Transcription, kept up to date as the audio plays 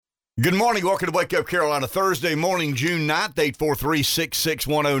Good morning. Welcome to Wake Up Carolina. Thursday morning, June 9th,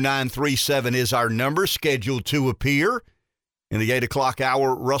 843-661-0937 is our number. Scheduled to appear in the 8 o'clock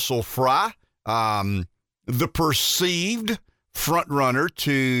hour, Russell Fry, the perceived front-runner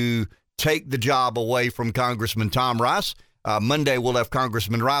to take the job away from Congressman Tom Rice. Monday, we'll have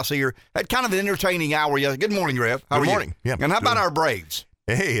Congressman Rice here. Had kind of an entertaining hour. Good morning, Rev. How are you? Good morning. Yeah, and how about our Braves?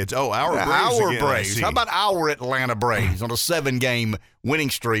 Hey, it's our Braves Our again, Braves. How about our Atlanta Braves on a 7-game winning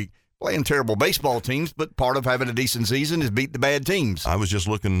streak? Playing terrible baseball teams, but part of having a decent season is beat the bad teams. I was just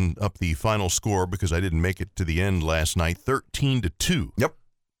looking up the final score because I didn't make it to the end last night, 13-2. Yep.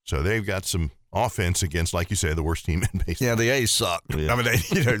 So they've got some offense against, like you say, the worst team in baseball. Yeah, the A's suck. Yeah. I mean,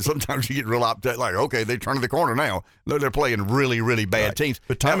 sometimes you get real upset, like, okay, they're turning the corner now. No, they're playing really, really bad teams.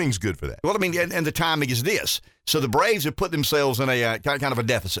 But timing's good for that. Well, I mean, and the timing is this. So the Braves have put themselves in a kind of a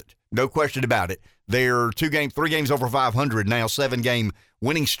deficit. No question about it. They're 3 games over 500 now, 7-game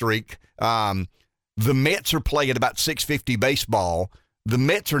winning streak. The Mets are playing about 650 baseball. The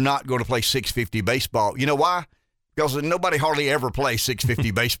Mets are not going to play 650 baseball. You know why? Because nobody hardly ever plays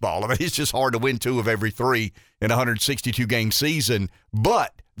 650 baseball. I mean, it's just hard to win 2 of every 3 in a 162-game season.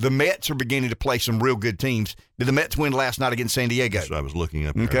 But the Mets are beginning to play some real good teams. Did the Mets win last night against San Diego? That's what I was looking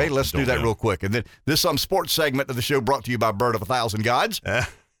up. Okay, let's do that real quick. And then this sports segment of the show brought to you by Bird of 1,000 Gods.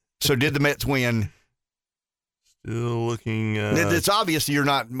 So did the Mets win? Still looking. It's obvious you're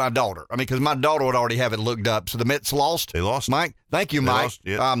not my daughter. I mean, because my daughter would already have it looked up. So the Mets lost? They lost. Mike? Thank you, Mike.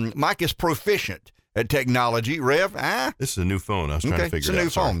 Mike is proficient at technology. Rev? This is a new phone. I was trying to figure it out.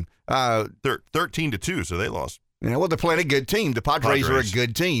 It's a new phone. 13-2, so they lost. Yeah, well, they're playing a good team. The Padres are a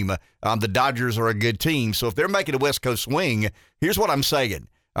good team. The Dodgers are a good team. So if they're making a West Coast swing, here's what I'm saying.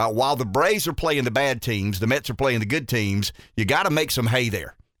 While the Braves are playing the bad teams, the Mets are playing the good teams, you got to make some hay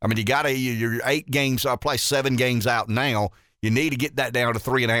there. I mean, you're 8 games, probably 7 games out now. You need to get that down to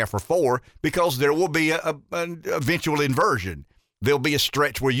 3.5 or 4 because there will be an eventual inversion. There'll be a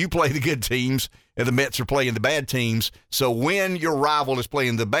stretch where you play the good teams and the Mets are playing the bad teams. So when your rival is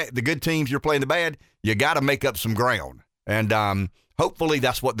playing the good teams, you're playing the bad, you got to make up some ground. And hopefully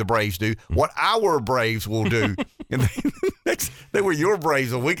that's what the Braves do. What our Braves will do, they were your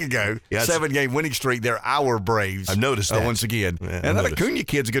Braves a week ago, 7-game winning streak. They're our Braves. I've noticed that. Once again. Yeah, and that Acuna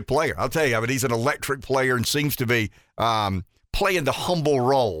kid's a good player. I'll tell you, I mean, he's an electric player and seems to be playing the humble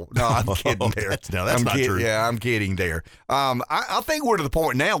role. No, I'm kidding there. That's not true. Yeah, I'm kidding there. I think we're to the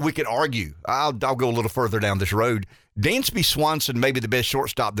point now we could argue. I'll go a little further down this road. Dansby Swanson may be the best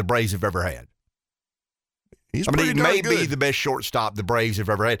shortstop the Braves have ever had. He may be the best shortstop the Braves have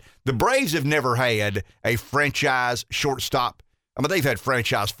ever had. The Braves have never had a franchise shortstop. I mean, they've had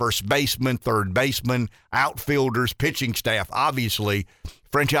franchise first baseman, third baseman, outfielders, pitching staff, obviously.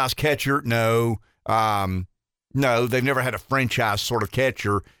 Franchise catcher, no. No, they've never had a franchise sort of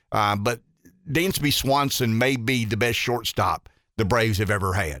catcher. But Dansby Swanson may be the best shortstop the Braves have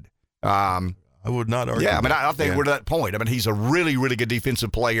ever had. I would not argue. Yeah, I mean, I think we're to that point. I mean, he's a really, really good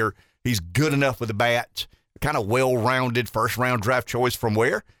defensive player. He's good enough with the bat. Kind of well-rounded first-round draft choice from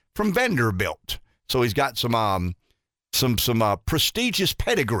where? From Vanderbilt. So he's got some prestigious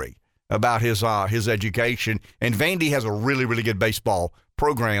pedigree about his education. And Vandy has a really, really good baseball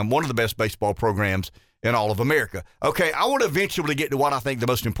program, one of the best baseball programs in all of America. Okay, I want to eventually get to what I think the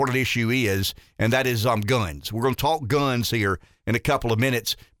most important issue is, and that is guns. We're going to talk guns here in a couple of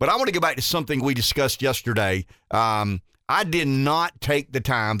minutes, but I want to go back to something we discussed yesterday. I did not take the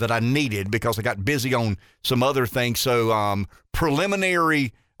time that I needed because I got busy on some other things. So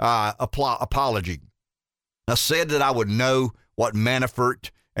preliminary apology. I said that I would know what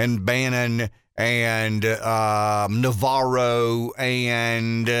Manafort and Bannon and Navarro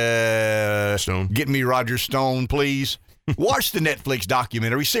and Stone. Get me Roger Stone, please. Watch the Netflix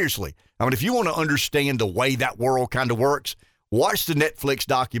documentary. Seriously. I mean, if you want to understand the way that world kind of works, watch the Netflix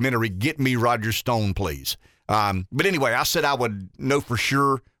documentary, Get Me Roger Stone, please. But anyway, I said I would know for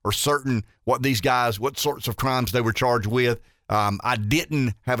sure or certain what these guys, what sorts of crimes they were charged with. I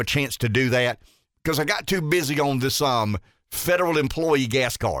didn't have a chance to do that because I got too busy on this federal employee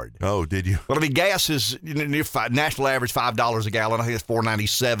gas card. Oh, did you? Well, I mean, gas is national average $5 a gallon. I think it's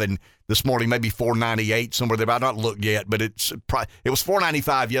 $4.97 this morning, maybe $4.98 somewhere there. I've not looked yet, but it was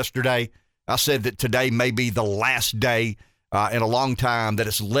 $4.95 yesterday. I said that today may be the last day in a long time that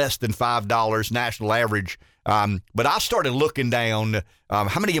it's less than $5 national average. But I started looking down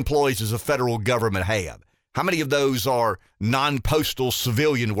how many employees does the federal government have? How many of those are non-postal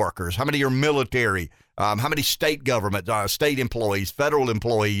civilian workers? How many are military? How many state government, state employees, federal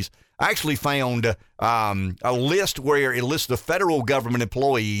employees? I actually found a list where it lists the federal government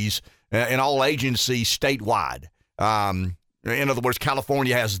employees in all agencies statewide. In other words,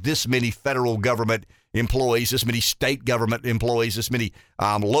 California has this many federal government employees, this many state government employees, this many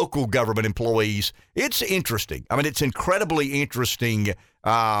local government employees. It's interesting. I mean, it's incredibly interesting,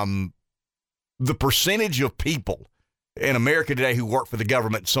 the percentage of people in America today who work for the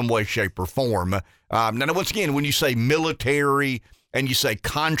government in some way, shape, or form. Now, once again, when you say military and you say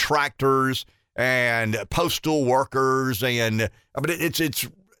contractors and postal workers, and I mean, it's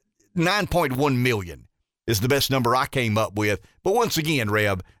 9.1 million is the best number I came up with. But once again,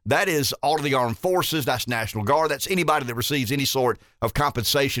 Reb, that is all of the armed forces. That's National Guard. That's anybody that receives any sort of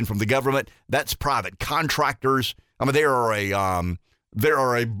compensation from the government. That's private contractors. I mean, there are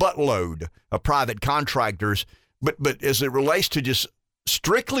a buttload of private contractors. But as it relates to just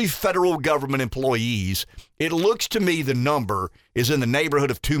strictly federal government employees, it looks to me the number is in the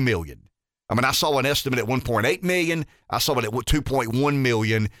neighborhood of 2 million. I mean, I saw an estimate at 1.8 million. I saw it at 2.1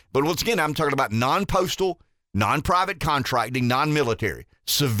 million. But once again, I'm talking about non-postal, non-private contracting, non-military,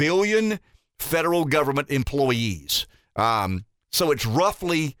 civilian federal government employees. So it's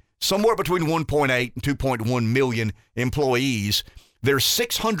roughly somewhere between 1.8 and 2.1 million employees. There's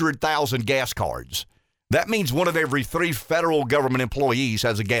 600,000 gas cards. That means one of every 3 federal government employees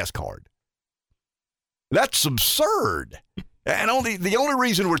has a gas card. That's absurd. And the only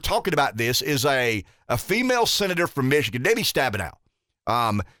reason we're talking about this is a female senator from Michigan, Debbie Stabenow,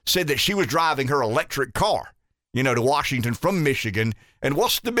 said that she was driving her electric car, to Washington from Michigan. And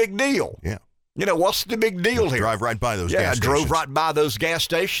what's the big deal? Yeah. What's the big deal here? Drive right by those gas stations. Yeah, I drove right by those gas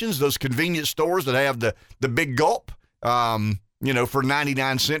stations, those convenience stores that have the big gulp, for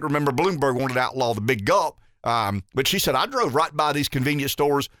 99 cents. Remember, Bloomberg wanted to outlaw the big gulp. But she said, I drove right by these convenience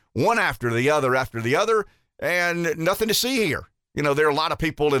stores, one after the other, and nothing to see here. There are a lot of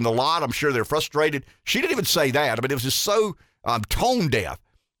people in the lot. I'm sure they're frustrated. She didn't even say that. I mean, it was just so tone deaf.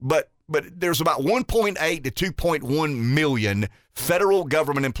 But there's about 1.8 to 2.1 million federal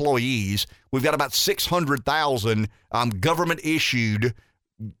government employees. We've got about 600,000 government-issued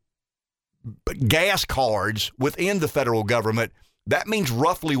gas cards within the federal government. That means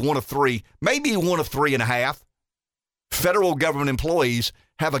roughly 1 of 3, maybe 1 of 3.5 federal government employees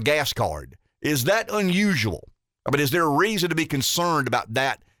have a gas card. Is that unusual? I mean, is there a reason to be concerned about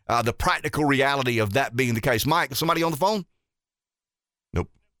that, the practical reality of that being the case? Mike, is somebody on the phone? Nope.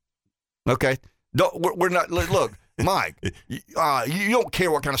 Okay. We're not. Look, Mike, you don't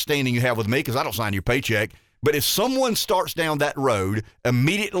care what kind of standing you have with me because I don't sign your paycheck. But if someone starts down that road,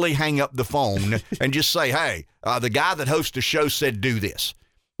 immediately hang up the phone and just say, hey, the guy that hosts the show said do this.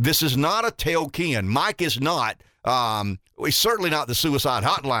 This is not a tell Ken. Mike is not, he's certainly not the suicide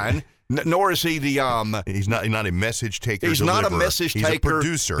hotline, nor is he the... He's not a message taker. He's deliverer. Not a message taker. He's a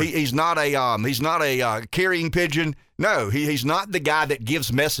producer. He's not a carrying pigeon. No, he's not the guy that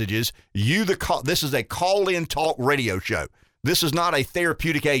gives messages. This is a call-in talk radio show. This is not a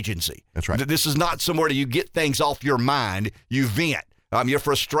therapeutic agency. That's right. This is not somewhere that you get things off your mind. You vent your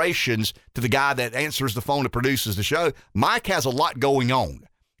frustrations to the guy that answers the phone and produces the show. Mike has a lot going on.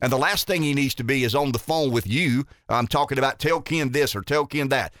 And the last thing he needs to be is on the phone with you. I'm talking about tell Ken this or tell Ken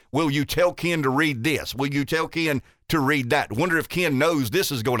that. Will you tell Ken to read this? Will you tell Ken to read that? Wonder if Ken knows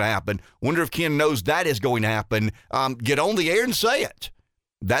this is going to happen. Wonder if Ken knows that is going to happen. Get on the air and say it.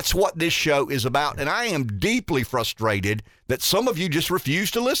 That's what this show is about, and I am deeply frustrated that some of you just refuse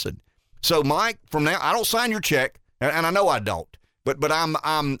to listen. So, Mike, from now, I don't sign your check, and I know I don't, but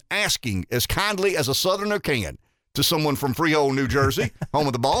I'm asking as kindly as a Southerner can to someone from Freehold, New Jersey, home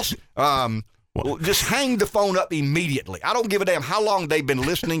of the boss, just hang the phone up immediately. I don't give a damn how long they've been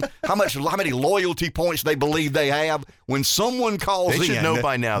listening, how many loyalty points they believe they have. When someone calls in, they should know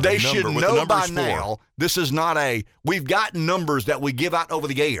by now. They should know by now. This is not we've got numbers that we give out over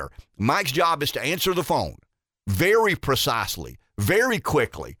the air. Mike's job is to answer the phone very precisely, very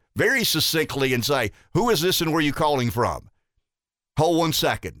quickly, very succinctly, and say, who is this and where are you calling from? Hold 1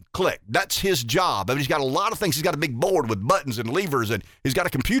 second. Click. That's his job. I mean, he's got a lot of things. He's got a big board with buttons and levers, and he's got a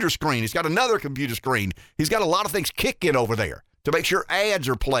computer screen. He's got another computer screen. He's got a lot of things kicking over there to make sure ads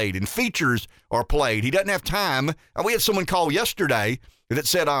are played and features are played. He doesn't have time. We had someone call yesterday that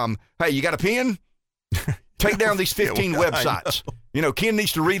said, hey, you got a pen? Take down these 15 websites. Ken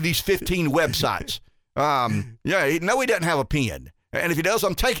needs to read these 15 websites. He doesn't have a pen. And if he does,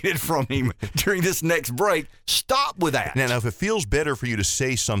 I'm taking it from him during this next break. Stop with that. Now, if it feels better for you to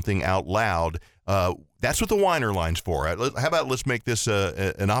say something out loud, That's what the whiner line's for. How about let's make this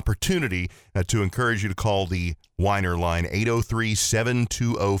an opportunity to encourage you to call the whiner line,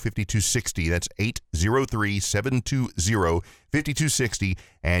 803-720-5260. That's 803-720-5260,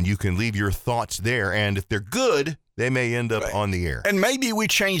 and you can leave your thoughts there. And if they're good, they may end up on the air. And maybe we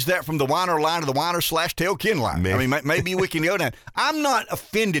change that from the whiner line to the whiner/Tell Ken line. Maybe. I mean, maybe we can go down. I'm not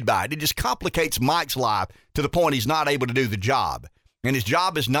offended by it. It just complicates Mike's life to the point he's not able to do the job. And his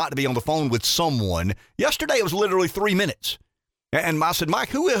job is not to be on the phone with someone. Yesterday, it was literally 3 minutes. And I said, Mike,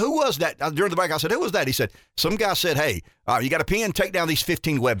 who was that? During the break, I said, who was that? He said, some guy said, hey, you got a pen? Take down these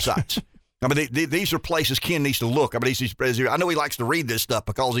 15 websites. I mean, these are places Ken needs to look. I mean, I know he likes to read this stuff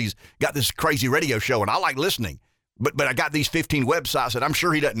because he's got this crazy radio show, and I like listening. But I got these 15 websites that I'm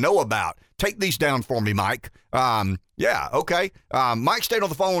sure he doesn't know about. Take these down for me, Mike. Yeah, okay. Mike stayed on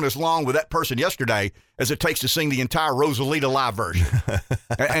the phone as long with that person yesterday as it takes to sing the entire Rosalita live version.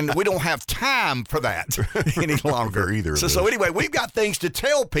 And we don't have time for that any longer. Either. So anyway, we've got things to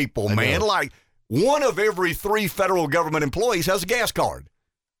tell people, man. Like one of every 3 federal government employees has a gas card.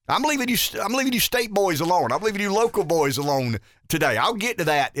 I'm leaving you state boys alone. I'm leaving you local boys alone today. I'll get to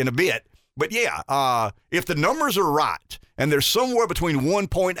that in a bit. But yeah, if the numbers are right, and there's somewhere between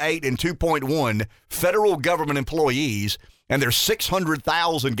 1.8 and 2.1 federal government employees, and there's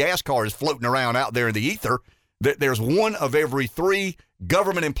 600,000 gas cars floating around out there in the ether, there's one of every 3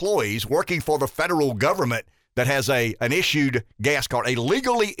 government employees working for the federal government that has an issued gas card, a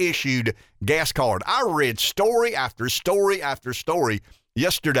legally issued gas card. I read story after story after story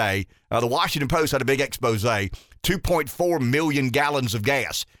yesterday. The Washington Post had a big expose. 2.4 million gallons of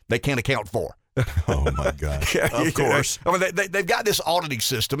gas they can't account for. Oh, my gosh. Of course. I mean, they've got this auditing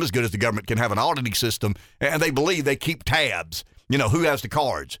system, as good as the government can have an auditing system, and they believe they keep tabs. You know, who has the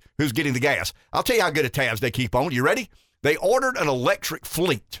cards, who's getting the gas. I'll tell you how good of tabs they keep on. You ready? They ordered an electric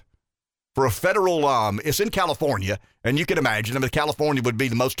fleet for a federal, it's in California, and you can imagine, I mean, California would be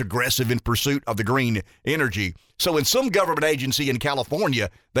the most aggressive in pursuit of the green energy. So in some government agency in California,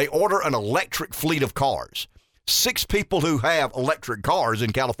 they order an electric fleet of cars. 6 people who have electric cars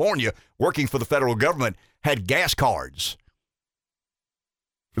in California working for the federal government had gas cards.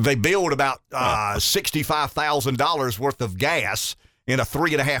 They billed about $65,000 worth of gas in a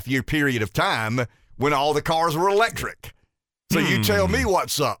 3.5-year period of time when all the cars were electric. So you tell me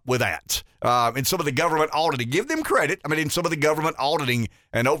what's up with that. In some of the government auditing, give them credit. I mean, in some of the government auditing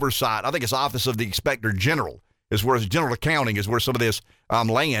and oversight, I think it's Office of the Inspector General is where general accounting is where some of this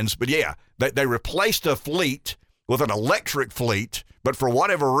lands. But yeah, they replaced a fleet with an electric fleet, but for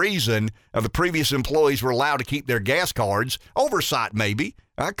whatever reason, the previous employees were allowed to keep their gas cards. Oversight, maybe.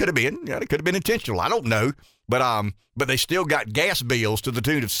 It could have been intentional. I don't know. But they still got gas bills to the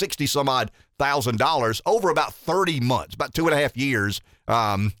tune of $60-some-odd thousand over about 30 months, about 2.5 years.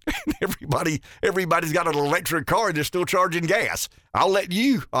 Everybody's got an electric car. They're still charging gas. I'll let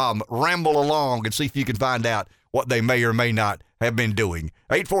you ramble along and see if you can find out what they may or may not have been doing.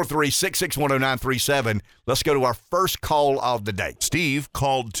 843-661-0937. Let's go to our first call of the day. Steve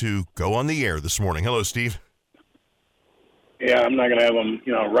called to go on the air this morning. Hello, Steve. Yeah, I'm not going to have them,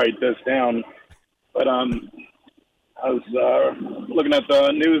 write this down. But I was looking at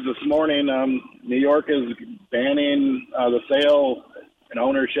the news this morning. New York is banning the sale and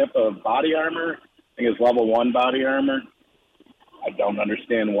ownership of body armor. I think it's level 1 body armor. I don't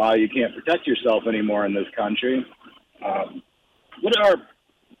understand why you can't protect yourself anymore in this country. What are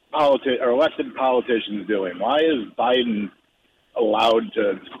our elected politicians doing? Why is Biden allowed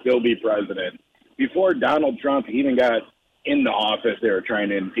to still be president? Before Donald Trump even got in the office, they were trying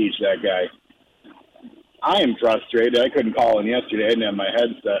to impeach that guy. I am frustrated. I couldn't call in yesterday. I didn't have my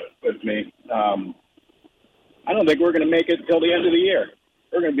headset with me. I don't think we're going to make it till the end of the year.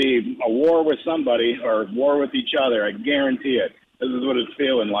 We're going to be a war with somebody or war with each other. I guarantee it. This is what it's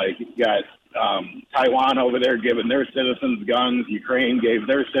feeling like. You got Taiwan over there giving their citizens guns. Ukraine gave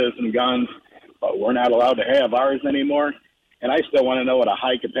their citizens guns, but we're not allowed to have ours anymore. And I still want to know what a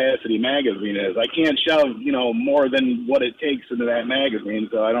high-capacity magazine is. I can't shove, more than what it takes into that magazine,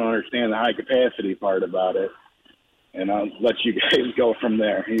 so I don't understand the high-capacity part about it. And I'll let you guys go from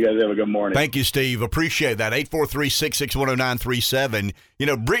there. You guys have a good morning. Thank you, Steve. Appreciate that.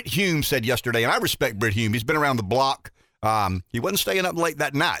 843-661-0937. Britt Hume said yesterday, and I respect Britt Hume. He's been around the block. He wasn't staying up late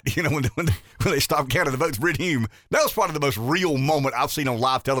that night, when they stopped counting the votes. Britt Hume, that was probably the most real moment I've seen on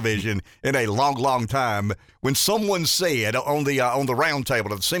live television in a long, long time. When someone said on the round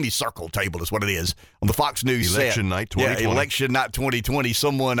table, the semicircle table is what it is, on the Fox News Election night 2020. Yeah, election night 2020.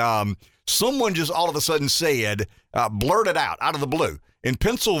 Someone just all of a sudden said, blurted out of the blue, in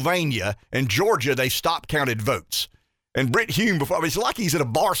Pennsylvania and Georgia, they stopped counted votes. And Britt Hume, it's like he's in a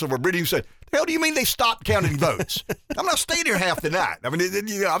bar somewhere. Britt Hume said, Hell, do you mean they stopped counting votes? I'm not staying here half the night. I mean,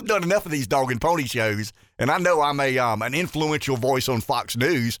 I've done enough of these dog and pony shows, and I know I'm an influential voice on Fox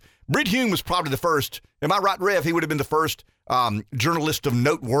News. Brit Hume was probably the first. Am I right, Rev? He would have been the first journalist of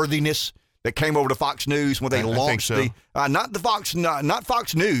noteworthiness that came over to Fox News when they launched not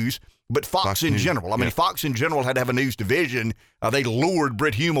Fox News, but Fox in general. I mean, Fox in general had to have a news division. They lured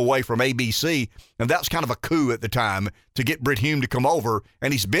Brit Hume away from ABC, and that's kind of a coup at the time to get Brit Hume to come over,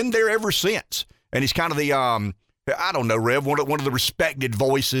 and he's been there ever since. And he's kind of the, I don't know, Rev, one of the respected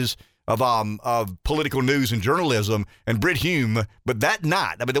voices of political news and journalism, and Brit Hume. But that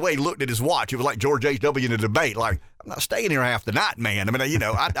night, I mean, the way he looked at his watch, it was like George H.W. in a debate. Like, I'm not staying here half the night, man. I mean,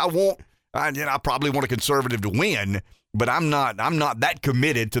 I probably want a conservative to win, but I'm not that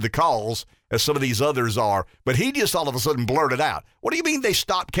committed to the cause as some of these others are. But he just all of a sudden blurted out, what do you mean they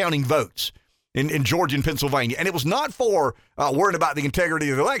stopped counting votes in Georgia and Pennsylvania? And it was not for worrying about the integrity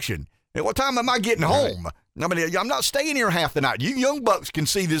of the election. At what time am I getting home? I mean, I'm not staying here half the night. You young bucks can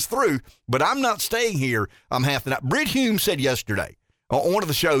see this through, but I'm not staying here half the night. Brit Hume said yesterday on one of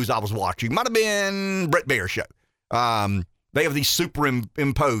the shows I was watching, might have been Bret Baier's show. They have these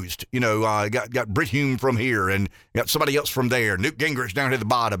superimposed, got Brit Hume from here and got somebody else from there. Newt Gingrich down at the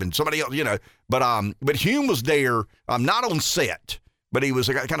bottom and somebody else, But Hume was there, not on set, but he was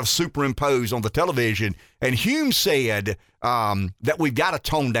kind of superimposed on the television. And Hume said that we've got to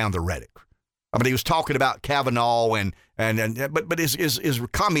tone down the rhetoric. I mean, he was talking about Kavanaugh but his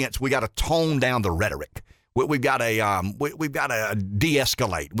comments, we got to tone down the rhetoric. We've got to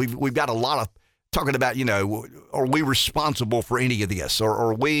de-escalate. We've got a lot of talking about, are we responsible for any of this? Or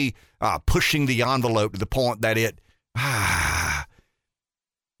are we pushing the envelope to the point that it, I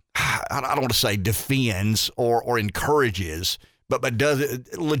don't want to say defends or encourages, but does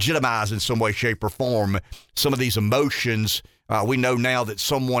it legitimize in some way, shape, or form some of these emotions? We know now that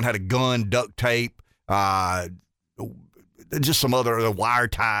someone had a gun, duct tape, just some other wire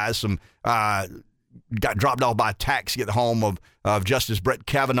ties, some got dropped off by a taxi at the home of Justice Brett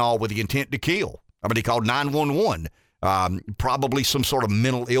Kavanaugh with the intent to kill. I mean, he called 911. Probably some sort of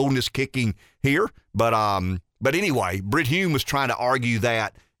mental illness kicking here. But anyway, Brit Hume was trying to argue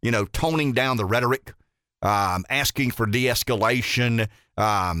that, toning down the rhetoric, asking for de-escalation,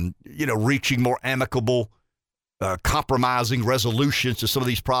 reaching more amicable, compromising resolutions to some of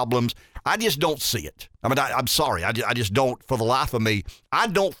these problems. I just don't see it. I mean, I'm sorry. I just don't, for the life of me, I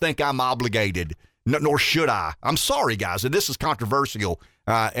don't think I'm obligated, nor should I. I'm sorry, guys, and this is controversial,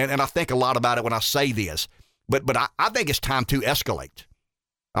 and I think a lot about it when I say this, but I think it's time to escalate.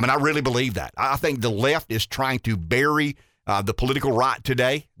 I mean, I really believe that. I think the left is trying to bury the political right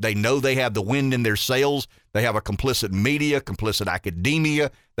today. They know they have the wind in their sails. They have a complicit media, complicit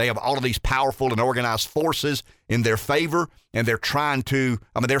academia. They have all of these powerful and organized forces in their favor, and they're trying to,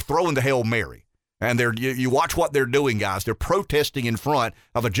 they're throwing the Hail Mary. And you watch what they're doing, guys. They're protesting in front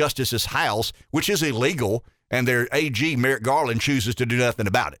of a justice's house, which is illegal, and their AG, Merrick Garland, chooses to do nothing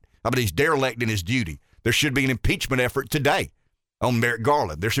about it. He's derelict in his duty. There should be an impeachment effort today on Merrick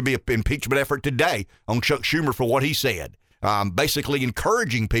Garland. There should be an impeachment effort today on Chuck Schumer for what he said. Basically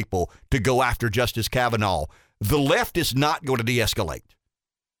encouraging people to go after Justice Kavanaugh. The left is not going to de-escalate.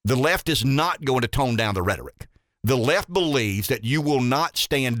 The left is not going to tone down the rhetoric. The left believes that you will not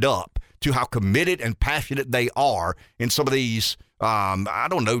stand up to how committed and passionate they are in some of these,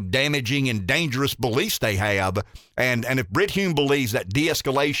 damaging and dangerous beliefs they have. And if Brit Hume believes that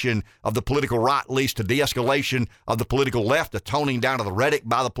de-escalation of the political right leads to de-escalation of the political left, the toning down of the rhetoric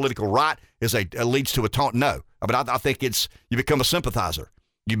by the political right leads to a tone. No. I think you become a sympathizer.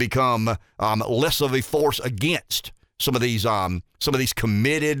 You become less of a force against some of these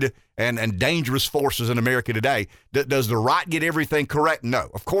committed and dangerous forces in America today. Does the right get everything correct?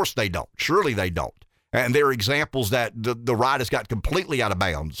 No, of course they don't. Surely they don't. And there are examples that the right has got completely out of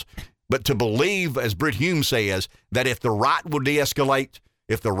bounds. But to believe, as Brit Hume says, that if the right will de-escalate,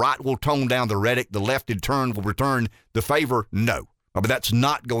 if the right will tone down the rhetoric, the left in turn will return the favor, no. But that's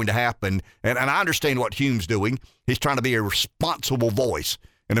not going to happen. And I understand what Hume's doing. He's trying to be a responsible voice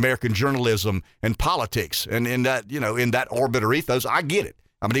in American journalism and politics. And in that orbit or ethos, I get it.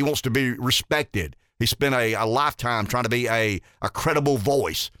 He wants to be respected. He spent a lifetime trying to be a credible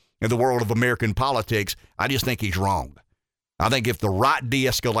voice in the world of American politics. I just think he's wrong. I think if the right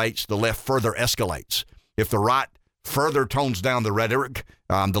de-escalates, the left further escalates. If the right further tones down the rhetoric,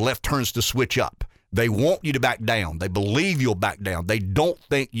 the left turns to switch up. They want you to back down. They believe you'll back down. They don't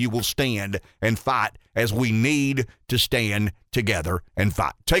think you will stand and fight as we need to stand together and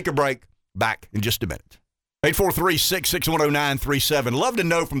fight. Take a break. Back in just a minute. 843-661-0937. Love to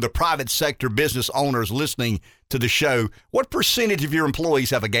know from the private sector business owners listening to the show, what percentage of your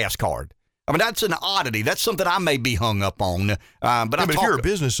employees have a gas card? I mean, that's an oddity. That's something I may be hung up on. But if you're a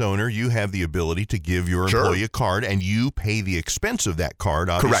business owner, you have the ability to give your employee a card, and you pay the expense of that card,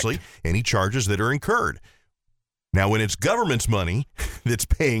 obviously, any charges that are incurred. Now, when it's government's money that's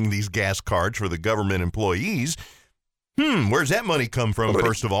paying these gas cards for the government employees, where's that money come from,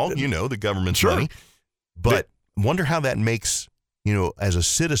 first of all? The government's money. But wonder how that makes, as a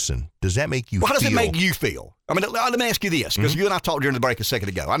citizen, does that make you feel? How does it make you feel? I mean, let me ask you this, because you and I talked during the break a second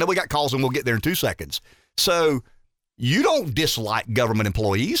ago. I know we got calls, and we'll get there in 2 seconds. So you don't dislike government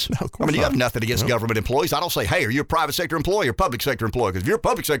employees. No, of course not. You have nothing against government employees. I don't say, hey, are you a private sector employee or public sector employee? Because if you're a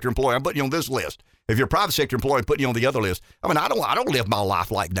public sector employee, I'm putting you on this list. If you're a private sector employee, I'm putting you on the other list. I mean, I don't live my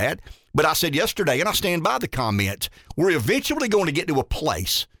life like that. But I said yesterday, and I stand by the comment, we're eventually going to get to a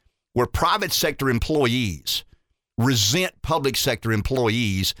place where private sector employees resent public sector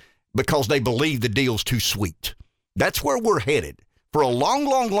employees because they believe the deal's too sweet. That's where we're headed. For a long,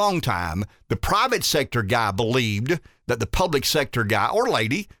 long, long time, the private sector guy believed that the public sector guy, or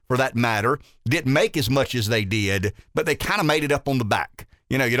lady for that matter, didn't make as much as they did, but they kind of made it up on the back.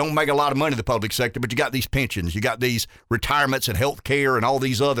 You don't make a lot of money in the public sector, but you got these pensions, you got these retirements and health care and all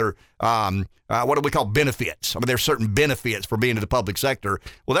these other, what do we call benefits? I mean, there's certain benefits for being in the public sector.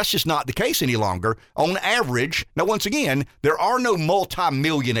 Well, that's just not the case any longer. On average, now, once again, there are no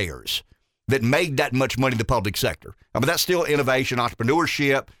multimillionaires that made that much money in the public sector. I mean, that's still innovation,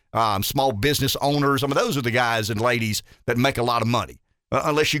 entrepreneurship, small business owners. I mean, those are the guys and ladies that make a lot of money.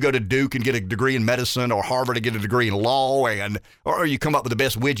 Unless you go to Duke and get a degree in medicine, or Harvard and get a degree in law, or you come up with the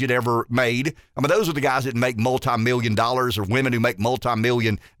best widget ever made. I mean, those are the guys that make multi-million dollars, or women who make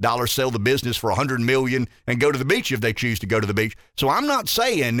multi-million dollars, sell the business for $100 million and go to the beach if they choose to go to the beach. So I'm not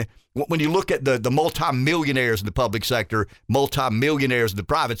saying, when you look at the multi-millionaires in the public sector, multi-millionaires in the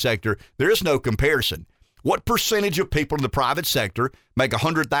private sector, there is no comparison. What percentage of people in the private sector make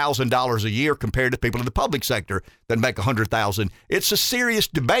 $100,000 a year compared to people in the public sector that make $100,000? It's a serious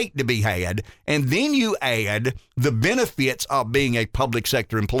debate to be had. And then you add the benefits of being a public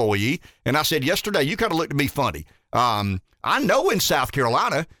sector employee. And I said yesterday, you kind of looked at me funny. I know in South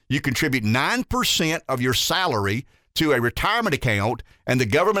Carolina, you contribute 9% of your salary to a retirement account, and the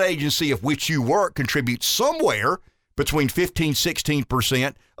government agency of which you work contributes somewhere between 15,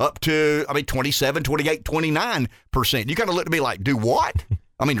 16% up to, 27, 28, 29%. You kind of look at me like, do what?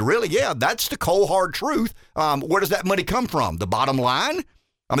 I mean, really, yeah, that's the cold, hard truth. Where does that money come from? The bottom line?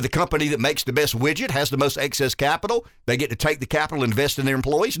 I mean, the company that makes the best widget has the most excess capital. They get to take the capital and invest in their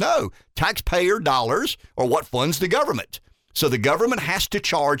employees? No. Taxpayer dollars are what funds the government. So the government has to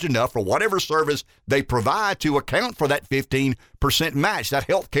charge enough for whatever service they provide to account for that 15% match, that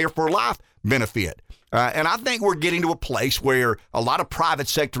health care for life benefit. And I think we're getting to a place where a lot of private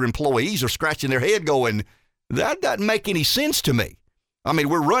sector employees are scratching their head going, that doesn't make any sense to me. I mean,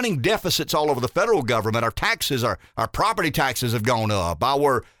 we're running deficits all over the federal government. Our taxes, our property taxes have gone up.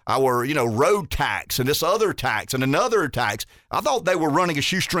 Our road tax and this other tax and another tax. I thought they were running a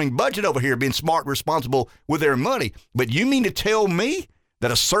shoestring budget over here, being smart and responsible with their money. But you mean to tell me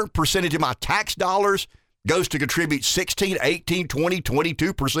that a certain percentage of my tax dollars goes to contribute 16, 18, 20,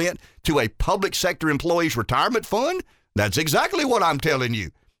 22% to a public sector employee's retirement fund? That's exactly what I'm telling you.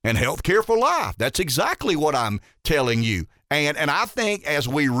 And health care for life, that's exactly what I'm telling you. And I think as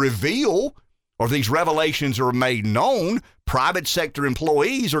we reveal, or these revelations are made known, private sector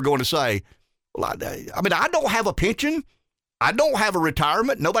employees are going to say, well, I don't have a pension. I don't have a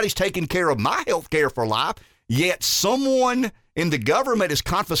retirement. Nobody's taking care of my health care for life. Yet someone in the government is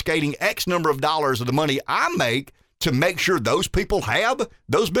confiscating X number of dollars of the money I make to make sure those people have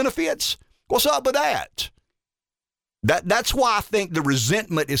those benefits. What's up with that? That's why I think the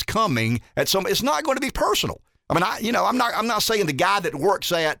resentment is coming at some. It's not going to be personal. I mean, I'm not saying the guy that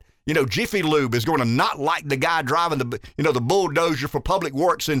works at, Jiffy Lube is going to not like the guy driving the bulldozer for public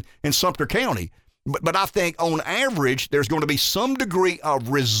works in Sumter County. But I think on average, there's going to be some degree of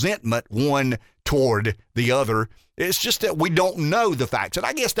resentment one toward the other. It's just that we don't know the facts. And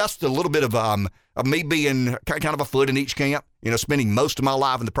I guess that's a little bit of me being kind of a foot in each camp, spending most of my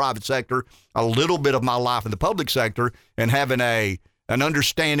life in the private sector, a little bit of my life in the public sector, and having an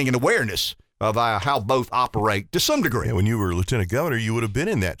understanding and awareness of how both operate to some degree. Yeah, when you were lieutenant governor, you would have been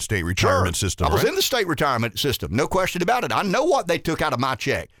in that state retirement system, I was in the state retirement system, no question about it. I know what they took out of my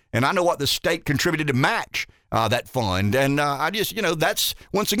check, and I know what the state contributed to match that fund. And I just, that's,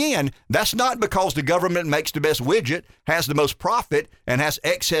 once again, that's not because the government makes the best widget, has the most profit, and has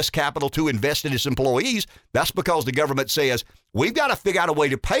excess capital to invest in its employees. That's because the government says, we've got to figure out a way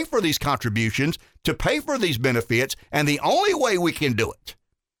to pay for these contributions, to pay for these benefits, and the only way we can do it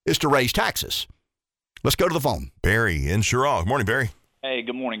is to raise taxes. Let's go to the phone. Barry in Chirac. Morning, Barry. Hey,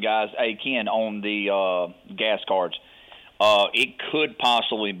 good morning, guys. Hey, Ken, on the gas cards, it could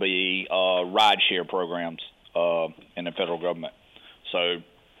possibly be ride-share programs in the federal government. So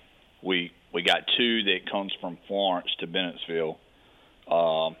we got two that comes from Florence to Bennettsville,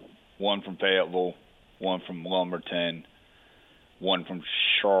 one from Fayetteville, one from Lumberton, one from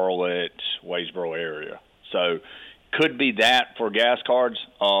Charlotte, Waysboro area. So could be that for gas cards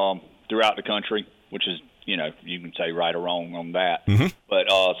throughout the country, which is, you know, you can say right or wrong on that. Mm-hmm. But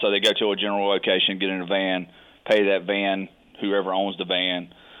so they go to a general location, get in a van, pay that van, whoever owns the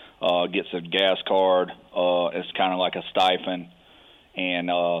van gets a gas card. It's kind of like a stipend, and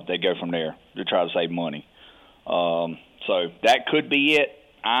they go from there to try to save money. So that could be it.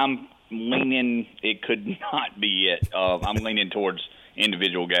 I'm leaning it could not be it. I'm leaning towards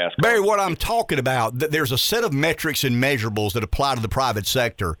individual gas cards. Barry, what I'm talking about, there's a set of metrics and measurables that apply to the private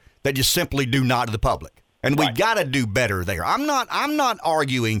sector that just simply do not to the public. And we got to do better there. I'm not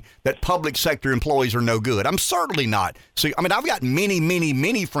arguing that public sector employees are no good. I'm certainly not. See, I mean, I've got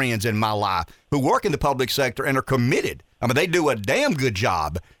many friends in my life who work in the public sector and are committed. I mean, they do a damn good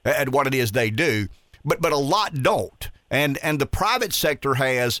job at what it is they do, but a lot don't. And the private sector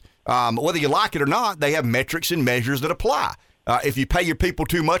has, whether you like it or not, they have metrics and measures that apply. If you pay your people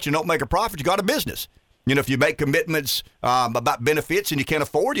too much and don't make a profit, you got a business. You know, if you make commitments about benefits and you can't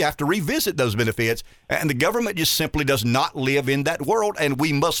afford, you have to revisit those benefits. And the government just simply does not live in that world, and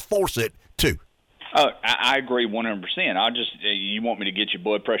we must force it to. I agree 100%. You want me to get your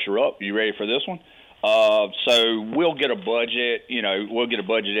blood pressure up? You ready for this one? So we'll get a budget. You know, we'll get a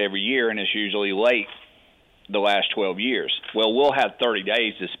budget every year, and it's usually late the last 12 years. Well, we'll have 30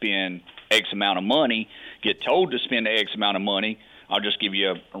 days to spend X amount of money, get told to spend X amount of money. I'll just give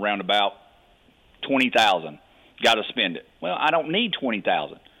you a roundabout $20,000. Got to spend it. Well, I don't need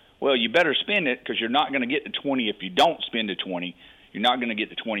 $20,000. Well, you better spend it because you're not going to get the 20 if you don't spend the 20. You're not going to get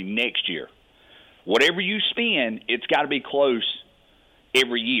the 20 next year. Whatever you spend, it's got to be close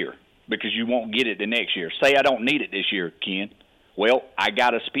every year because you won't get it the next year. Say I don't need it this year, Ken. Well, I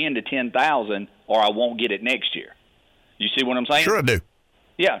got to spend the $10,000 or I won't get it next year. You see what I'm saying? Sure I do.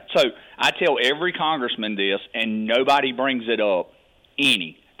 Yeah, so I tell every congressman this, and nobody brings it up.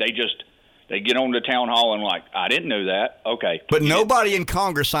 They get on the town hall and like, I didn't know that. Okay. But nobody in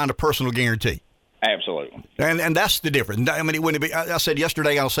Congress signed a personal guarantee. Absolutely. And that's the difference. I mean, I said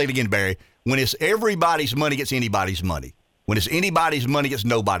yesterday, I'll say it again, Barry, when it's everybody's money gets anybody's money. When it's anybody's money gets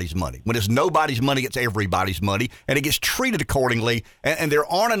nobody's money. When it's nobody's money gets everybody's money, and it gets treated accordingly. And there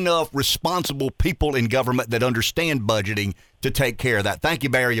aren't enough responsible people in government that understand budgeting to take care of that. Thank you,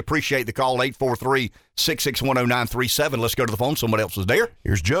 Barry. Appreciate the call, 843-661-0937. Let's go to the phone. Someone else is there.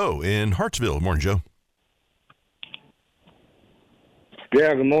 Here's Joe in Hartsville. Good morning, Joe.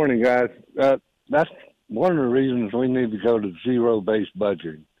 Yeah, good morning, guys. That's one of the reasons we need to go to zero-based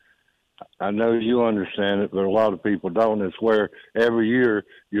budgeting. I know you understand it, but a lot of people don't. It's where every year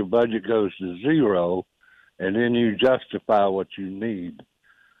your budget goes to zero, and then you justify what you need.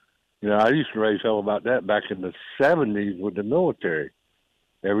 You know, I used to raise hell about that back in the 70s with the military.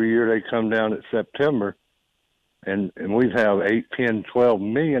 Every year they come down at September, and we'd have $8, $10, $12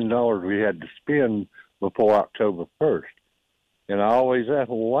 million we had to spend before October 1st. And I always ask,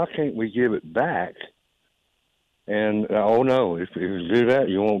 well, why can't we give it back? And, oh, no, if you do that,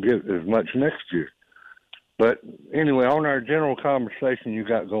 you won't get as much next year. But anyway, on our general conversation you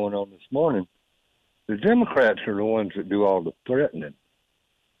got going on this morning, the Democrats are the ones that do all the threatening.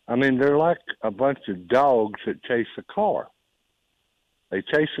 I mean, they're like a bunch of dogs that chase a car. They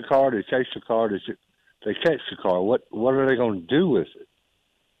chase the car, they chase the car, they catch the car. What are they going to do with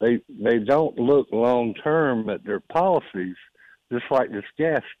it? They don't look long-term at their policies, just like this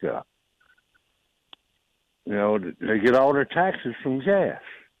gas stuff. You know, they get all their taxes from gas.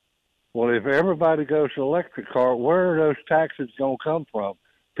 Well, if everybody goes to electric car, where are those taxes going to come from?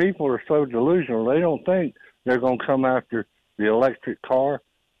 People are so delusional. They don't think they're going to come after the electric car.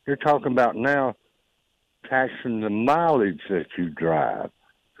 They're talking about now taxing the mileage that you drive.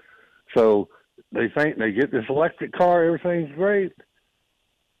 So they think they get this electric car, everything's great.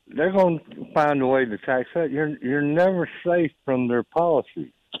 They're going to find a way to tax that. You're never safe from their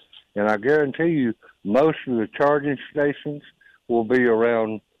policies. And I guarantee you, most of the charging stations will be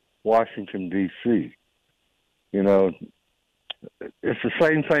around Washington, D.C. You know, it's the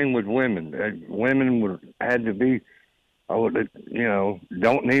same thing with women. Women had to be, you know,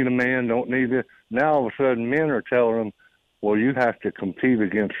 don't need a man, don't need it. Now all of a sudden men are telling them, well, you have to compete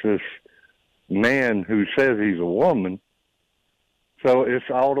against this man who says he's a woman. So it's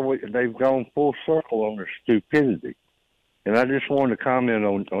all the way, they've gone full circle on their stupidity. And I just wanted to comment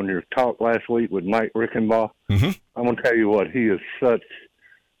on your talk last week with Mike Rickenbaugh. Mm-hmm. I'm going to tell you what, he is such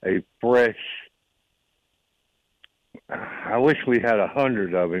a fresh. I wish we had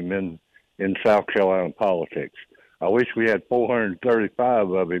 100 of him in South Carolina politics. I wish we had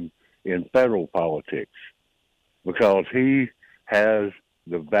 435 of him in federal politics, because he has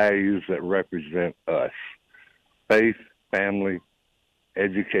the values that represent us: faith, family,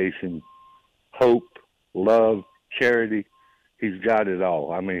 education, hope, love, charity. He's got it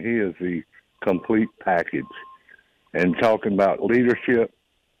all. I mean, he is the complete package. And talking about leadership,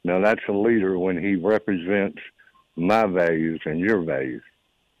 now that's a leader when he represents my values and your values.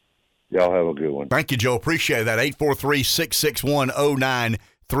 Y'all have a good one. Thank you, Joe. Appreciate that.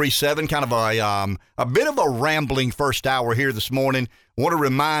 843-661-0937. Kind of a bit of a rambling first hour here this morning. I want to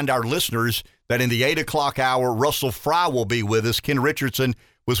remind our listeners that in the 8 o'clock hour, Russell Fry will be with us. Ken Richardson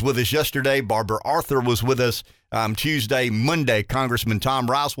was with us yesterday. Barbara Arthur was with us Tuesday. Monday, Congressman Tom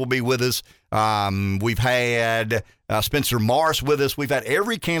Rice will be with us. We've had Spencer Morris with us. We've had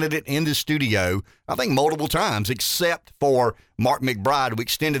every candidate in the studio, I think multiple times, except for Mark McBride. We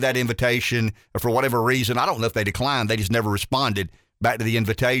extended that invitation for whatever reason. I don't know if they declined. They just never responded back to the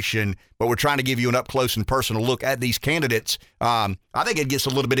invitation. But we're trying to give you an up-close and personal look at these candidates. I think it gets a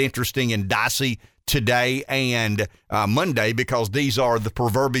little bit interesting and dicey today and Monday, because these are the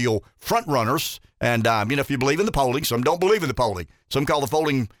proverbial front runners. And, if you believe in the polling, some don't believe in the polling. Some call the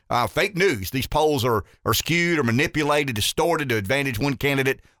polling fake news. These polls are skewed or manipulated, distorted to advantage one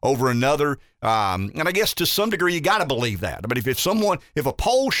candidate over another. And I guess to some degree, you got to believe that. I mean, if a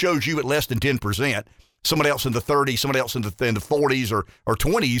poll shows you at less than 10%, somebody else in the 30s, somebody else in the 40s or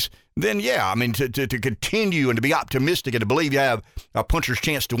 20s, then yeah, I mean, to continue and to be optimistic and to believe you have a puncher's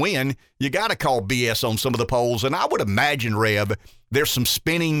chance to win, you got to call BS on some of the polls. And I would imagine, Rev, there's some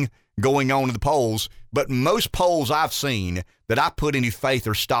spinning going on in the polls, but most polls I've seen that I put any faith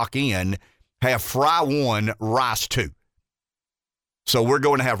or stock in have Fry 1, Rice 2. So we're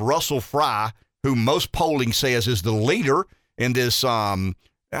going to have Russell Fry, who most polling says is the leader in this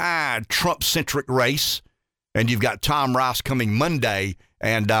Trump-centric race, and you've got Tom Rice coming Monday,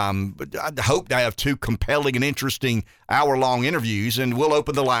 and I hope to have two compelling and interesting hour-long interviews, and we'll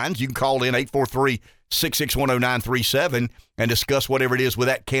open the lines. You can call in 843-661-0937 and discuss whatever it is with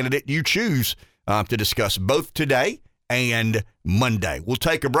that candidate you choose to discuss both today and Monday. We'll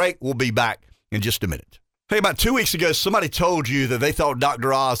take a break. We'll be back in just a minute. Hey, about 2 weeks ago, somebody told you that they thought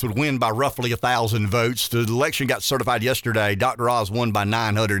Dr. Oz would win by roughly 1,000 votes. The election got certified yesterday. Dr. Oz won by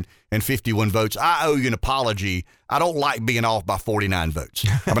 951 votes. I owe you an apology. I don't like being off by 49 votes.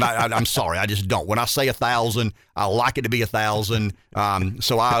 I mean, I'm sorry. I just don't. When I say 1,000, I like it to be 1,000.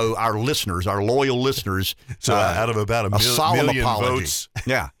 So I owe our listeners, our loyal listeners, out of about a million apology. Votes.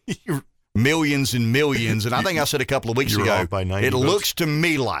 Yeah. Millions and millions. And I think I said a couple of weeks ago, it looks to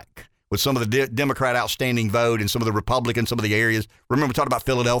me like, with some of the Democrat outstanding vote and some of the Republican, some of the areas. Remember, we talked about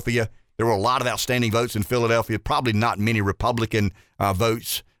Philadelphia. There were a lot of outstanding votes in Philadelphia, probably not many Republican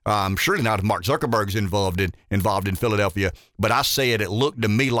votes. Surely not if Mark Zuckerberg's involved in Philadelphia. But I said it looked to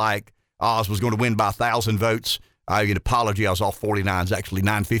me like Oz was going to win by 1,000 votes. I can apologize. I was off 49. It's actually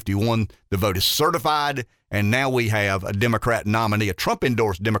 951. The vote is certified, and now we have a Democrat nominee, a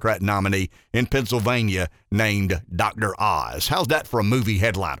Trump-endorsed Democrat nominee in Pennsylvania named Dr. Oz. How's that for a movie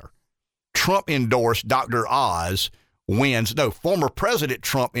headliner? Trump-endorsed Dr. Oz wins. No, former President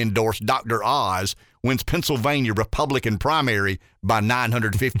Trump-endorsed Dr. Oz wins Pennsylvania Republican primary by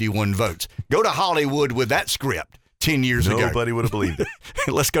 951 votes. Go to Hollywood with that script 10 years ago. Nobody would have believed it.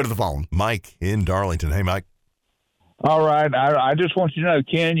 Let's go to the phone. Mike in Darlington. Hey, Mike. All right. I just want you to know,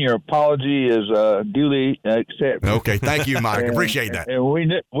 Ken, your apology is duly accepted. Okay. Thank you, Mike. Appreciate that. And we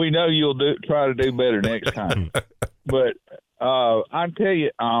know you'll try to do better next time. But I tell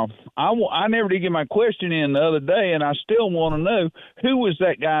you, I never did get my question in the other day, and I still want to know who was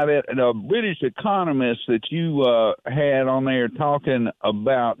that guy, the British economist that you had on there talking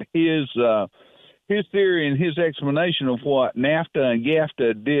about his theory and his explanation of what NAFTA and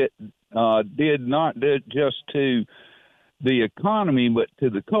GAFTA did not do just to the economy, but to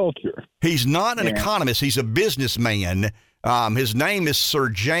the culture. He's not an economist. He's a businessman. His name is Sir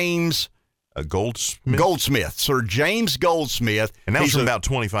James Goldsmith. Sir James Goldsmith. And that was from about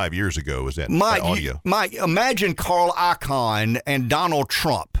 25 years ago, was that audio? Mike, imagine Carl Icahn and Donald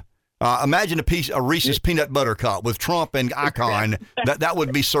Trump. Imagine a Reese's peanut butter cup with Trump and Icahn. that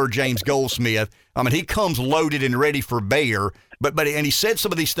would be Sir James Goldsmith. I mean, he comes loaded and ready for bear. But he said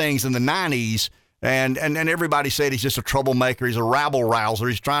some of these things in the 90s, and everybody said he's just a troublemaker. He's a rabble-rouser.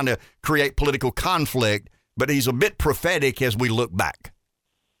 He's trying to create political conflict. But he's a bit prophetic as we look back.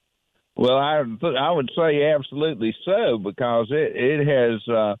 Well, I would say absolutely so, because it has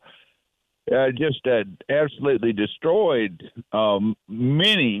just absolutely destroyed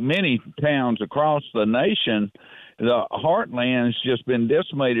many towns across the nation. The heartland's just been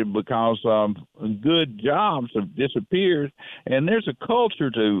decimated because good jobs have disappeared, and there's a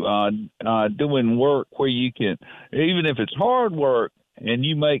culture to doing work where you can, even if it's hard work and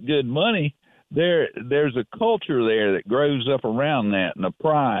you make good money, there's a culture there that grows up around that, and a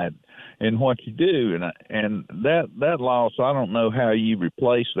pride in what you do, and that loss, I don't know how you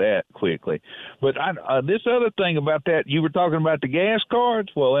replace that quickly. But this other thing about that, you were talking about the gas cards.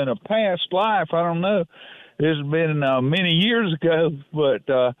 Well, in a past life, I don't know, this has been many years ago, but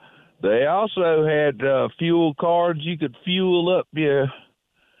they also had fuel cards. You could fuel up your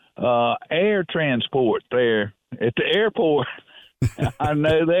air transport there at the airport. I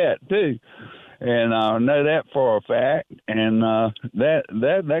know that too. And I know that for a fact, and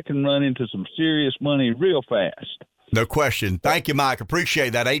that can run into some serious money real fast. No question. Thank you, Mike.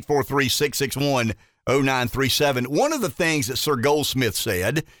 Appreciate that. 843-661-0937. One of the things that Sir Goldsmith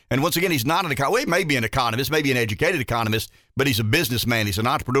said, and once again, he's not an economist. Well, he may be an economist, maybe an educated economist, but he's a businessman. He's an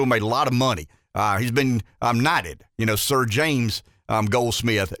entrepreneur, made a lot of money. He's been knighted. Sir James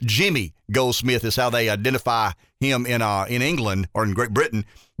Goldsmith. Jimmy Goldsmith is how they identify him in England or in Great Britain.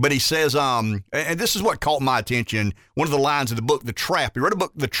 But he says, and this is what caught my attention, one of the lines in the book, The Trap. He wrote a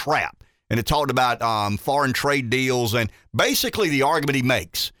book, The Trap, and it talked about foreign trade deals. And basically the argument he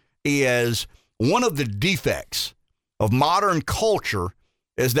makes is one of the defects of modern culture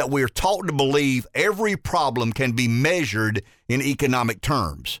is that we're taught to believe every problem can be measured in economic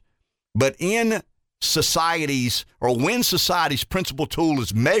terms. But in societies, or when society's principal tool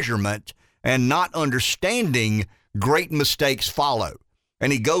is measurement and not understanding, great mistakes follow.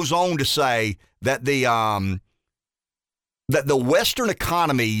 And he goes on to say that the Western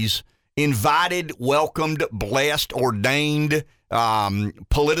economies invited, welcomed, blessed, ordained,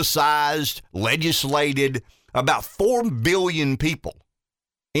 politicized, legislated about 4 billion people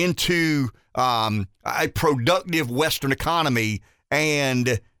into a productive Western economy,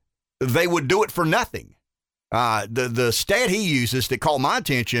 and they would do it for nothing. The stat he uses that caught my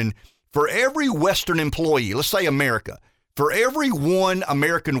attention, for every Western employee, let's say America, for every one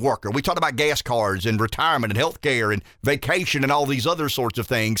American worker, we talked about gas cards and retirement and health care and vacation and all these other sorts of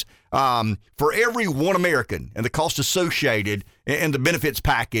things. For every one American and the cost associated and the benefits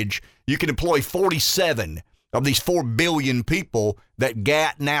package, you can employ 47 of these 4 billion people that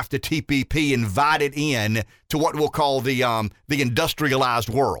GATT, NAFTA, TPP invited in to what we'll call the industrialized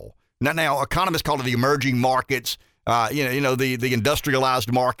world. Now, economists call it the emerging markets, the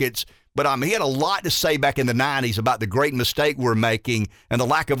industrialized markets. But he had a lot to say back in the 90s about the great mistake we're making and the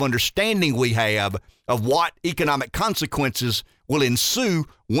lack of understanding we have of what economic consequences will ensue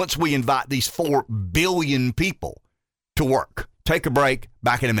once we invite these 4 billion people to work. Take a break.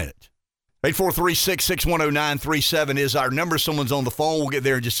 Back in a minute. 843-661-0937 is our number. Someone's on the phone. We'll get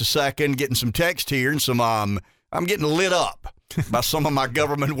there in just a second. Getting some text here and some, I'm getting lit up by some of my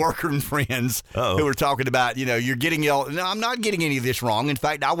government worker friends who are talking about, you're getting y'all. No, I'm not getting any of this wrong. In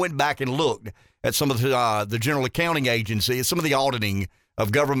fact, I went back and looked at some of the General Accounting Agency, some of the auditing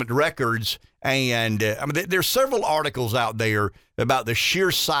of government records. And there's several articles out there about the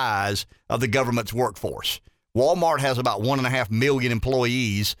sheer size of the government's workforce. Walmart has about 1.5 million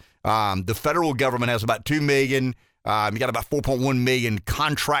employees. The federal government has about 2 million. You got about 4.1 million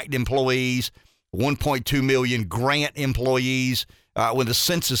contract employees. 1.2 million grant employees. When the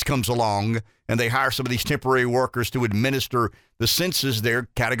census comes along and they hire some of these temporary workers to administer the census, they're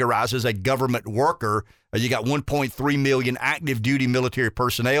categorized as a government worker. You got 1.3 million active duty military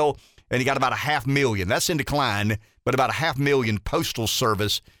personnel, and you got about 500,000. That's in decline, but about 500,000 Postal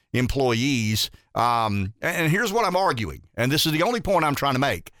Service employees. And here's what I'm arguing, and this is the only point I'm trying to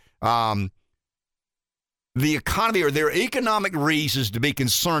make. The economy, or there are economic reasons to be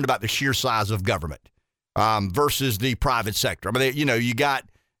concerned about the sheer size of government versus the private sector. You got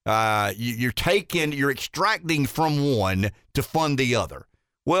you're extracting from one to fund the other.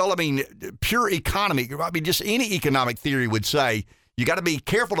 Well, pure economy. Just any economic theory would say you got to be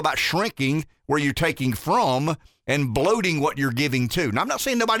careful about shrinking where you're taking from and bloating what you're giving to. Now, I'm not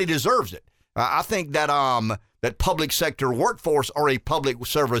saying nobody deserves it. I think that that public sector workforce or a public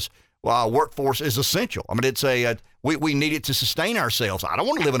service workforce is essential. It's we need it to sustain ourselves. I don't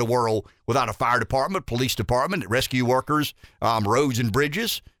want to live in a world without a fire department, police department, rescue workers, roads and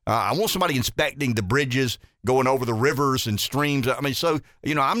bridges. I want somebody inspecting the bridges, going over the rivers and streams.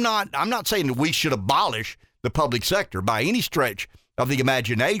 I'm not saying that we should abolish the public sector by any stretch of the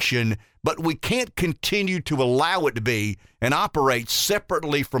imagination, but we can't continue to allow it to be and operate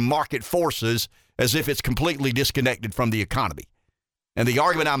separately from market forces as if it's completely disconnected from the economy. And the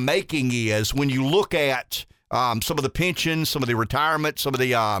argument I'm making is when you look at some of the pensions, some of the retirement, some of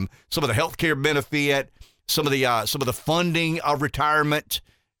the health care benefit, some of the funding of retirement,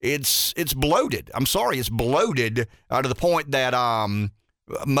 it's bloated. I'm sorry, it's bloated to the point that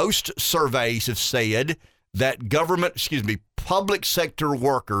most surveys have said that public sector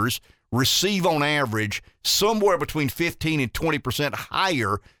workers receive on average somewhere between 15 and 20%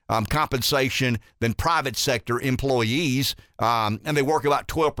 higher compensation than private sector employees, and they work about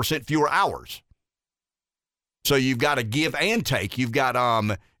 12% fewer hours. So you've got to give and take. You've got,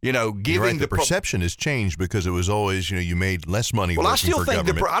 giving the perception has changed because it was always, you made less money working for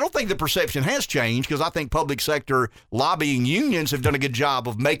government. I don't think the perception has changed because I think public sector lobbying unions have done a good job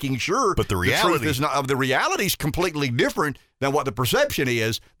of making sure. But the reality is completely different than what the perception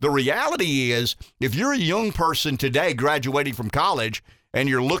is. The reality is, if you're a young person today graduating from college and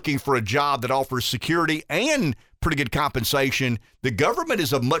you're looking for a job that offers security and pretty good compensation, the government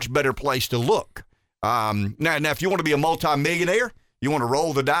is a much better place to look. Now, if you want to be a multimillionaire, you want to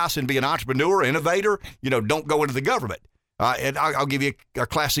roll the dice and be an entrepreneur, innovator, don't go into the government. And I'll give you a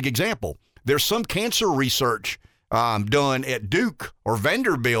classic example. There's some cancer research done at Duke or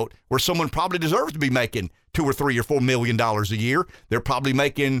Vanderbilt where someone probably deserves to be making $2 or $3 or $4 million a year. They're probably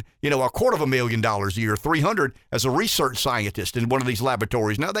making, $250,000 a year, 300 as a research scientist in one of these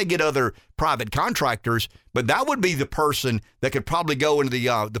laboratories. Now they get other private contractors, but that would be the person that could probably go into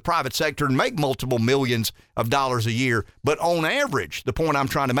the private sector and make multiple millions of dollars a year. But on average, the point I'm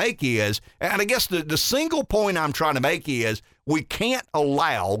trying to make is, and I guess the single point I'm trying to make is, we can't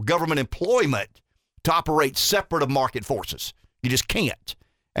allow government employment to operate separate of market forces. You just can't.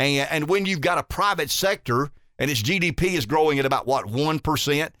 And when you've got a private sector and its GDP is growing at about, 1%,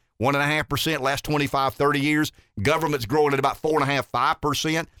 1.5% last 25, 30 years, government's growing at about 4.5%,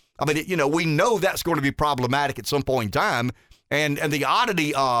 5%. I mean, we know that's going to be problematic at some point in time. And the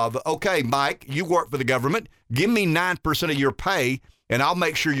oddity of, okay, Mike, you work for the government, give me 9% of your pay, and I'll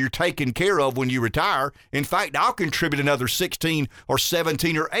make sure you're taken care of when you retire. In fact, I'll contribute another 16 or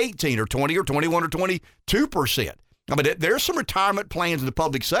 17 or 18 or 20 or 21 or 22%. I mean, there's some retirement plans in the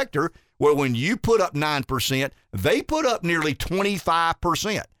public sector where when you put up 9%, they put up nearly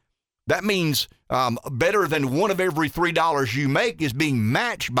 25%. That means better than one of every $3 you make is being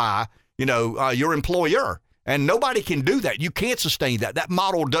matched by, your employer. And nobody can do that. You can't sustain that. That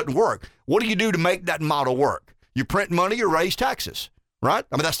model doesn't work. What do you do to make that model work? You print money or raise taxes, right?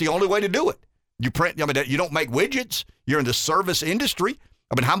 I mean, that's the only way to do it. You don't make widgets. You're in the service industry.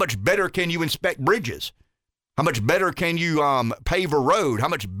 I mean, how much better can you inspect bridges? How much better can you pave a road? How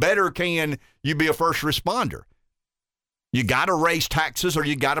much better can you be a first responder? You got to raise taxes or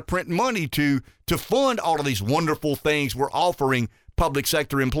you got to print money to fund all of these wonderful things we're offering public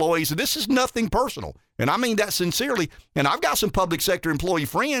sector employees. And this is nothing personal. And I mean that sincerely. And I've got some public sector employee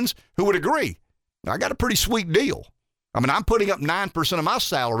friends who would agree. I got a pretty sweet deal. I mean, I'm putting up 9% of my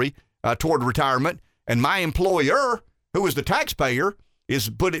salary toward retirement, and my employer, who is the taxpayer, is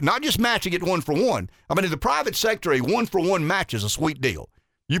not just matching it 1-for-1. I mean, in the private sector, a 1-for-1 match is a sweet deal.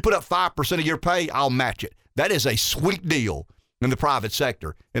 You put up 5% of your pay, I'll match it. That is a sweet deal in the private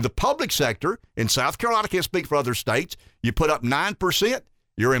sector. In the public sector, in South Carolina, I can't speak for other states, you put up 9%,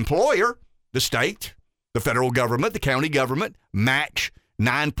 your employer, the state, the federal government, the county government, match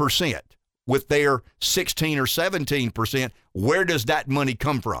 9% with their 16 or 17%. Where does that money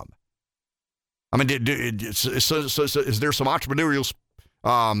come from? I mean, is there some entrepreneurial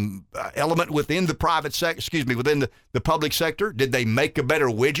element within the private sector, within the public sector? Did they make a better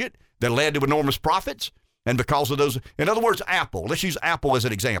widget that led to enormous profits? And because of those, in other words, Apple, let's use Apple as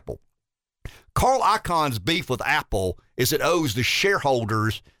an example. Carl Icahn's beef with Apple is it owes the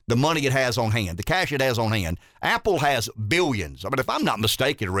shareholders the money it has on hand, the cash it has on hand. Apple has billions. I mean, if I'm not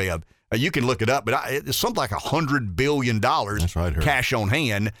mistaken, Rev, you can look it up, but it's something like $100 billion cash on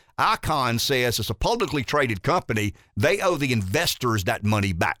hand. Icahn says it's a publicly traded company. They owe the investors that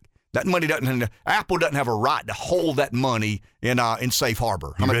money back. That money Apple doesn't have a right to hold that money in safe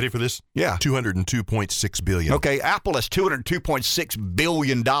harbor. You ready for this? Yeah. $202.6 billion. Okay, Apple has $202.6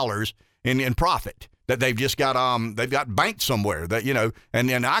 billion in profit that they've just got they've got banked somewhere that, and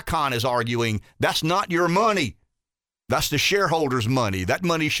Icahn is arguing that's not your money. That's the shareholders' money. That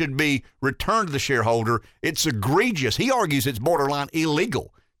money should be returned to the shareholder. It's egregious. He argues it's borderline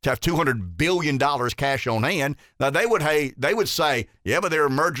illegal to have $200 billion cash on hand. Now, they would say, yeah, but there are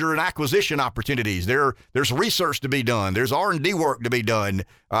merger and acquisition opportunities. There's research to be done. There's R&D work to be done.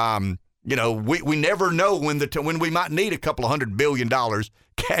 We never know when we might need a couple of $100 billion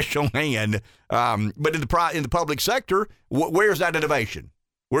cash on hand. But in the public sector, where's that innovation?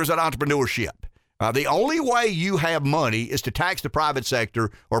 Where's that entrepreneurship? The only way you have money is to tax the private sector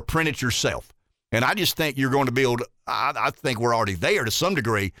or print it yourself. And I just think you're going to build, I think we're already there to some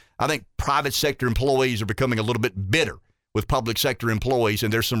degree. I think private sector employees are becoming a little bit bitter with public sector employees,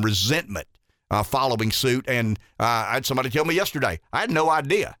 and there's some resentment following suit. And I had somebody tell me yesterday, I had no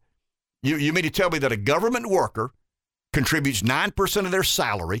idea. You mean to tell me that a government worker contributes 9% of their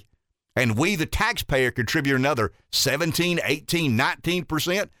salary, and we, the taxpayer, contribute another 17, 18,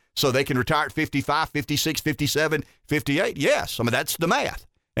 19%? So they can retire at 55, 56, 57, 58? Yes. I mean, that's the math.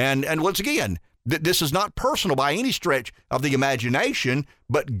 And once again, this is not personal by any stretch of the imagination,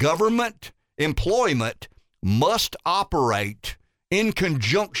 but government employment must operate in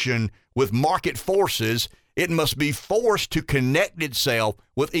conjunction with market forces. It must be forced to connect itself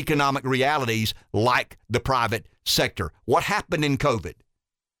with economic realities like the private sector. What happened in COVID?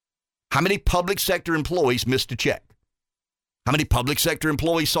 How many public sector employees missed a check? How many public sector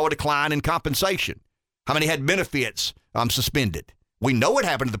employees saw a decline in compensation? How many had benefits suspended? We know what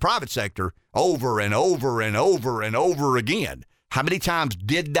happened to the private sector over and over and over and over again. How many times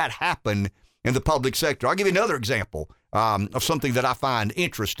did that happen in the public sector? I'll give you another example of something that I find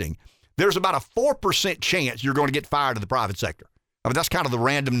interesting. There's about a 4% chance you're going to get fired in the private sector. I mean, that's kind of the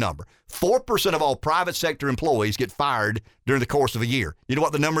random number. 4% of all private sector employees get fired during the course of a year. You know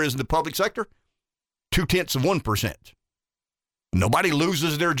what the number is in the public sector? 0.2%. Nobody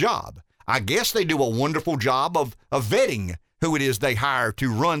loses their job. I guess they do a wonderful job of vetting who it is they hire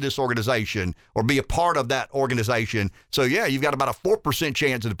to run this organization or be a part of that organization. So, yeah, you've got about a 4%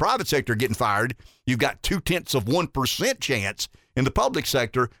 chance in the private sector getting fired. You've got 0.2% chance in the public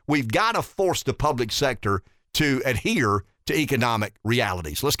sector. We've got to force the public sector to adhere to economic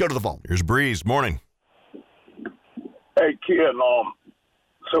realities. Let's go to the phone. Here's Breeze. Morning. Hey, kid,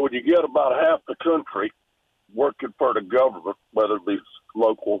 so when you get about half the country working for the government, whether it be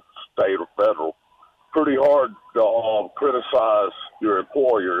local, state, or federal, pretty hard to criticize your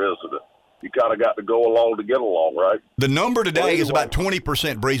employer, isn't it? You kind of got to go along to get along, right? The number today is about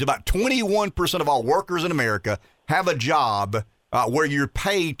 20%, Breeze. About 21% of all workers in America have a job where you're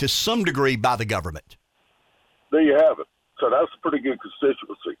paid to some degree by the government. There you have it. So that's a pretty good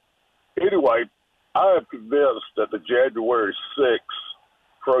constituency. Anyway, I am convinced that the January 6th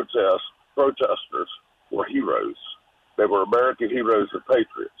protesters were heroes. They were American heroes and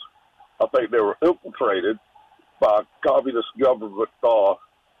patriots. I think they were infiltrated by communist government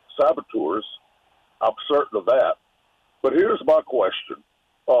saboteurs. I'm certain of that. But here's my question.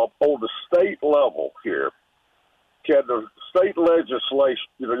 On the state level here, can the state legislation,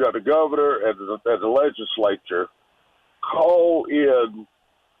 the governor and the legislature call in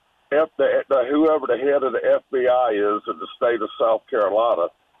whoever the head of the FBI is in the state of South Carolina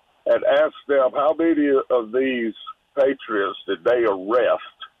and ask them how many of these patriots did they arrest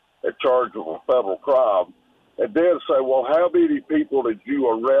in charge of a federal crime, and then say, well, how many people did you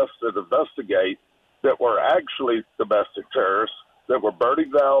arrest and investigate that were actually domestic terrorists, that were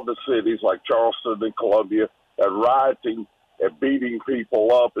burning down the cities like Charleston and Columbia and rioting and beating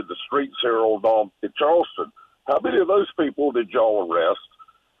people up in the streets here in Charleston? How many of those people did y'all arrest?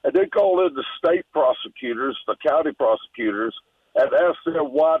 And then call in the state prosecutors, the county prosecutors, and ask them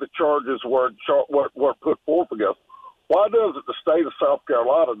why the charges weren't put forth against them. Why doesn't the state of South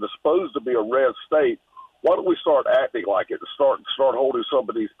Carolina, that's supposed to be a red state, why don't we start acting like it and start holding some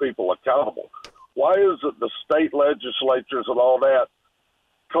of these people accountable? Why isn't the state legislatures and all that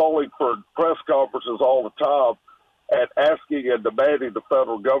calling for press conferences all the time and asking and demanding the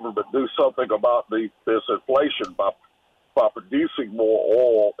federal government do something about this inflation by producing more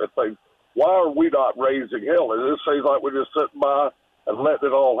oil and things? Why are we not raising hell? And it seems like we're just sitting by and letting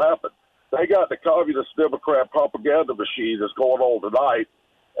it all happen. They got the communist Democrat propaganda machine that's going on tonight,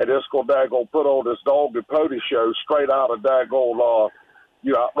 and it's going to put on this dog and pony show straight out of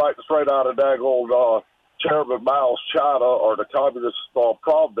straight out of Chairman Mao's China or the communist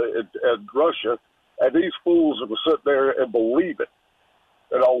Pravda in Russia, and these fools are going to sit there and believe it.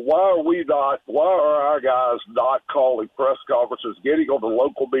 Why are our guys not calling press conferences, getting on the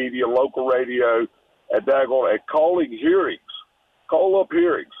local media, local radio, and calling hearings? Call up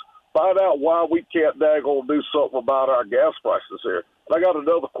hearings. Find out why we can't do something about our gas prices here. And I got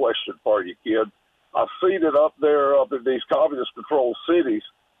another question for you, kid. I've seen it up in these communist-controlled cities.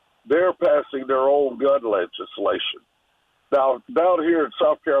 They're passing their own gun legislation. Now, down here in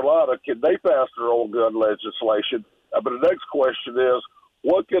South Carolina, can they pass their own gun legislation? But the next question is,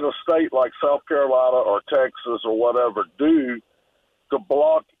 what can a state like South Carolina or Texas or whatever do to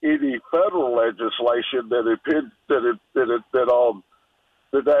block any federal legislation that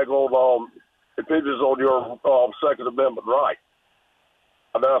impinges on your Second Amendment right.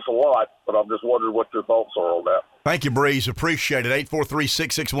 I know that's a lot, but I'm just wondering what your thoughts are on that. Thank you, Breeze. Appreciate it.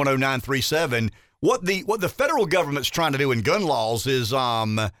 843-661-0937. What the federal government's trying to do in gun laws is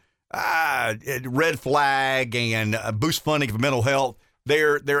red flag and boost funding for mental health.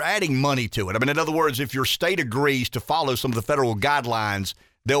 They're adding money to it. I mean, in other words, if your state agrees to follow some of the federal guidelines,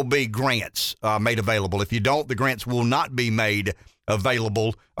 there'll be grants made available. If you don't, the grants will not be made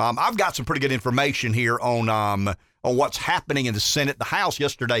available. I've got some pretty good information here on what's happening in the Senate. The House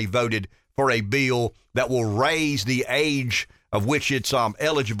yesterday voted for a bill that will raise the age of which it's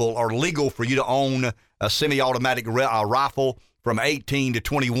eligible or legal for you to own a semi-automatic rifle from 18 to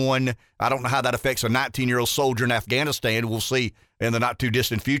 21. I don't know how that affects a 19-year-old soldier in Afghanistan. We'll see in the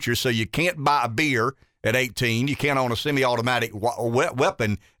not-too-distant future. So you can't buy a beer at 18. You can't own a semi-automatic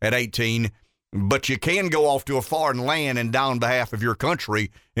weapon at 18. But you can go off to a foreign land and die on behalf of your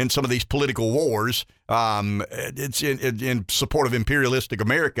country in some of these political wars. It's in support of imperialistic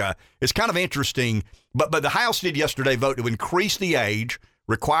America. It's kind of interesting. But the House did yesterday vote to increase the age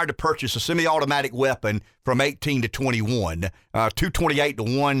required to purchase a semi-automatic weapon from 18 to 21. 228 to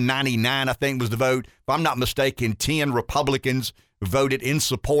 199, I think, was the vote. If I'm not mistaken, 10 Republicans voted in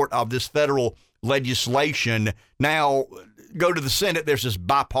support of this federal legislation. Now, go to the Senate, there's this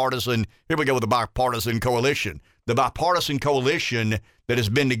bipartisan, here we go with the bipartisan coalition. The bipartisan coalition that has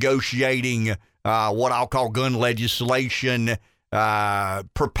been negotiating what I'll call gun legislation,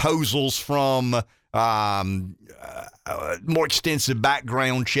 proposals from more extensive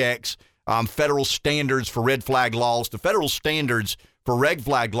background checks, federal standards for red flag laws. The federal standards for red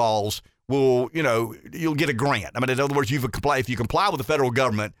flag laws will, you'll get a grant. I mean, in other words, if you comply with the federal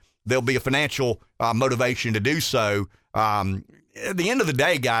government, there'll be a financial motivation to do so. At the end of the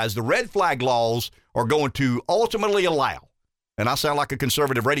day, guys, the red flag laws are going to ultimately allow, and I sound like a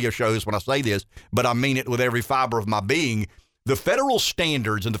conservative radio show when I say this, but I mean it with every fiber of my being, the federal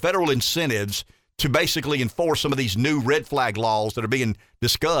standards and the federal incentives to basically enforce some of these new red flag laws that are being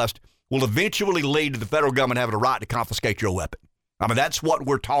discussed will eventually lead to the federal government having a right to confiscate your weapon. I mean, that's what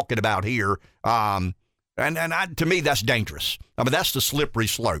we're talking about here. To me, that's dangerous. I mean, that's the slippery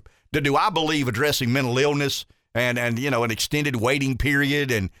slope. Do I believe addressing mental illness and an extended waiting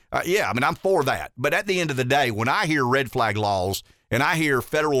period? And I'm for that. But at the end of the day, when I hear red flag laws and I hear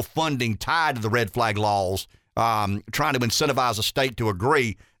federal funding tied to the red flag laws, trying to incentivize a state to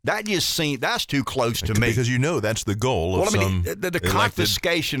agree, that's too close to me. Because that's the goal of the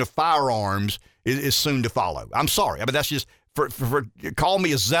confiscation of firearms is soon to follow. I'm sorry. I mean, that's just for call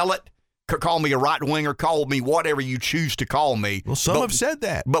me a zealot, call me a right-winger, call me whatever you choose to call me. Well, some have said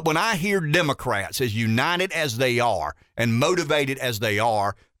that. But when I hear Democrats, as united as they are and motivated as they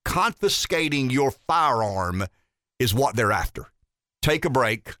are, confiscating your firearm is what they're after. Take a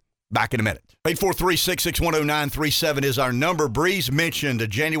break. Back in a minute. 843-661-0937 is our number. Breeze mentioned a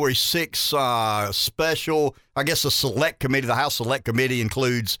January 6th special, I guess a select committee. The House Select Committee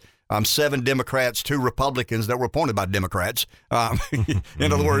includes 7 Democrats, 2 Republicans that were appointed by Democrats.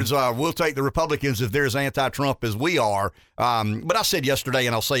 In other words, we'll take the Republicans if they're as anti-Trump as we are. But I said yesterday,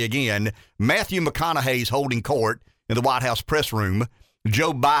 and I'll say again, Matthew McConaughey's holding court in the White House press room.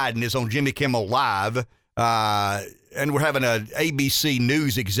 Joe Biden is on Jimmy Kimmel Live. And we're having an ABC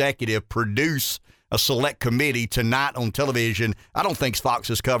News executive produce a select committee tonight on television. I don't think Fox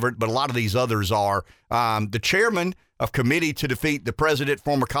is covered, but a lot of these others are. The chairman of Committee to Defeat the President,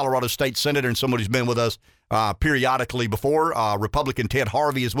 former Colorado State Senator, and someone who's been with us periodically before, Republican Ted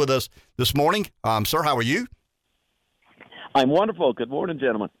Harvey, is with us this morning. Sir, how are you? I'm wonderful. Good morning,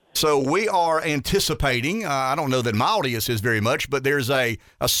 gentlemen. So we are anticipating, I don't know that my audience is very much, but there's a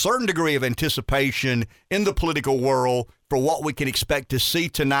certain degree of anticipation in the political world for what we can expect to see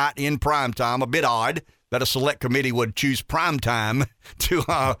tonight in prime time. A bit odd that a select committee would choose prime time to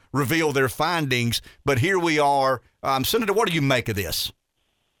reveal their findings, but here we are. Senator, what do you make of this?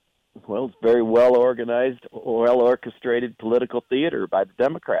 Well, it's very well-organized, well-orchestrated political theater by the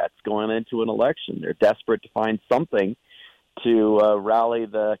Democrats going into an election. They're desperate to find something to rally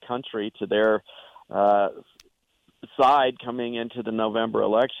the country to their side coming into the November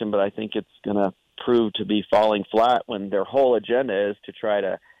election, but I think it's going to prove to be falling flat when their whole agenda is to try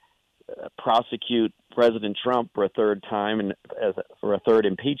to prosecute President Trump for a third time and for a third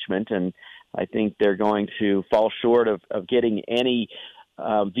impeachment, and I think they're going to fall short of getting any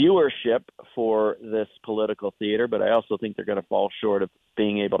viewership for this political theater, but I also think they're going to fall short of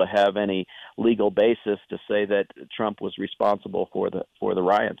being able to have any legal basis to say that Trump was responsible for the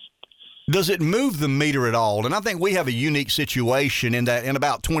riots. Does it move the meter at all? And I think we have a unique situation in that in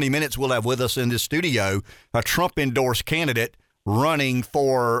about 20 minutes we'll have with us in this studio a Trump-endorsed candidate running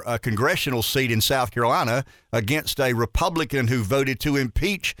for a congressional seat in South Carolina against a Republican who voted to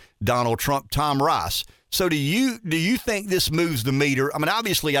impeach Donald Trump, Tom Rice. So do you think this moves the meter? I mean,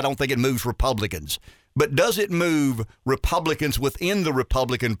 obviously, I don't think it moves Republicans, but does it move Republicans within the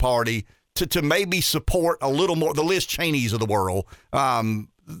Republican Party to maybe support a little more the Liz Cheneys of the world,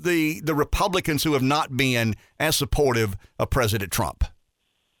 the Republicans who have not been as supportive of President Trump?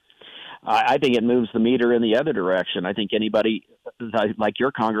 I think it moves the meter in the other direction. I think anybody like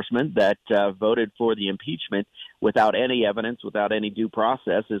your congressman that voted for the impeachment without any evidence, without any due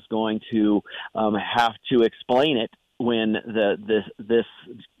process, is going to have to explain it when this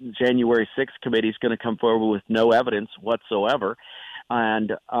January 6th committee is going to come forward with no evidence whatsoever,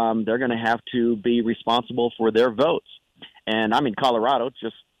 and they're going to have to be responsible for their votes. And I'm in Colorado,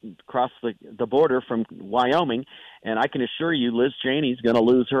 just across the border from Wyoming, and I can assure you Liz Cheney's going to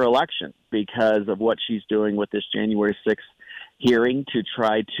lose her election because of what she's doing with this January 6th hearing to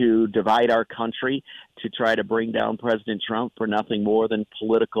try to divide our country, to try to bring down President Trump for nothing more than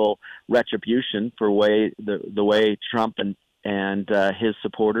political retribution for the way Trump and his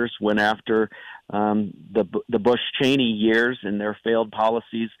supporters went after the Bush-Cheney years and their failed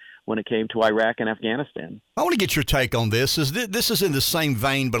policies when it came to Iraq and Afghanistan. I want to get your take on this. This is in the same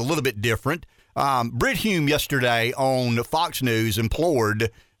vein, but a little bit different. Brit Hume yesterday on Fox News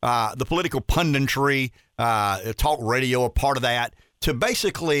implored the political punditry, talk radio, a part of that, to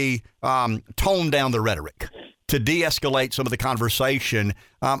basically tone down the rhetoric, to de-escalate some of the conversation.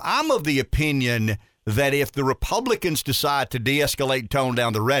 I'm of the opinion that if the Republicans decide to de-escalate, tone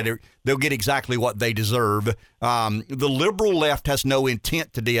down the rhetoric, they'll get exactly what they deserve. The liberal left has no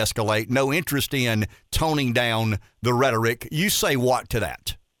intent to de-escalate, no interest in toning down the rhetoric. You say what to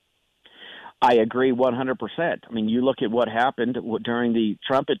that? I agree 100%. I mean, you look at what happened during the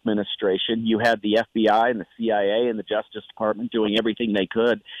Trump administration. You had the FBI and the CIA and the Justice Department doing everything they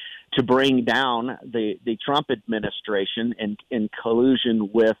could to bring down the Trump administration in collusion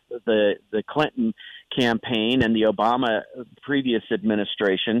with the Clinton campaign and the Obama previous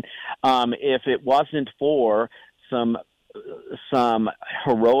administration. If it wasn't for some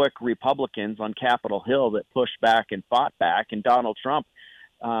heroic Republicans on Capitol Hill that pushed back and fought back, and Donald Trump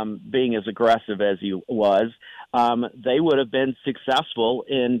being as aggressive as he was, they would have been successful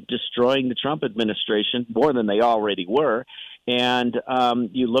in destroying the Trump administration more than they already were. And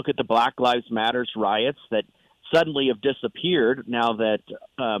you look at the Black Lives Matter riots that suddenly have disappeared now that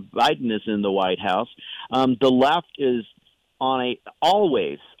Biden is in the White House. The left is on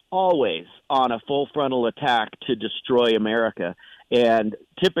always on a full frontal attack to destroy America. And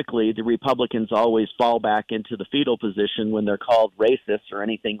typically the Republicans always fall back into the fetal position when they're called racist or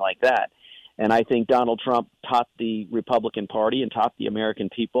anything like that. And I think Donald Trump taught the Republican Party and taught the American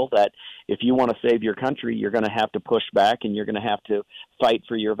people that if you want to save your country, you're going to have to push back and you're going to have to fight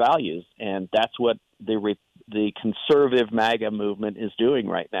for your values. And that's what the conservative MAGA movement is doing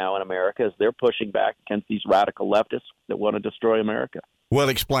right now in America, is they're pushing back against these radical leftists that want to destroy America. Well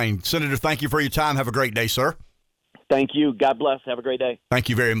explained. Senator, thank you for your time. Have a great day, sir. Thank you. God bless. Have a great day. Thank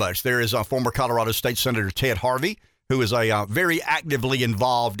you very much. There is former Colorado State Senator Ted Harvey, who is very actively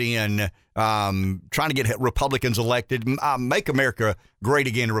involved in trying to get Republicans elected, make America great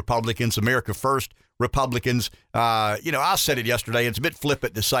again, Republicans, America first, Republicans. I said it yesterday. It's a bit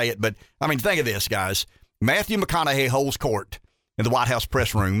flippant to say it, but, I mean, think of this, guys. Matthew McConaughey holds court in the White House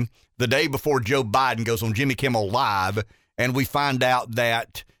press room the day before Joe Biden goes on Jimmy Kimmel Live, and we find out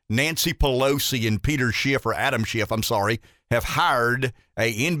that Nancy Pelosi and Adam Schiff, have hired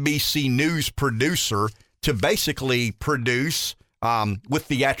a NBC News producer to basically produce, with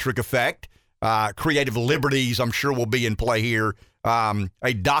theatric effect, creative liberties, I'm sure will be in play here,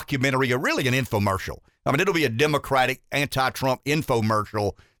 a documentary, really an infomercial. I mean, it'll be a Democratic anti-Trump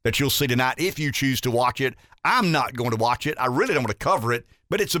infomercial that you'll see tonight if you choose to watch it. I'm not going to watch it. I really don't want to cover it,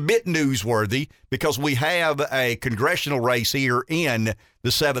 but it's a bit newsworthy because we have a congressional race here in the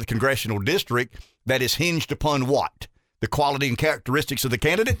 7th Congressional District that is hinged upon what? The quality and characteristics of the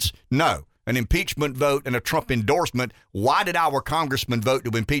candidates? No. An impeachment vote and a Trump endorsement. Why did our congressman vote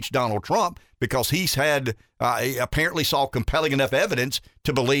to impeach Donald Trump? Because he's had apparently saw compelling enough evidence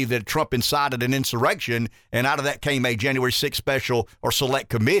to believe that Trump incited an insurrection, and out of that came a January 6th special or select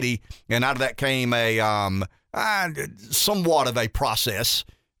committee, and out of that came a somewhat of a process.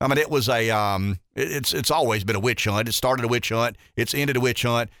 I mean, it was it's always been a witch hunt. It started a witch hunt. It's ended a witch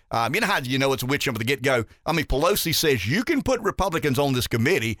hunt. You know how you know it's a witch hunt from the get-go? I mean, Pelosi says you can put Republicans on this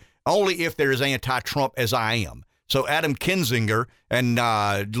committee only if they're as anti-Trump as I am. So Adam Kinzinger and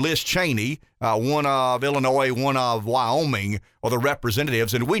Liz Cheney, one of Illinois, one of Wyoming, are the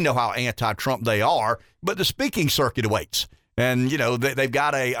representatives, and we know how anti-Trump they are, but the speaking circuit awaits. And, you know, they've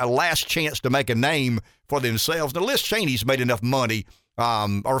got a last chance to make a name for themselves. Now, Liz Cheney's made enough money,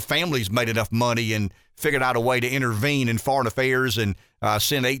 our family's made enough money and figured out a way to intervene in foreign affairs and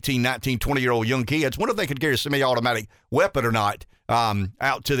send 18, 19, 20-year-old young kids, wonder if they could carry a semi-automatic weapon or not,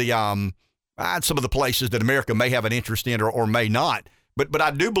 out to the some of the places that America may have an interest in or may not. But I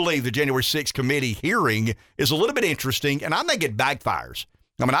do believe the January 6th committee hearing is a little bit interesting, and I think it backfires.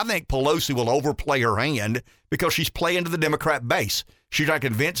 I mean, I think Pelosi will overplay her hand because she's playing to the Democrat base. She's trying to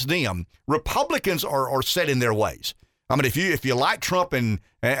convince them. Republicans are set in their ways. I mean, if you like Trump and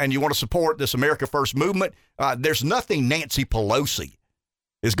you want to support this America First movement, there's nothing Nancy Pelosi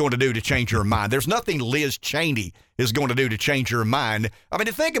is going to do to change her mind. There's nothing Liz Cheney is going to do to change her mind. I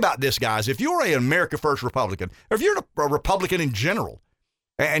mean, think about this, guys. If you're an America First Republican, or if you're a Republican in general,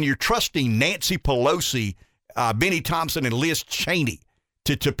 and you're trusting Nancy Pelosi, Benny Thompson, and Liz Cheney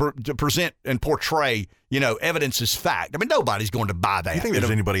to present and portray, you know, evidence as fact. I mean, nobody's going to buy that. You think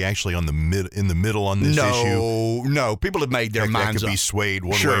there's anybody actually in the middle on this issue? No. People have made their minds that could up. Be swayed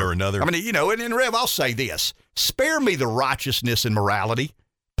one way or another. I mean, you know, and Rev, I'll say this. Spare me the righteousness and morality.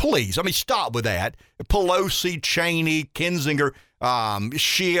 Please. I mean, stop with that. Pelosi, Cheney, Kinzinger,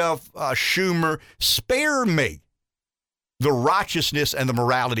 Schiff, Schumer. Spare me the righteousness and the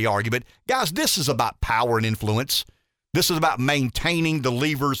morality argument. Guys, this is about power and influence. This is about maintaining the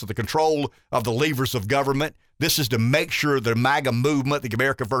levers of the control of the levers of government. This is to make sure the MAGA movement, the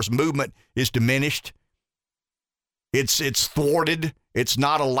America First movement, is diminished. It's thwarted. It's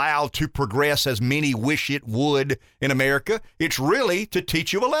not allowed to progress as many wish it would in America. It's really to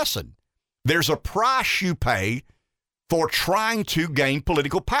teach you a lesson. There's a price you pay for trying to gain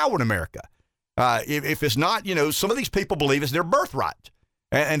political power in America. If it's not, you know, some of these people believe it's their birthright.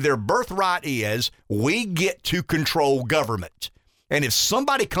 And their birthright is we get to control government. And if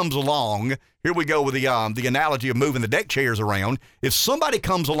somebody comes along, here we go with the analogy of moving the deck chairs around. If somebody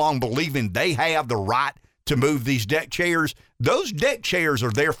comes along believing they have the right to move these deck chairs, those deck chairs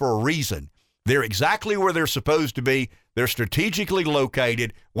are there for a reason. They're exactly where they're supposed to be. They're strategically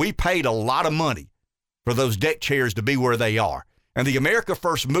located. We paid a lot of money for those deck chairs to be where they are. And the America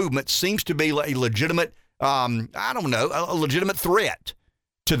First movement seems to be a legitimate, a legitimate threat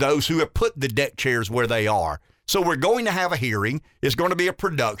to those who have put the deck chairs where they are. So we're going to have a hearing. It's going to be a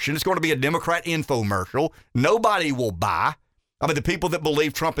production. It's going to be a Democrat infomercial. Nobody will buy. I mean, the people that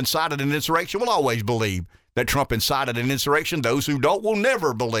believe Trump incited an insurrection will always believe that Trump incited an insurrection. Those who don't will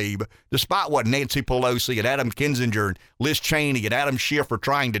never believe, despite what Nancy Pelosi and Adam Kinzinger and Liz Cheney and Adam Schiff are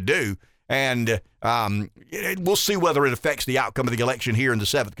trying to do. And we'll see whether it affects the outcome of the election here in the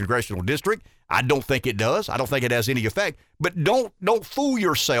 7th Congressional District. I don't think it does. I don't think it has any effect. But don't fool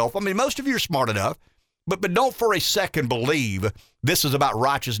yourself. I mean, most of you are smart enough, but don't for a second believe this is about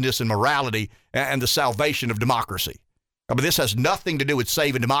righteousness and morality and the salvation of democracy. I mean, this has nothing to do with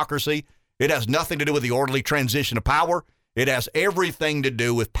saving democracy. It has nothing to do with the orderly transition of power. It has everything to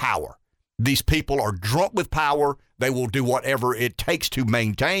do with power. These people are drunk with power. They will do whatever it takes to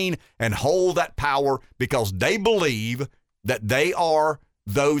maintain and hold that power because they believe that they are,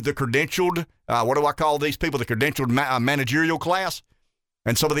 though the credentialed, what do I call these people? The credentialed managerial class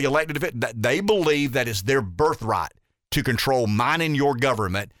and some of the elected officials, that they believe that it's their birthright to control mine and your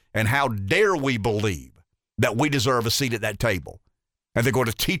government. And how dare we believe that we deserve a seat at that table? And they're going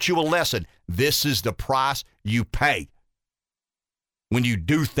to teach you a lesson. This is the price you pay when you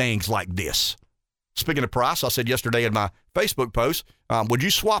do things like this. Speaking of price, I said yesterday in my Facebook post, would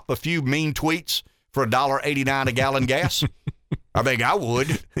you swap a few mean tweets for $1.89 a gallon gas? I think I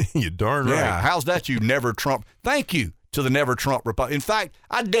would. You're darn right. Yeah, how's that, you never Trump? Thank you to the never Trump Republican. In fact,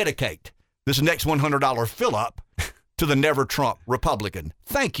 I dedicate this next $100 fill-up to the never Trump Republican.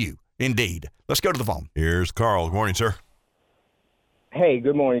 Thank you, indeed. Let's go to the phone. Here's Carl. Good morning, sir. Hey,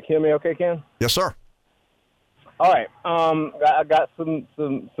 good morning. Can you hear me okay, Ken? Yes, sir. All right. I got some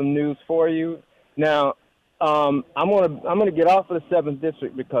news for you. Now, I'm gonna get off of the 7th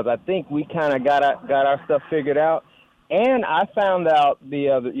District because I think we kind of got our stuff figured out. And I found out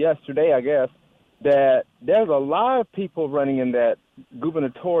yesterday, I guess, that there's a lot of people running in that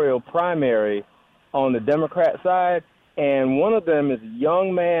gubernatorial primary on the Democrat side, and one of them is a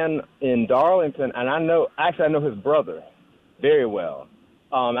young man in Darlington, and I know his brother very well.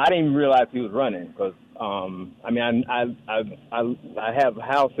 I didn't even realize he was running because, I have a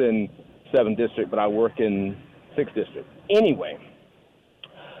house in 7th District, but I work in 6th District. Anyway,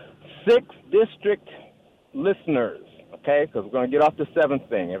 6th District listeners, okay, because we're going to get off the 7th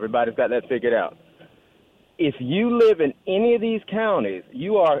thing. Everybody's got that figured out. if you live in any of these counties,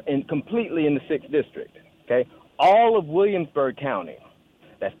 you are completely in the 6th district. Okay, all of Williamsburg County,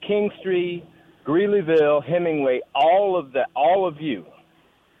 that's Kingstree, Greeleyville, Hemingway, all of you.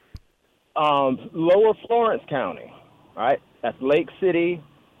 Lower Florence County, right? That's Lake City,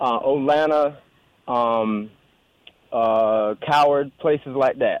 Olana, Coward, places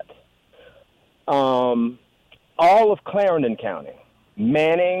like that. All of Clarendon County,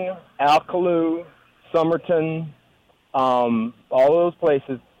 Manning, Alcaloo, Somerton, all those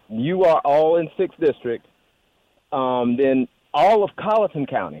places, you are all in 6th district. Then all of Colleton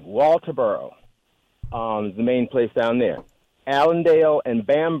County, Walterboro, is the main place down there. Allendale and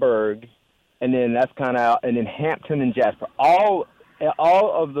Bamberg, and then that's kind of, and then Hampton and Jasper. All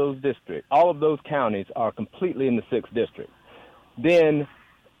of those districts, all of those counties are completely in the 6th district. Then,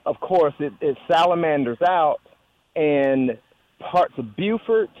 of course, it salamanders out, and parts of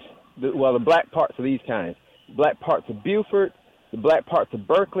Beaufort, the black parts of these counties, black parts of Beaufort, the black parts of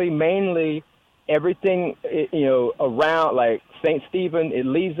Berkeley, mainly everything, around like St. Stephen, it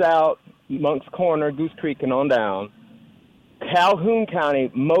leaves out Monk's Corner, Goose Creek, and on down. Calhoun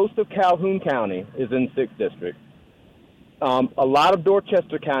County, most of Calhoun County is in 6th district. A lot of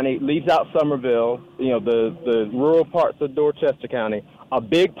Dorchester County leaves out Somerville, the rural parts of Dorchester County, a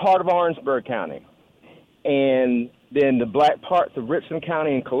big part of Orangeburg County, and then the black parts of Richland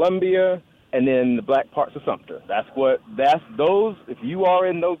County and Columbia, and then the black parts of Sumter. That's those. If you are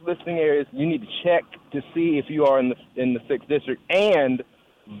in those listing areas, you need to check to see if you are in the 6th district and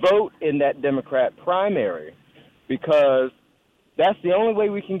vote in that Democrat primary, because that's the only way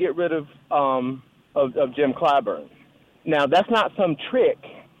we can get rid of Jim Clyburn. Now, that's not some trick.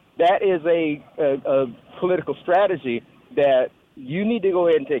 That is a political strategy that you need to go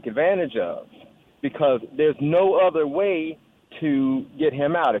ahead and take advantage of, because there's no other way to get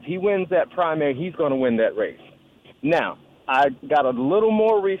him out. If he wins that primary, he's going to win that race. Now, I got a little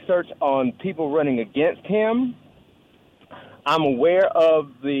more research on people running against him. I'm aware of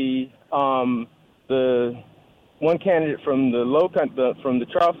the one candidate from from the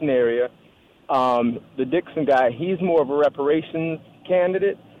Charleston area, the Dixon guy. He's more of a reparations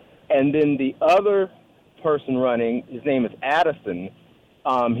candidate, and then the other person running, his name is Addison.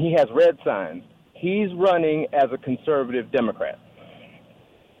 He has red signs. He's running as a conservative Democrat,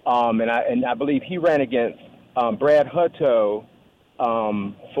 and I believe he ran against Brad Hutto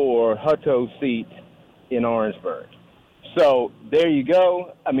for Hutto's seat in Orangeburg. So there you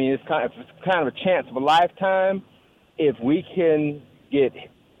go. I mean, it's kind of a chance of a lifetime. If we can get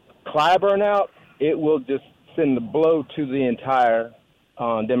Clyburn out, it will just send the blow to the entire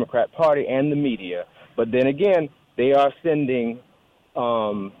Democrat Party and the media. But then again, they are sending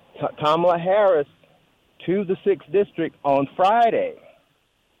Kamala Harris to the 6th district on Friday.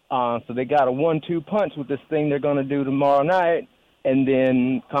 So they got a 1-2 punch with this thing they're going to do tomorrow night, and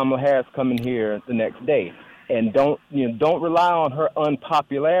then Kamala Harris coming here the next day. And don't rely on her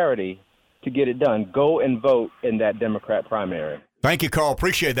unpopularity to get it done. Go and vote in that Democrat primary. Thank you, Carl.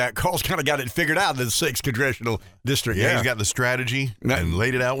 Appreciate that. Carl's kind of got it figured out in the 6th congressional district. Yeah, he's got the strategy and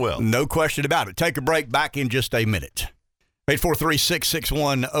laid it out well. No question about it. Take a break. Back in just a minute.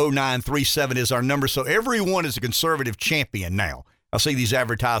 843-661-0937 is our number. So everyone is a conservative champion now. I see these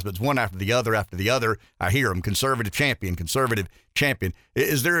advertisements one after the other. I hear them. Conservative champion.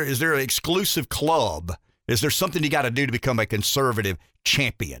 Is there an exclusive club? Is there something you got to do to become a conservative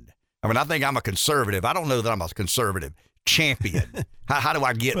champion? I mean, I think I'm a conservative. I don't know that I'm a conservative champion. How do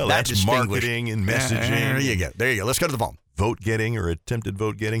I get that that's distinguished? Marketing and messaging. There you go. Let's go to the phone. Vote getting or attempted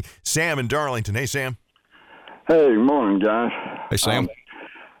vote getting. Sam in Darlington. Hey, Sam. Hey, good morning, guys. Hey, Sam.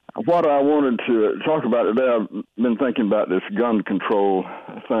 What I wanted to talk about today, I've been thinking about this gun control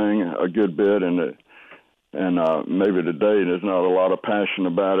thing a good bit, and maybe today there's not a lot of passion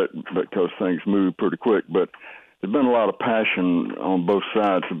about it because things move pretty quick, but there's been a lot of passion on both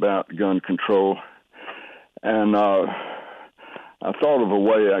sides about gun control. And I thought of a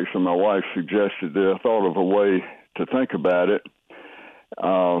way, actually my wife suggested that I thought of a way to think about it.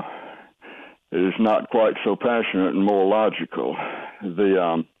 It is not quite so passionate and more logical.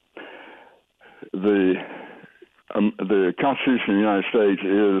 The Constitution of the United States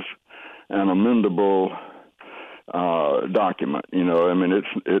is an amendable document. You know, I mean,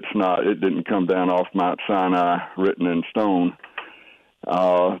 it's not. It didn't come down off Mount Sinai, written in stone.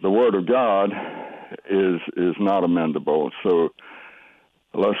 The Word of God is not amendable. So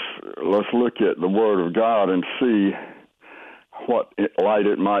let's look at the Word of God and see what light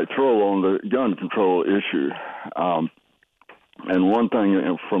it might throw on the gun control issue. And one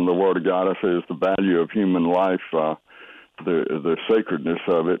thing from the Word of God, I say, is the value of human life, the sacredness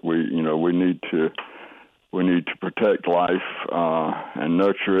of it. We need to we need to protect life and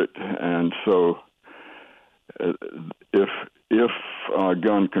nurture it. And so if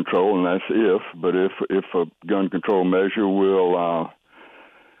gun control, and that's but if a gun control measure will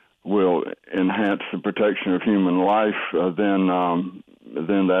enhance the protection of human life, then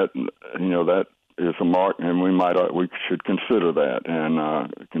that that is a mark, and we should consider that and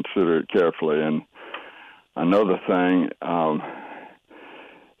consider it carefully. And another thing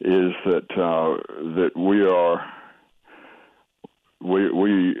is that we are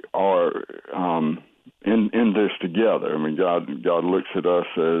in this together. I mean, God looks at us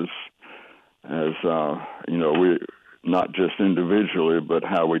as we not just individually, but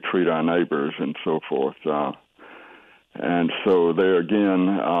how we treat our neighbors and so forth. And so there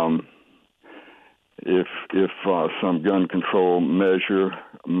again, if some gun control measure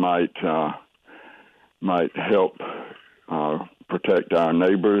might help protect our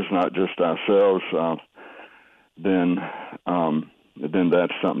neighbors, not just ourselves, then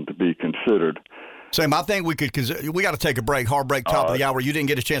that's something to be considered. Sam, I think we got to take a break, hard break, top of the hour. You didn't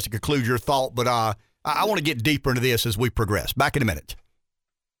get a chance to conclude your thought, but I want to get deeper into this as we progress. Back in a minute.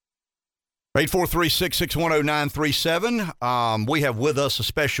 843-661-0937. We have with us a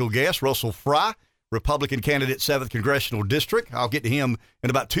special guest, Russell Fry, Republican candidate, 7th Congressional District. I'll get to him in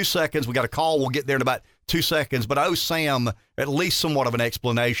about 2 seconds. We got a call. We'll get there in about 2 seconds. But I owe Sam at least somewhat of an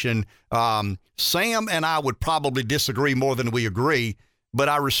explanation. Sam and I would probably disagree more than we agree, but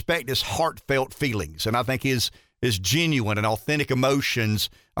I respect his heartfelt feelings, and I think his genuine and authentic emotions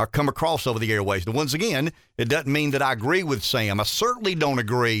are come across over the airways. And once again, it doesn't mean that I agree with Sam. I certainly don't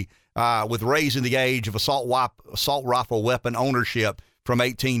agree with raising the age of assault rifle weapon ownership from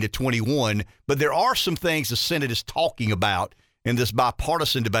 18 to 21, but there are some things the Senate is talking about in this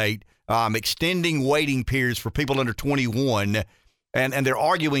bipartisan debate, extending waiting periods for people under 21, and they're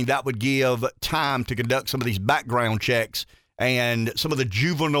arguing that would give time to conduct some of these background checks and some of the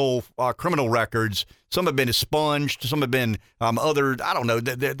juvenile criminal records. Some have been expunged. Some have been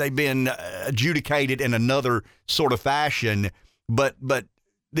they've been adjudicated in another sort of fashion. But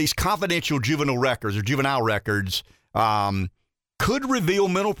these confidential juvenile records or juvenile records could reveal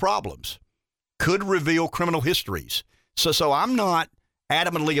mental problems, could reveal criminal histories. So I'm not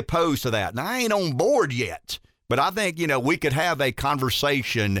adamantly opposed to that. And I ain't on board yet. But I think, we could have a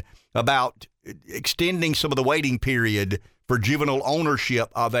conversation about extending some of the waiting period for juvenile ownership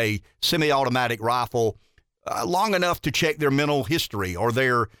of a semi-automatic rifle long enough to check their mental history or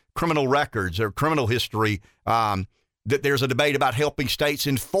their criminal records, their criminal history. That there's a debate about helping states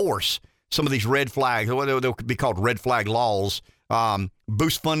enforce some of these red flags, they'll be called red flag laws,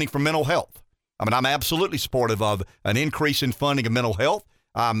 boost funding for mental health. I mean, I'm absolutely supportive of an increase in funding of mental health.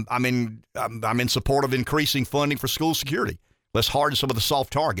 I'm in support of increasing funding for school security. Let's harden some of the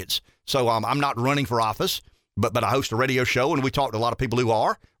soft targets. So I'm not running for office, but I host a radio show, and we talk to a lot of people who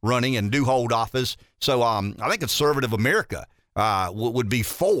are running and do hold office. So I think conservative America would be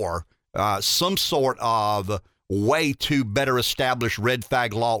for some sort of way to better establish red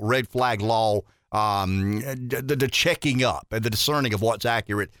flag law, the checking up and the discerning of what's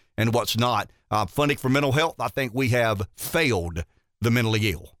accurate and what's not. Funding for mental health, I think we have failed the mentally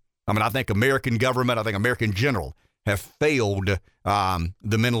ill. I mean, I think American government, I think American general have failed the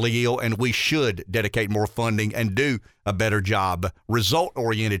mentally ill, and we should dedicate more funding and do a better job,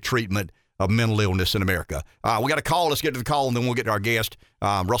 result-oriented treatment of mental illness in America. We got a call. Let's get to the call, and then we'll get to our guest,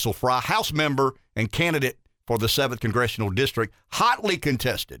 Russell Fry, House member and candidate for the 7th Congressional District, hotly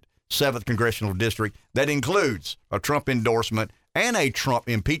contested 7th Congressional District that includes a Trump endorsement and a Trump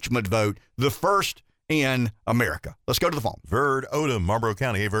impeachment vote, the first in America. Let's go to the phone. Verd Odom, Marlboro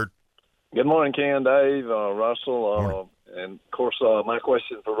County. Hey, Verd. Good morning, Ken, Dave, Russell. And, of course, my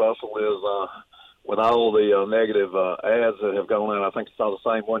question for Russell is, with all the negative ads that have gone out, I think I saw the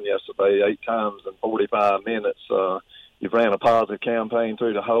same one yesterday, 8 times in 45 minutes. You've ran a positive campaign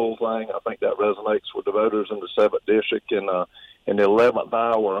through the whole thing. I think that resonates with the voters in the 7th District. In the 11th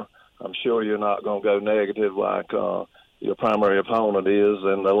hour, I'm sure you're not going to go negative like your primary opponent is.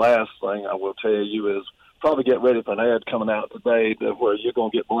 And the last thing I will tell you is probably get ready for an ad coming out today where you're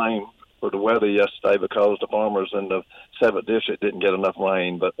going to get blamed for the weather yesterday because the farmers in the 7th District didn't get enough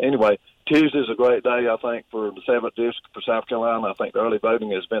rain. But anyway, Tuesday's a great day, I think, for the 7th District for South Carolina. I think the early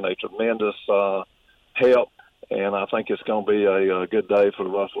voting has been a tremendous help, and I think it's going to be a good day for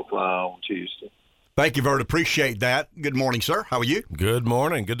Russell Fry on Tuesday. Thank you, Verd. Appreciate that. Good morning, sir. How are you? Good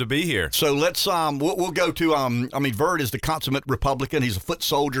morning. Good to be here. So let's we'll go to Verd is the consummate Republican. He's a foot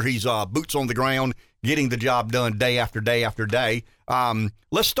soldier. He's boots on the ground, getting the job done day after day after day.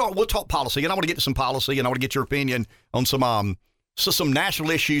 Let's start. We'll talk policy, and I want to get to some policy, and I want to get your opinion on some So some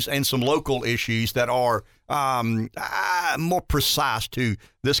national issues and some local issues that are more precise to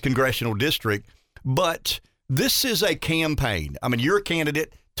this congressional district. But this is a campaign. I mean, you're a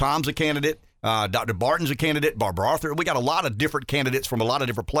candidate. Tom's a candidate. Dr. Barton's a candidate. Barbara Arthur. We got a lot of different candidates from a lot of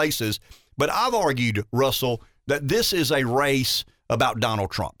different places. But I've argued, Russell, that this is a race about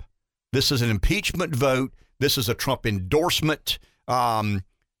Donald Trump. This is an impeachment vote. This is a Trump endorsement.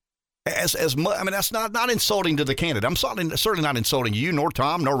 That's not insulting to the candidate. I'm certainly not insulting you, nor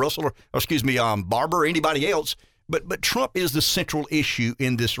Tom, nor Russell, or Barbara, or anybody else. But Trump is the central issue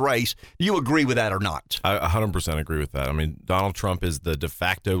in this race. Do you agree with that or not? I 100% agree with that. I mean, Donald Trump is the de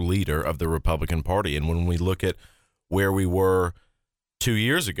facto leader of the Republican Party. And when we look at where we were 2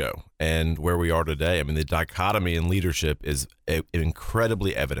 years ago and where we are today, I mean, the dichotomy in leadership is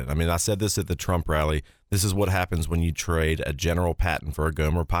incredibly evident. I mean, I said this at the Trump rally. This is what happens when you trade a General Patton for a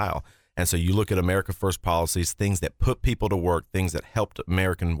Gomer Pyle. And so you look at America First policies, things that put people to work, things that helped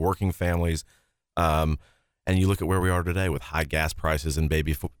American working families, and you look at where we are today with high gas prices and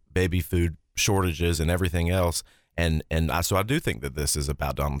baby food shortages and everything else. So I do think that this is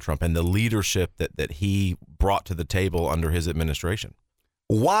about Donald Trump and the leadership that he brought to the table under his administration.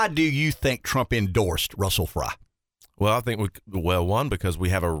 Why do you think Trump endorsed Russell Fry? Well, I think one, because we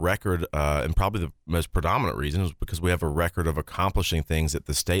have a record, and probably the most predominant reason is because we have a record of accomplishing things at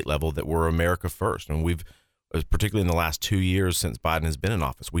the state level that were America first. And we've, particularly in the last 2 years since Biden has been in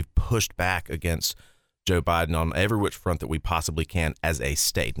office, we've pushed back against Joe Biden on every which front that we possibly can as a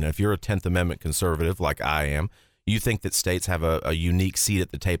state. Now, if you're a 10th Amendment conservative like I am, you think that states have a unique seat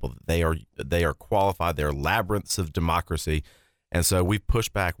at the table. They are qualified. They're labyrinths of democracy. And so we've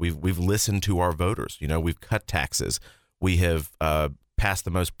pushed back. We've listened to our voters. We've cut taxes. We have passed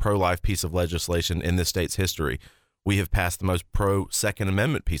the most pro-life piece of legislation in the state's history. We have passed the most pro-Second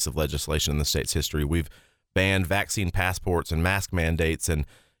Amendment piece of legislation in the state's history. We've banned vaccine passports and mask mandates. And,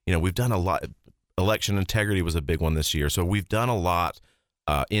 we've done a lot. Election integrity was a big one this year. So we've done a lot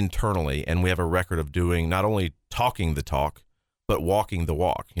internally, and we have a record of doing not only talking the talk, but walking the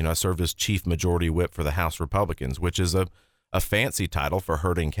walk. I served as chief majority whip for the House Republicans, which is a fancy title for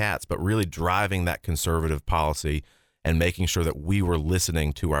herding cats, but really driving that conservative policy and making sure that we were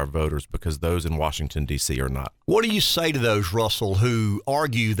listening to our voters, because those in Washington, D.C. are not. What do you say to those, Russell, who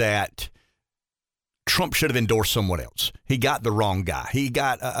argue that Trump should have endorsed someone else? He got the wrong guy. He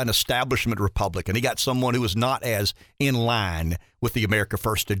got an establishment Republican. He got someone who was not as in line with the America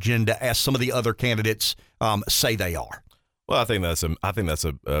First agenda as some of the other candidates say they are. Well, I think that's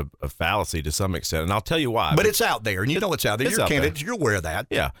a fallacy to some extent, and I'll tell you why. But it's out there, and it's out there. You're a candidate. You're aware of that.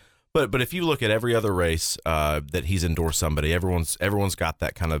 Yeah, but if you look at every other race that he's endorsed somebody, everyone's got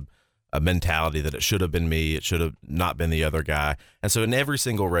that kind of a mentality that it should have been me, it should have not been the other guy. And so in every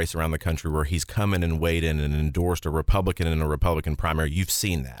single race around the country where he's come in and weighed in and endorsed a Republican in a Republican primary, you've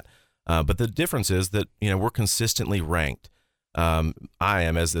seen that. But the difference is that we're consistently ranked. I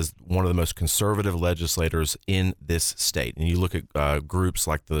am as one of the most conservative legislators in this state. And you look at groups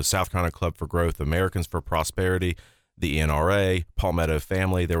like the South Carolina Club for Growth, Americans for Prosperity, the NRA, Palmetto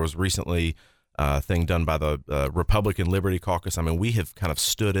Family. There was recently a thing done by the Republican Liberty Caucus. I mean, we have kind of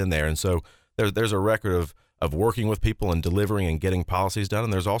stood in there. And so there's a record of working with people and delivering and getting policies done.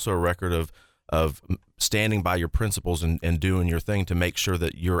 And there's also a record of standing by your principles and doing your thing to make sure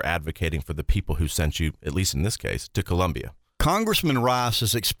that you're advocating for the people who sent you, at least in this case, to Columbia. Congressman Rice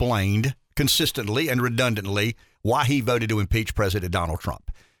has explained consistently and redundantly why he voted to impeach President Donald Trump.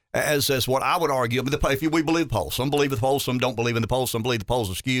 As what I would argue, if we believe the polls, some believe the polls, some don't believe in the polls, some believe the polls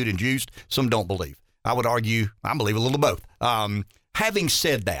are skewed and juiced, some don't believe. I would argue I believe a little of both. Having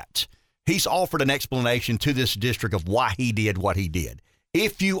said that, he's offered an explanation to this district of why he did what he did.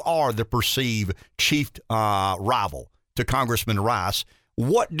 If you are the perceived chief rival to Congressman Rice,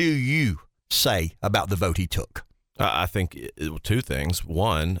 what do you say about the vote he took? I think two things.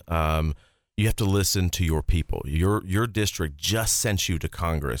 One, you have to listen to your people. Your district just sent you to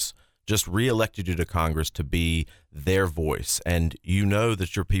Congress, just reelected you to Congress to be their voice. And you know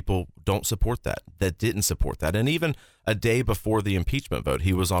that your people don't support that didn't support that. And even a day before the impeachment vote,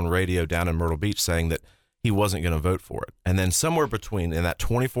 he was on radio down in Myrtle Beach saying that he wasn't going to vote for it. And then somewhere between, in that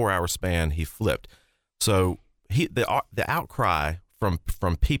 24-hour span, he flipped. So the outcry from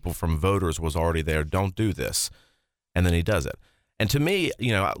people, from voters was already there. Don't do this. And then he does it. And to me,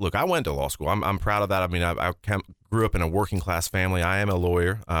 look, I went to law school. I'm proud of that. I mean, I grew up in a working class family. I am a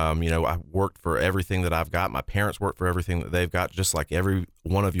lawyer. I worked for everything that I've got. My parents worked for everything that they've got, just like every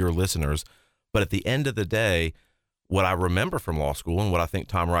one of your listeners. But at the end of the day, what I remember from law school and what I think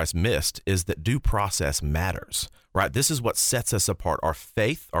Tom Rice missed is that due process matters, right? This is what sets us apart. Our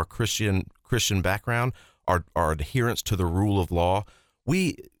faith, our Christian background, our adherence to the rule of law.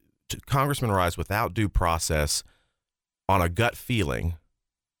 Congressman Rice, without due process, on a gut feeling,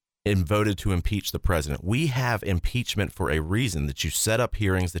 and voted to impeach the president. We have impeachment for a reason, that you set up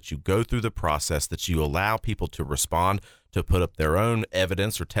hearings, that you go through the process, that you allow people to respond, to put up their own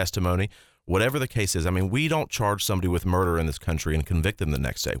evidence or testimony, whatever the case is. I mean, we don't charge somebody with murder in this country and convict them the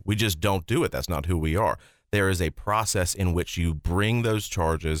next day. We just don't do it. That's not who we are. There is a process in which you bring those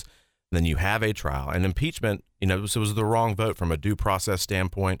charges, then you have a trial. And impeachment, so it was the wrong vote from a due process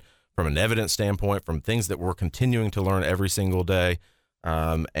standpoint, from an evidence standpoint, from things that we're continuing to learn every single day.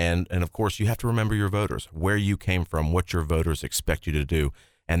 And of course, you have to remember your voters, where you came from, what your voters expect you to do.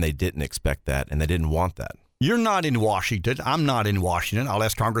 And they didn't expect that, and they didn't want that. You're not in Washington. I'm not in Washington. I'll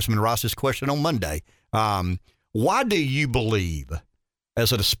ask Congressman Rice this question on Monday. Why do you believe,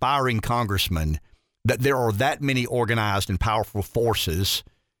 as an aspiring congressman, that there are that many organized and powerful forces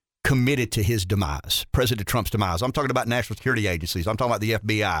committed to his demise, President Trump's demise? I'm talking about national security agencies. I'm talking about the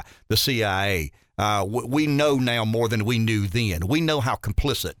FBI, the CIA. We know now more than we knew then. We know how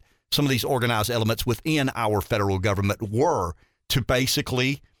complicit some of these organized elements within our federal government were to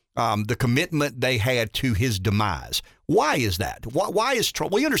basically the commitment they had to his demise. Why is that? Why is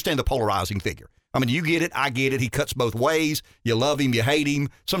Trump? We understand the polarizing figure. I mean, you get it. I get it. He cuts both ways. You love him. You hate him,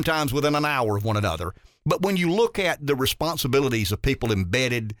 sometimes within an hour of one another. But when you look at the responsibilities of people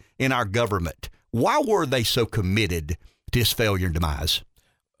embedded in our government, why were they so committed to his failure and demise?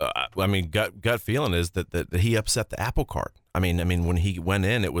 I mean, gut feeling is that he upset the apple cart. I mean, when he went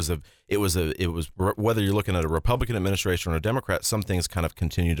in, it was whether you're looking at a Republican administration or a Democrat, some things kind of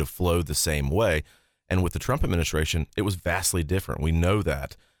continue to flow the same way. And with the Trump administration, it was vastly different. We know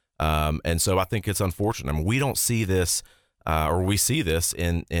that. And so I think it's unfortunate. I mean, we don't see this, or we see this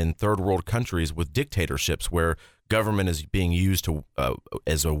in third world countries with dictatorships where government is being used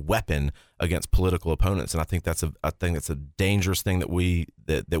as a weapon against political opponents. And I think that's a dangerous thing that we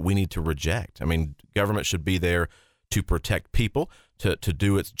need to reject. I mean, government should be there to protect people, to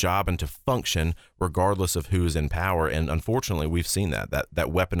do its job and to function regardless of who is in power. And unfortunately, we've seen that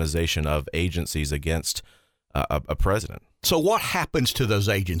weaponization of agencies against a president. So what happens to those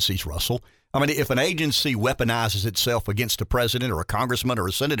agencies, Russell? I mean, if an agency weaponizes itself against a president or a congressman or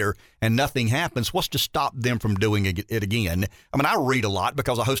a senator and nothing happens, what's to stop them from doing it again? I mean, I read a lot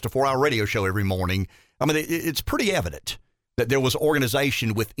because I host a 4-hour radio show every morning. I mean, it's pretty evident that there was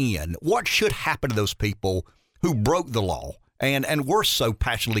organization within. What should happen to those people who broke the law and were so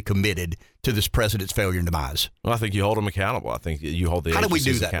passionately committed to this president's failure and demise? Well, I think you hold them accountable. I think you hold the How do we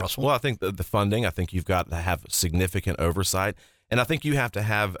do that, Russell? Well, I think the funding, I think you've got to have significant oversight. And I think you have to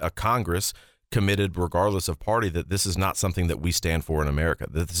have a Congress committed, regardless of party, that this is not something that we stand for in America.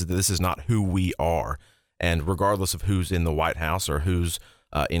 This is not who we are. And regardless of who's in the White House or who's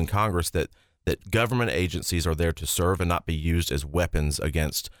in Congress, that government agencies are there to serve and not be used as weapons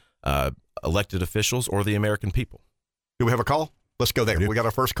against elected officials or the American people. Do we have a call? Let's go there. We got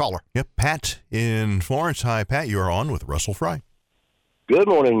our first caller. Yep, Pat in Florence. Hi, Pat. You are on with Russell Fry. Good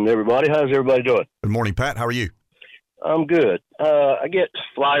morning, everybody. How's everybody doing? Good morning, Pat. How are you? I'm good. I get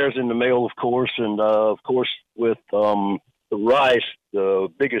flyers in the mail, of course, and with Rice, the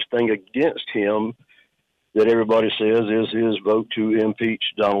biggest thing against him that everybody says is his vote to impeach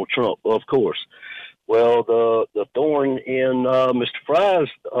Donald Trump, of course. Well, the thorn in Mr. Fry's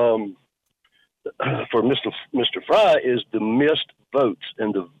for Mr. Fry is the missed votes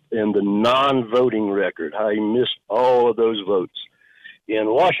and the non-voting record. How he missed all of those votes in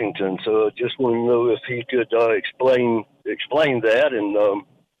Washington. So I just want to know if he could explain that and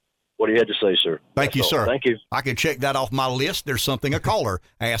what he had to say, sir. Thank you, sir. Thank you. I can check that off my list. There's something a caller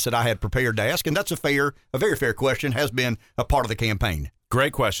asked that I had prepared to ask, and that's a very fair question, has been a part of the campaign.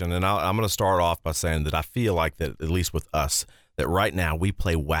 Great question, and I'm going to start off by saying that I feel like that, at least with us, that right now we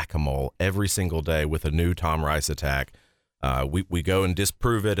play whack-a-mole every single day with a new Tom Rice attack. We go and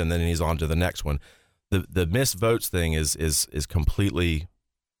disprove it, and then he's on to the next one. The missed votes thing is completely,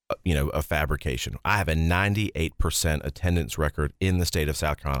 a fabrication. I have a 98% attendance record in the state of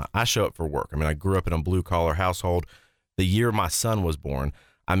South Carolina. I show up for work. I mean, I grew up in a blue-collar household. The year my son was born,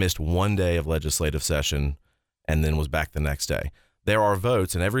 I missed one day of legislative session and then was back the next day. There are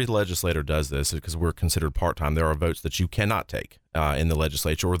votes, and every legislator does this because we're considered part-time. There are votes that you cannot take in the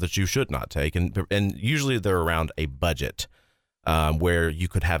legislature or that you should not take, and usually they're around a budget where you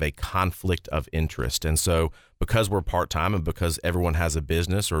could have a conflict of interest. And so because we're part-time and because everyone has a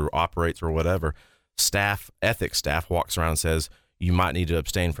business or operates or whatever, ethics staff walks around and says, you might need to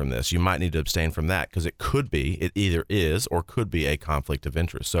abstain from this. You might need to abstain from that because it either is or could be a conflict of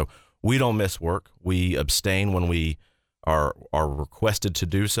interest. So we don't miss work. We abstain when we are requested to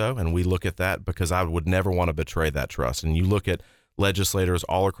do so, and we look at that because I would never want to betray that trust. And you look at legislators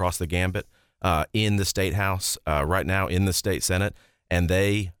all across the gambit in the state house right now, in the state Senate, and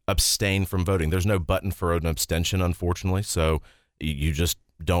they abstain from voting. There's no button for an abstention, unfortunately, so you just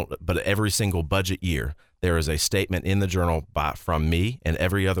don't. But every single budget year, there is a statement in the Journal from me and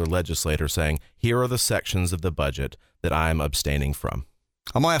every other legislator saying, here are the sections of the budget that I am abstaining from.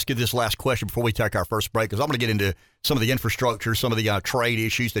 I'm going to ask you this last question before we take our first break, because I'm going to get into some of the infrastructure, some of the trade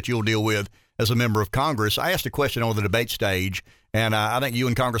issues that you'll deal with as a member of Congress. I asked a question on the debate stage, and I think you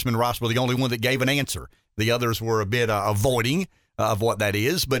and Congressman Rice were the only one that gave an answer. The others were a bit avoiding of what that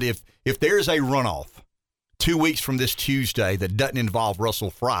is. But if there's a runoff 2 weeks from this Tuesday that doesn't involve Russell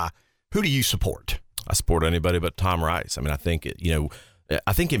Fry, who do you support? I support anybody but Tom Rice. I mean, I think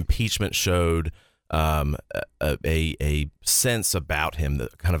I think impeachment showed a sense about him,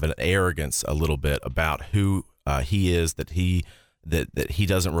 that kind of an arrogance a little bit about who he is, that he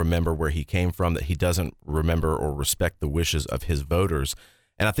doesn't remember where he came from, that he doesn't remember or respect the wishes of his voters.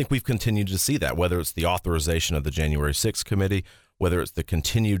 And I think we've continued to see that, whether it's the authorization of the January 6th committee, whether it's the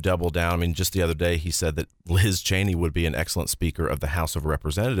continued double down. I mean, just the other day, he said that Liz Cheney would be an excellent Speaker of the House of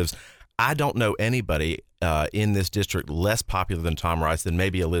Representatives. I don't know anybody in this district less popular than Tom Rice than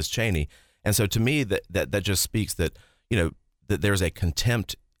maybe a Liz Cheney. And so to me, that just speaks that, that there's a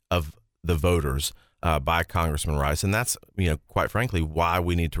contempt of the voters by Congressman Rice. And that's, quite frankly, why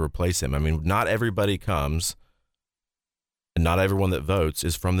we need to replace him. I mean, not everybody comes and not everyone that votes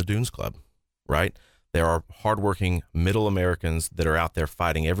is from the Dunes Club, right? There are hardworking middle Americans that are out there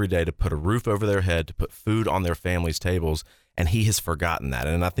fighting every day to put a roof over their head, to put food on their families' tables. And he has forgotten that.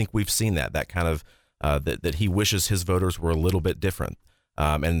 And I think we've seen that kind of that he wishes his voters were a little bit different.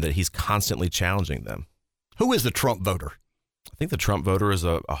 And that he's constantly challenging them. Who is the Trump voter? I think the Trump voter is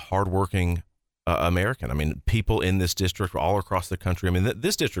a hardworking American. I mean, people in this district all across the country. I mean,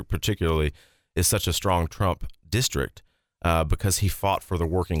 this district particularly is such a strong Trump district because he fought for the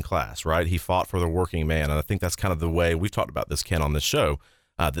working class, right? He fought for the working man. And I think that's kind of the way, we've talked about this, Ken, on this show,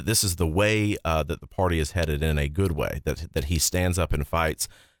 that this is the way that the party is headed in a good way, that he stands up and fights.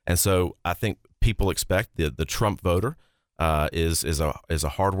 And so I think people expect the Trump voter is a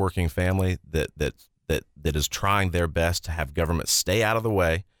hardworking family that is trying their best to have government stay out of the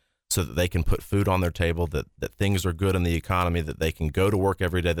way so that they can put food on their table, that things are good in the economy, that they can go to work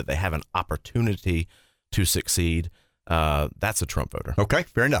every day, that they have an opportunity to succeed. That's a Trump voter. Okay,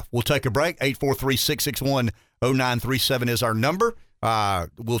 fair enough. We'll take a break. 843-661-0937 is our number.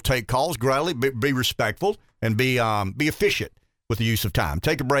 We'll take calls, Growley, be respectful, and be efficient with the use of time.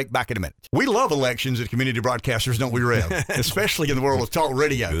 Take a break. Back in a minute. We love elections at community broadcasters, don't we, Rev? Especially in the world of talk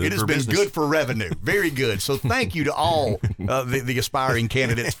radio. It has been good for revenue. Very good. So thank you to all the aspiring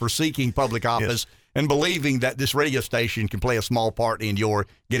candidates for seeking public office and believing that this radio station can play a small part in your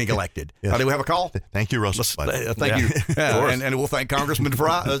getting elected. Yes. Do we have a call? Thank you, Russell. Thank you. And we'll thank Congressman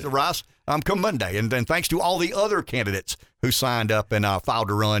Rice come Monday. And then thanks to all the other candidates who signed up and filed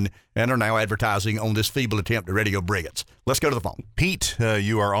to run and are now advertising on this feeble attempt at radio brilliance. Let's go to the phone. Pete,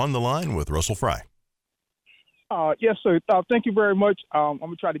 you are on the line with Russell Fry. Yes, sir. Thank you very much. I'm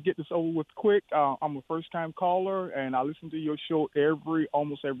going to try to get this over with quick. I'm a first-time caller, and I listen to your show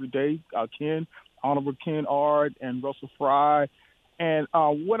almost every day. Ken, Honorable Ken Ard, and Russell Fry. And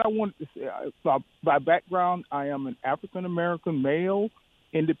what I wanted to say, by background, I am an African-American male,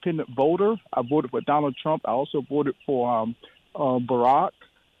 independent voter. I voted for Donald Trump. I also voted for Barack,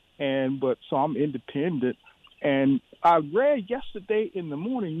 so I'm independent. And I read yesterday in the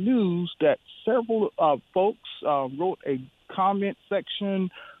morning news that several folks wrote a comment section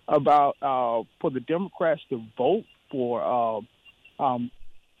about for the Democrats to vote for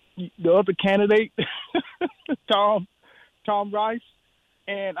the other candidate, Tom Rice.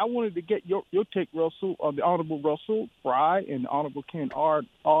 And I wanted to get your take, Russell, the Honorable Russell Fry and the Honorable Ken Ard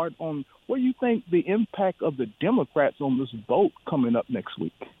on what you think the impact of the Democrats on this vote coming up next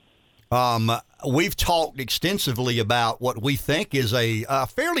week. We've talked extensively about what we think is a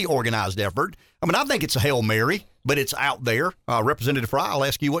fairly organized effort. I mean, I think it's a Hail Mary, but it's out there. Representative Fry, I'll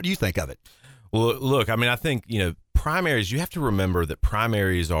ask you, what do you think of it? Well, look, I mean, I think, primaries, you have to remember that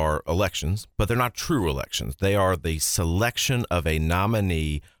primaries are elections, but they're not true elections. They are the selection of a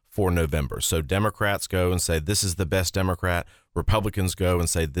nominee for November. So Democrats go and say, this is the best Democrat. Republicans go and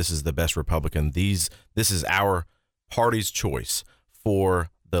say, this is the best Republican. This is our party's choice for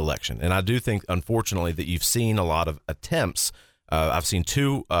the election. And I do think, unfortunately, that you've seen a lot of attempts. I've seen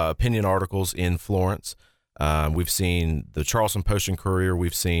two opinion articles in Florence. We've seen the Charleston Post and Courier.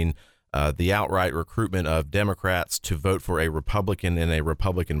 We've seen the outright recruitment of Democrats to vote for a Republican in a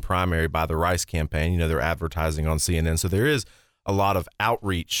Republican primary by the Rice campaign. They're advertising on CNN. So there is a lot of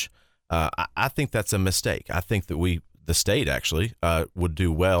outreach. I think that's a mistake. I think that the state actually would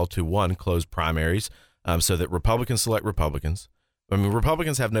do well to, one, close primaries so that Republicans select Republicans. I mean,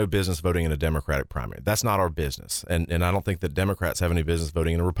 Republicans have no business voting in a Democratic primary. That's not our business. And I don't think that Democrats have any business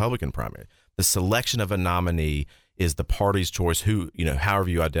voting in a Republican primary. The selection of a nominee is the party's choice, however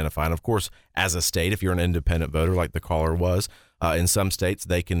you identify. And of course, as a state, if you're an independent voter like the caller was, in some states,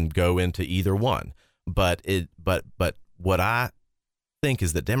 they can go into either one. But what I think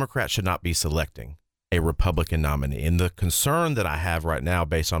is that Democrats should not be selecting a Republican nominee. And the concern that I have right now,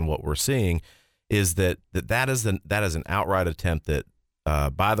 based on what we're seeing, is that is an outright attempt that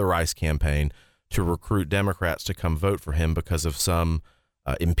by the Rice campaign to recruit Democrats to come vote for him because of some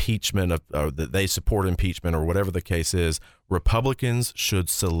impeachment that they support impeachment or whatever the case is. Republicans should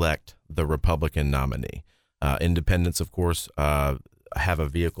select the Republican nominee. Independents, of course, have a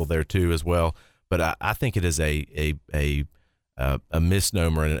vehicle there too as well. But I think it is a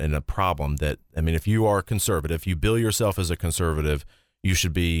misnomer and a problem that, I mean, if you are conservative, you bill yourself as a conservative, you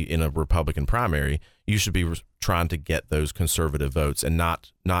should be in a Republican primary. You should be trying to get those conservative votes and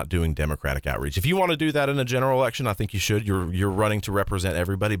not doing Democratic outreach. If you want to do that in a general election, I think you should. You're running to represent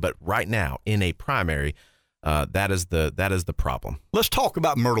everybody. But right now, in a primary, that is the problem. Let's talk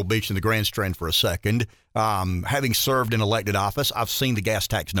about Myrtle Beach and the Grand Strand for a second. Having served in elected office, I've seen the gas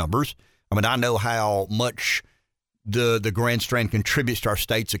tax numbers. I mean, I know how much the Grand Strand contributes to our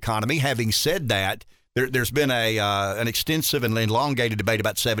state's economy. Having said that, there's been an extensive and elongated debate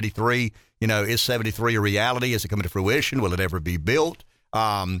about 73. Is 73 a reality? Is it coming to fruition? Will it ever be built?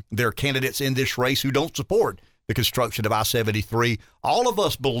 There are candidates in this race who don't support the construction of I-73. All of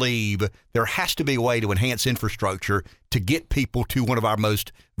us believe there has to be a way to enhance infrastructure to get people to one of our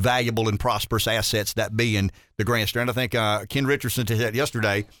most valuable and prosperous assets, that being the Grand Strand. I think Ken Richardson said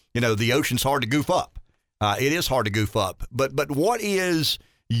yesterday, the ocean's hard to goof up. It is hard to goof up. But what is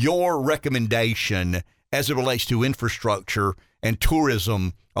your recommendation as it relates to infrastructure and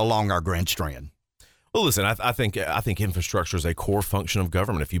tourism along our Grand Strand? Well, listen, I think infrastructure is a core function of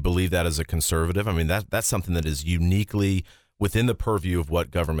government. If you believe that as a conservative, I mean, that's something that is uniquely within the purview of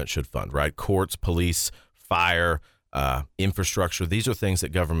what government should fund, right? Courts, police, fire, infrastructure. These are things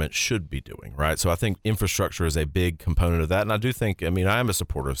that government should be doing, right? So I think infrastructure is a big component of that. And I do think, I mean, I am a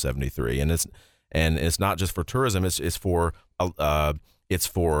supporter of 73, and it's not just for tourism. It's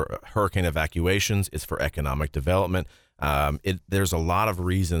for hurricane evacuations. It's for economic development. There's a lot of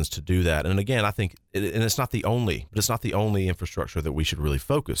reasons to do that. And again, I think, it's not the only infrastructure that we should really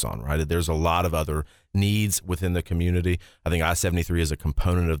focus on, right? There's a lot of other needs within the community. I think I-73 is a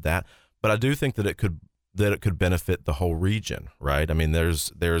component of that, but I do think that it could benefit the whole region, right? I mean, there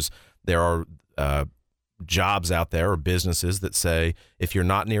are jobs out there or businesses that say, if you're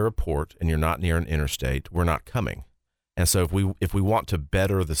not near a port and you're not near an interstate, we're not coming. And so if we want to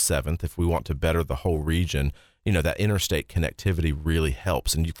better the 7th, if we want to better the whole region, that interstate connectivity really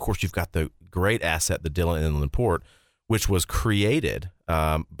helps. And of course, you've got the great asset, the Dillon Inland Port, which was created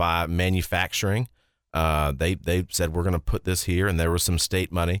by manufacturing. They said, we're going to put this here, and there was some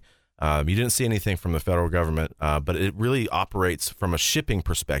state money. You didn't see anything from the federal government, but it really operates from a shipping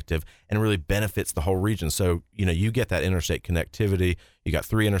perspective and really benefits the whole region. So, you get that interstate connectivity. You got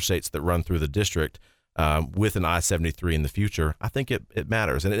 3 interstates that run through the district. With an I-73 in the future, I think it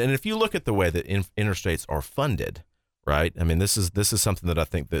matters. And if you look at the way that interstates are funded, right? I mean, this is something that I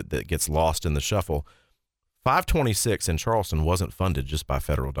think that gets lost in the shuffle. 526 in Charleston wasn't funded just by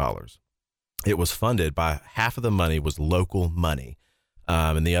federal dollars. It was funded by half of the money was local money,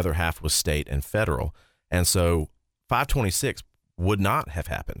 and the other half was state and federal. And so 526 would not have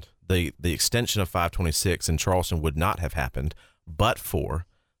happened. The extension of 526 in Charleston would not have happened but for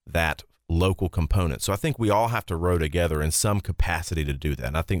that local component. So I think we all have to row together in some capacity to do that.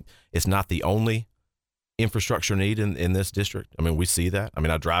 And I think it's not the only infrastructure need in this district. I mean, we see that. I mean,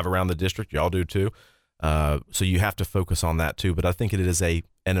 I drive around the district. Y'all do too. So you have to focus on that too. But I think it is an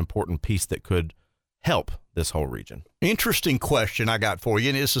important piece that could help this whole region. Interesting question I got for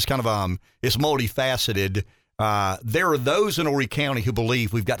you. And this is kind of, it's multifaceted. There are those in Horry County who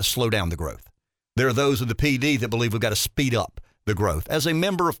believe we've got to slow down the growth. There are those in the PD that believe we've got to speed up the growth. As a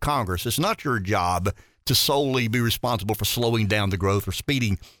member of Congress, it's not your job to solely be responsible for slowing down the growth or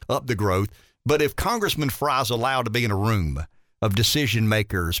speeding up the growth. But if Congressman Fry's allowed to be in a room of decision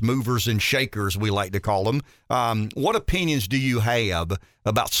makers, movers and shakers, we like to call them, what opinions do you have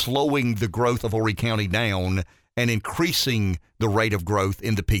about slowing the growth of Horry County down and increasing the rate of growth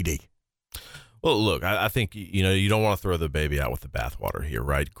in the PD? Well, look, I think, you don't want to throw the baby out with the bathwater here,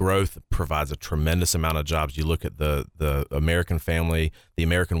 right? Growth provides a tremendous amount of jobs. You look at the American family, the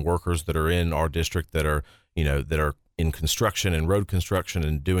American workers that are in our district that are in construction and road construction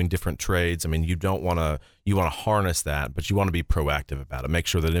and doing different trades. I mean, you want to harness that, but you want to be proactive about it. Make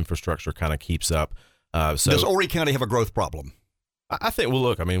sure that infrastructure kind of keeps up. Does Horry County have a growth problem? I think, well,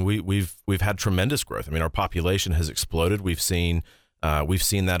 look, I mean, we've had tremendous growth. I mean, our population has exploded. We've seen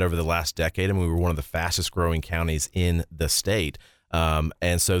that over the last decade. I mean, we were one of the fastest growing counties in the state.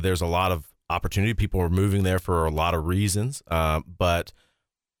 And so there's a lot of opportunity. People are moving there for a lot of reasons. But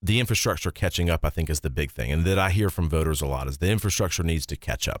the infrastructure catching up, I think, is the big thing. And that I hear from voters a lot is the infrastructure needs to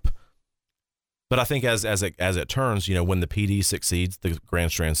catch up. But I think as it turns, when the PD succeeds, the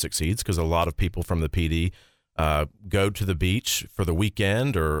Grand Strand succeeds, because a lot of people from the PD go to the beach for the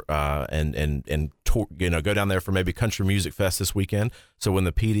weekend or go down there for maybe Country Music Fest this weekend. So when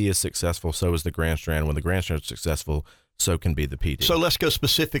the PD is successful, so is the Grand Strand. When the Grand Strand is successful, so can be the PD. So let's go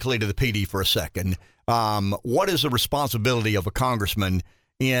specifically to the PD for a second. What is the responsibility of a congressman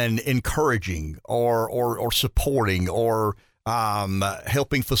in encouraging or supporting or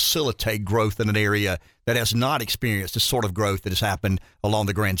helping facilitate growth in an area that has not experienced the sort of growth that has happened along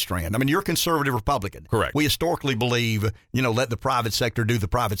the Grand Strand? I mean, you're a conservative Republican. Correct. We historically believe, let the private sector do the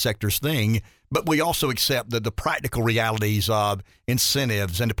private sector's thing, but we also accept the practical realities of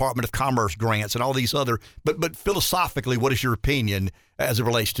incentives and Department of Commerce grants and all these other. But philosophically, what is your opinion as it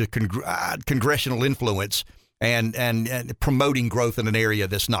relates to congressional influence and promoting growth in an area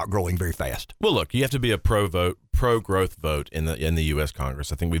that's not growing very fast? Well, look, you have to be a pro-growth vote in the U.S.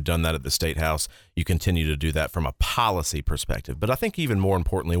 Congress. I think we've done that at the State House. You continue to do that from a policy perspective. But I think even more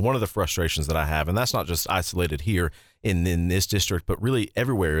importantly, one of the frustrations that I have, and that's not just isolated here in this district, but really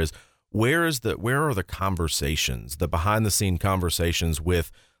everywhere, is where are the conversations, the behind-the-scene conversations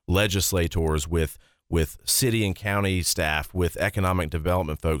with legislators, with city and county staff, with economic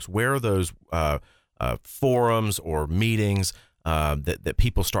development folks? Where are those forums or meetings that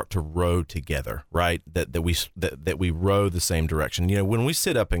people start to row together, right? That we row the same direction. When we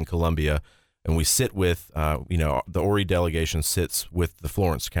sit up in Columbia and we sit with, the Horry delegation sits with the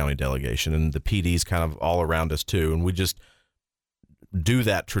Florence County delegation, and the PD's kind of all around us too, and we just do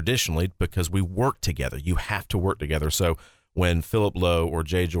that traditionally because we work together. You have to work together. So when Philip Lowe or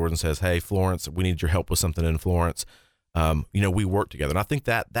Jay Jordan says, "Hey, Florence, we need your help with something in Florence," we work together. And I think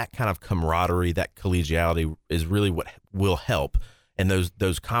that kind of camaraderie, that collegiality is really what will help. And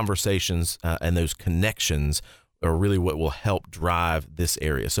those conversations and those connections are really what will help drive this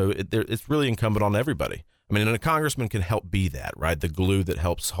area. So it's really incumbent on everybody. I mean, and a congressman can help be that, right? The glue that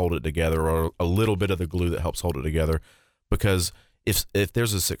helps hold it together, or a little bit of the glue that helps hold it together. Because if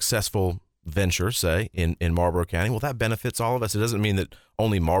there's a successful venture, say, in Marlboro County, well, that benefits all of us. It doesn't mean that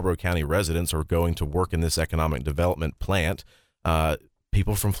only Marlboro County residents are going to work in this economic development plant.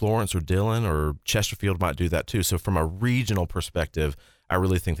 People from Florence or Dillon or Chesterfield might do that too. So from a regional perspective, I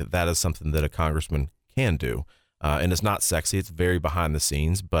really think that is something that a congressman can do. And it's not sexy. It's very behind the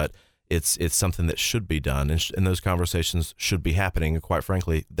scenes, but it's something that should be done. And those conversations should be happening. And quite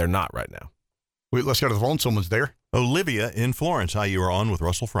frankly, they're not right now. Wait, let's go to the phone. Someone's there. Olivia in Florence. Hi, you are on with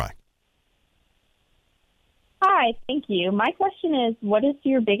Russell Fry. Hi, thank you. My question is, what is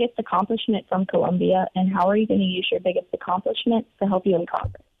your biggest accomplishment from Columbia, and how are you going to use your biggest accomplishment to help you in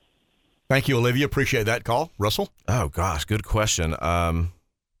Congress? Thank you, Olivia. Appreciate that call. Russell? Oh, gosh, good question.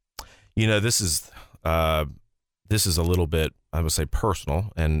 This is a little bit, I would say,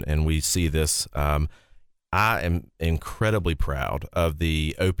 personal, and we see this. I am incredibly proud of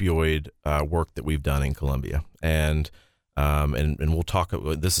the opioid work that we've done in Columbia, and we'll talk.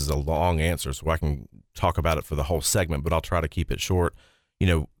 This is a long answer, so I can talk about it for the whole segment, but I'll try to keep it short.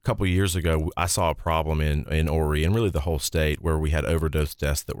 A couple of years ago, I saw a problem in Horry and really the whole state where we had overdose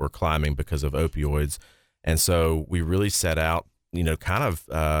deaths that were climbing because of opioids, and so we really set out.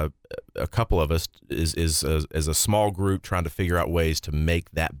 A couple of us is a small group trying to figure out ways to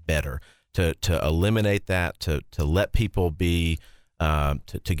make that better. To eliminate that, to let people be,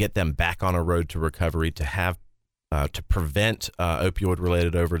 to get them back on a road to recovery, to have, to prevent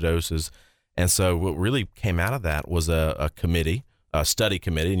opioid-related overdoses. And so what really came out of that was a committee, a study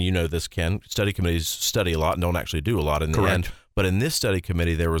committee, and you know this, Ken. Study committees study a lot and don't actually do a lot in the end. But in this study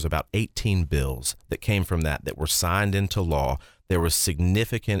committee, there was about 18 bills that came from that were signed into law. There was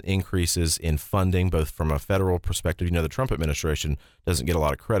significant increases in funding, both from a federal perspective. The Trump administration doesn't get a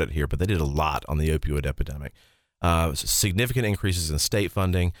lot of credit here, but they did a lot on the opioid epidemic. Significant increases in state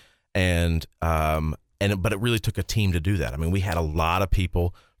funding, but it really took a team to do that. I mean, we had a lot of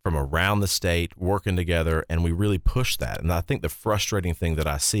people from around the state working together, and we really pushed that. And I think the frustrating thing that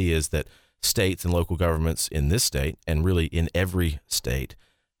I see is that states and local governments in this state, and really in every state,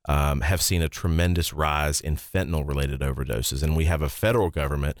 have seen a tremendous rise in fentanyl-related overdoses. And we have a federal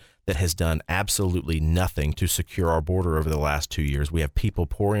government that has done absolutely nothing to secure our border over the last 2 years. We have people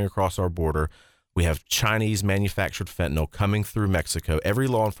pouring across our border. We have Chinese-manufactured fentanyl coming through Mexico. Every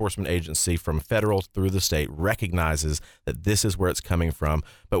law enforcement agency from federal through the state recognizes that this is where it's coming from,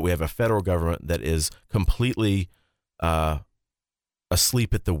 but we have a federal government that is completely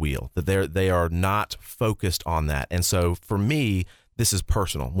asleep at the wheel, that they are not focused on that. And so for me, this is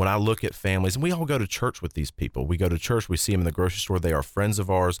personal. When I look at families, and we all go to church with these people. We go to church, we see them in the grocery store. They are friends of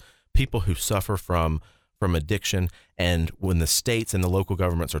ours, people who suffer from addiction. And when the states and the local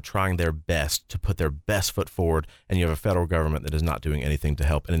governments are trying their best to put their best foot forward, and you have a federal government that is not doing anything to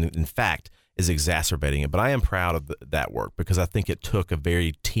help, and in fact is exacerbating it. But I am proud of that work, because I think it took a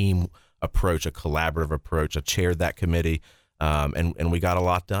very team approach, a collaborative approach. I chaired that committee, and we got a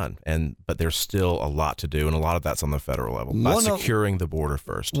lot done. But there's still a lot to do, and a lot of that's on the federal level, by securing the border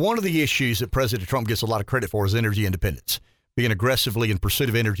first. One of the issues that President Trump gets a lot of credit for is energy independence, being aggressively in pursuit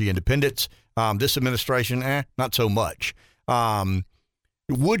of energy independence. This administration, not so much.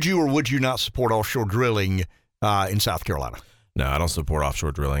 Would you or would you not support offshore drilling in South Carolina? No, I don't support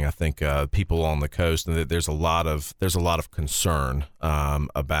offshore drilling. I think people on the coast, and there's a lot of concern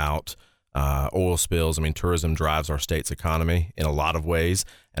about oil spills. I mean, tourism drives our state's economy in a lot of ways,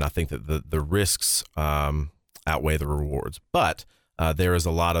 and I think that the risks outweigh the rewards. But there is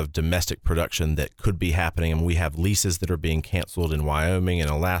a lot of domestic production that could be happening, and we have leases that are being canceled in Wyoming and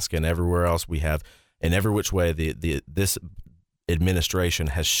Alaska and everywhere else. We have, in every which way, this administration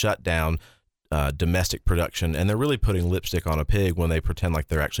has shut down domestic production, and they're really putting lipstick on a pig when they pretend like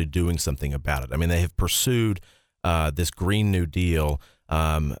they're actually doing something about it. I mean, they have pursued this Green New Deal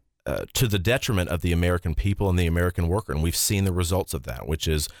to the detriment of the American people and the American worker, and we've seen the results of that, which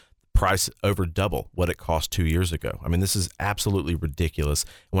is price over double what it cost 2 years ago. I mean, this is absolutely ridiculous.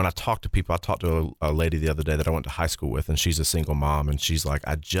 And when I talk to people, I talked to a lady the other day that I went to high school with, and she's a single mom, and she's like,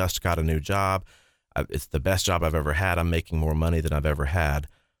 I just got a new job. It's the best job I've ever had. I'm making more money than I've ever had,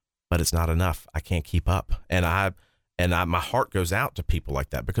 but it's not enough. I can't keep up. And my heart goes out to people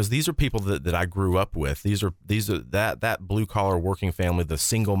like that, because these are people that I grew up with. These are that blue collar working family, the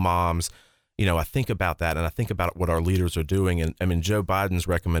single moms. You know, I think about that, and I think about what our leaders are doing. And I mean, Joe Biden's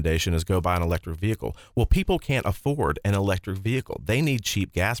recommendation is go buy an electric vehicle. Well, people can't afford an electric vehicle. They need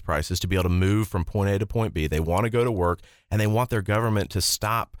cheap gas prices to be able to move from point A to point B. They want to go to work, and they want their government to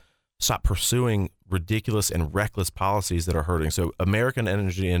stop pursuing ridiculous and reckless policies that are hurting. So American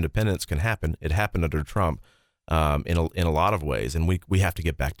energy independence can happen. It happened under Trump in a lot of ways, and we have to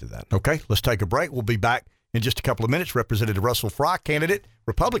get back to that. Okay, let's take a break. We'll be back in just a couple of minutes. Representative Russell Fry,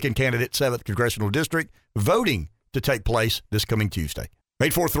 Republican candidate, 7th Congressional District, voting to take place this coming Tuesday.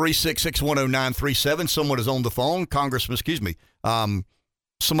 843-661-0937. Someone is on the phone.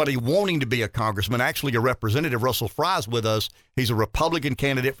 Somebody wanting to be a congressman, actually a representative. Russell Fry is with us. He's a Republican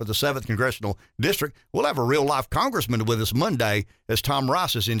candidate for the 7th Congressional District. We'll have a real-life congressman with us Monday as Tom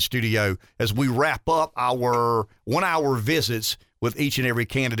Rice is in studio as we wrap up our 1-hour visits with each and every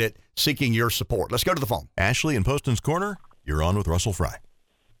candidate seeking your support. Let's go to the phone. Ashley in Poston's Corner, you're on with Russell Fry.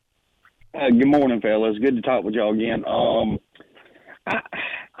 Good morning, fellas. Good to talk with y'all again.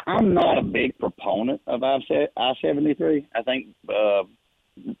 I'm not a big proponent of I-73. I think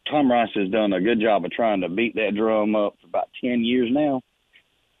Tom Rice has done a good job of trying to beat that drum up for about 10 years now.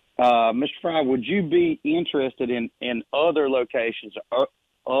 Mr. Fry, would you be interested in other locations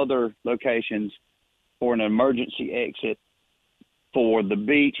for an emergency exit for the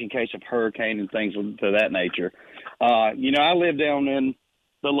beach in case of hurricane and things of that nature? I live down in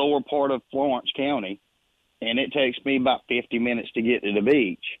the lower part of Florence County, and it takes me about 50 minutes to get to the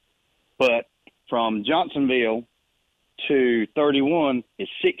beach. But from Johnsonville to 31 is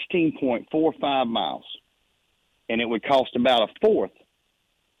 16.45 miles, and it would cost about a fourth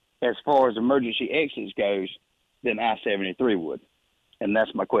as far as emergency exits goes than I-73 would. And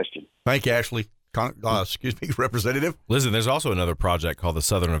that's my question. Thank you, Ashley. Representative. Listen, there's also another project called the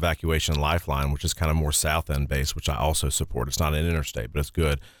Southern Evacuation Lifeline, which is kind of more south end based, which I also support. It's not an interstate, but it's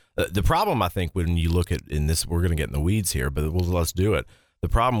good. The problem, I think, when you look at in this, we're going to get in the weeds here, but let's do it. The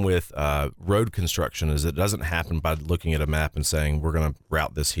problem with road construction is it doesn't happen by looking at a map and saying, we're going to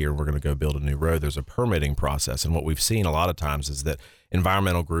route this here, we're going to go build a new road. There's a permitting process. And what we've seen a lot of times is that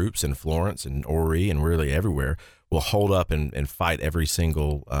environmental groups in Florence and Horry and really everywhere will hold up and fight every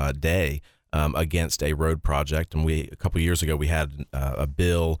single day against a road project. And a couple of years ago, we had a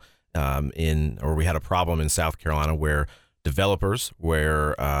bill we had a problem in South Carolina where developers,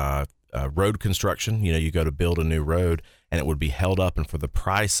 road construction, you go to build a new road, and it would be held up. And for the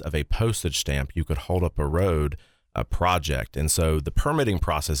price of a postage stamp, you could hold up a road, a project. And so the permitting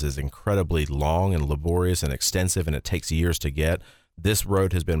process is incredibly long and laborious and extensive, and it takes years to get. This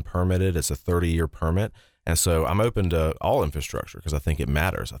road has been permitted. It's a 30-year permit. And so I'm open to all infrastructure because I think it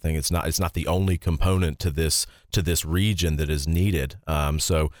matters. I think it's not the only component to this region that is needed.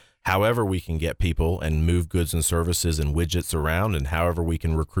 So however we can get people and move goods and services and widgets around, and however we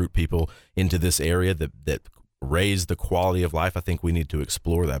can recruit people into this area that raise the quality of life, I think we need to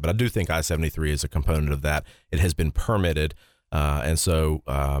explore that. But I do think I-73 is a component of that. It has been permitted. And so,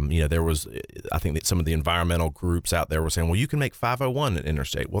 there was, I think that some of the environmental groups out there were saying, well, you can make 501 an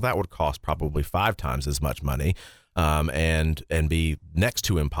interstate. Well, that would cost probably 5 times as much money, and be next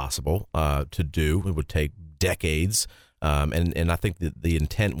to impossible to do. It would take decades. And I think that the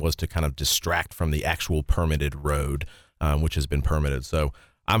intent was to kind of distract from the actual permitted road, which has been permitted. So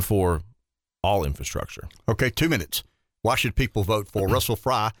I'm for all infrastructure. Okay, 2 minutes. Why should people vote for Russell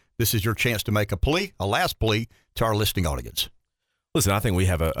Fry? This is your chance to make a last plea to our listening audience. Listen, I think we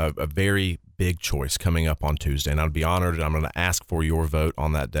have a very big choice coming up on Tuesday, and I'd be honored, and I'm going to ask for your vote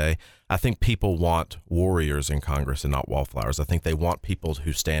on that day. I think people want warriors in Congress and not wallflowers. I think they want people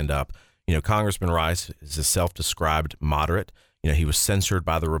who stand up. Congressman Rice is a self-described moderate. He was censured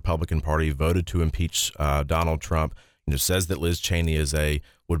by the Republican Party, voted to impeach Donald Trump, says that Liz Cheney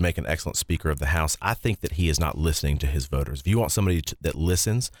would make an excellent Speaker of the House. I think that he is not listening to his voters. If you want somebody that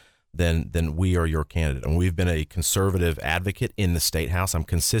listens, then we are your candidate. And we've been a conservative advocate in the State House. I'm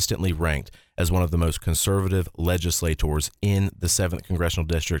consistently ranked as one of the most conservative legislators in the 7th Congressional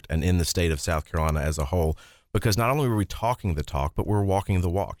District and in the state of South Carolina as a whole, because not only are we talking the talk, but we're walking the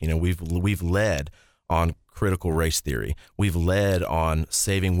walk. We've led on critical race theory. We've led on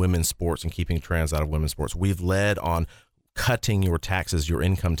saving women's sports and keeping trans out of women's sports. We've led on cutting your taxes, your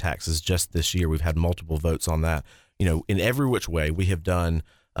income taxes just this year. We've had multiple votes on that. In every which way, we have done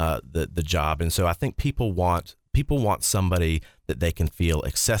the job. And so I think people want somebody that they can feel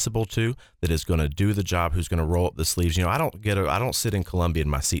accessible to, that is going to do the job, who's going to roll up the sleeves. I don't sit in Columbia in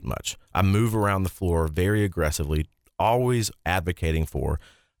my seat much. I move around the floor very aggressively, always advocating for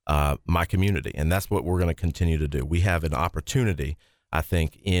my community. And that's what we're going to continue to do. We have an opportunity, I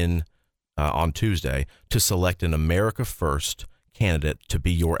think, on Tuesday to select an America First candidate to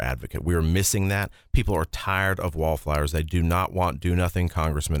be your advocate. We are missing that. People are tired of wallflowers. They do not want do-nothing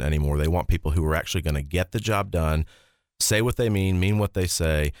congressmen anymore. They want people who are actually going to get the job done, say what they mean what they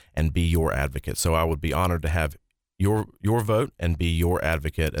say, and be your advocate. So I would be honored to have your vote and be your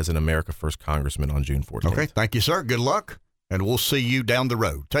advocate as an America First congressman on June 14th. Okay, thank you, sir. Good luck, and we'll see you down the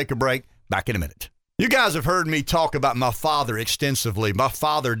road. Take a break. Back in a minute. You guys have heard me talk about my father extensively. My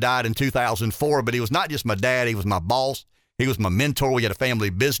father died in 2004, but he was not just my dad. He was my boss. He was my mentor. We had a family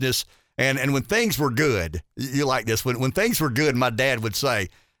business. And when things were good, you like this, when things were good, my dad would say,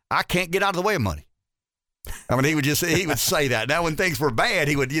 I can't get out of the way of money. I mean, he would say that. Now, when things were bad,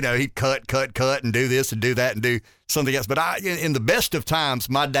 he would, he'd cut and do this and do that and do something else. But in the best of times,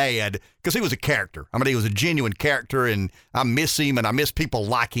 my dad, because he was a character. I mean, he was a genuine character, and I miss him, and I miss people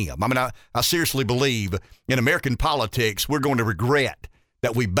like him. I mean, I seriously believe in American politics, we're going to regret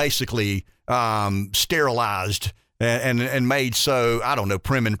that we basically sterilized and made so, I don't know,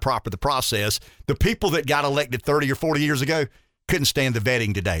 prim and proper the process. The people that got elected 30 or 40 years ago couldn't stand the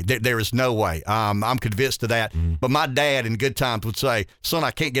vetting today. There is no way. I'm convinced of that. But my dad in good times would say, son,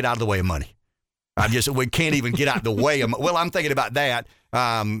 I can't get out of the way of money. We can't even get out of the way of, well, I'm thinking about that.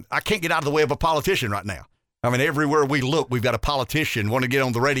 I can't get out of the way of a politician right now. I mean, everywhere we look, we've got a politician wanting to get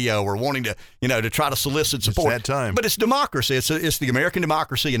on the radio or wanting to, to try to solicit support. It's that time. But it's democracy. It's the American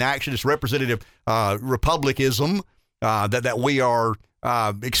democracy in action. It's representative republicanism that we are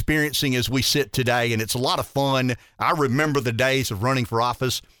experiencing as we sit today, and it's a lot of fun. I remember the days of running for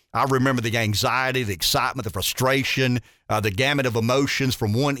office. I remember the anxiety, the excitement, the frustration, the gamut of emotions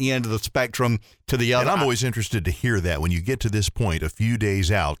from one end of the spectrum to the other. And I'm always interested to hear that when you get to this point, a few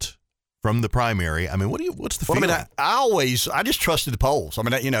days out from the primary. I mean, what's the feeling? I just trusted the polls. I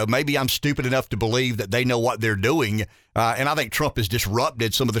mean, maybe I'm stupid enough to believe that they know what they're doing, and I think Trump has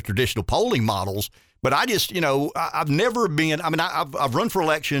disrupted some of the traditional polling models. But I just, I've never been. I mean, I've run for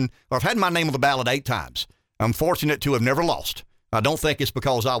election, or I've had my name on the ballot 8 times. I'm fortunate to have never lost. I don't think it's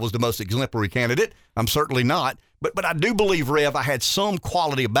because I was the most exemplary candidate. I'm certainly not. But I do believe, Rev, I had some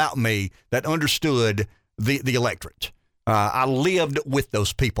quality about me that understood the electorate. I lived with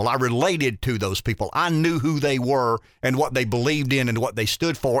those people. I related to those people. I knew who they were and what they believed in and what they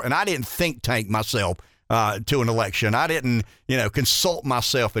stood for. And I didn't think tank myself to an election. I didn't, consult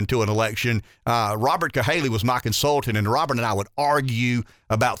myself into an election. Robert Cahaley was my consultant, and Robert and I would argue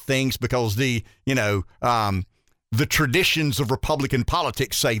about things because the traditions of Republican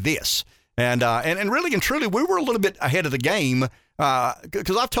politics say this. And really and truly, we were a little bit ahead of the game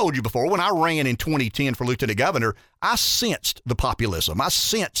because I've told you before, when I ran in 2010 for lieutenant governor, I sensed the populism. I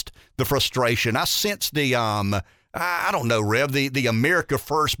sensed the frustration. I sensed the, I don't know, Rev, the America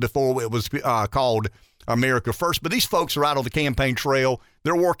First before it was called America First. But these folks are out on the campaign trail.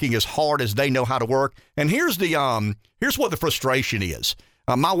 They're working as hard as they know how to work. And here's what the frustration is.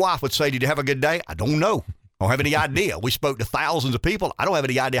 My wife would say, did you have a good day? I don't know. I don't have any idea. We spoke to thousands of people. I don't have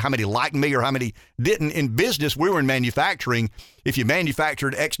any idea how many liked me or how many didn't. In business, we were in manufacturing. If you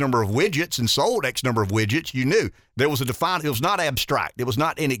manufactured X number of widgets and sold X number of widgets, you knew there was a defined, it was not abstract. It was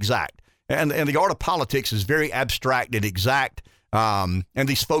not inexact. And the art of politics is very abstract and exact. And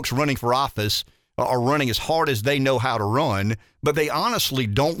these folks running for office are running as hard as they know how to run, but they honestly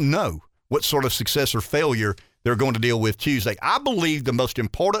don't know what sort of success or failure they're going to deal with Tuesday. I believe the most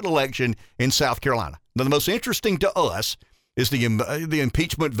important election in South Carolina. Now, the most interesting to us is the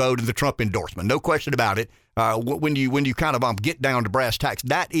impeachment vote and the Trump endorsement. No question about it. When you kind of get down to brass tacks,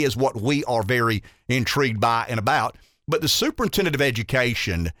 that is what we are very intrigued by and about. But the superintendent of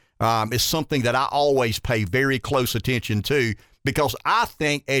education is something that I always pay very close attention to because I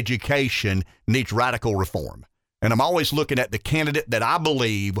think education needs radical reform. And I'm always looking at the candidate that I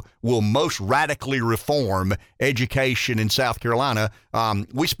believe will most radically reform education in South Carolina.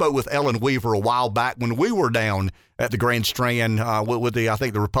 We spoke with Ellen Weaver a while back when we were down at the Grand Strand with I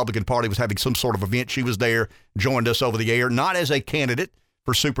think the Republican Party was having some sort of event. She was there, joined us over the air, not as a candidate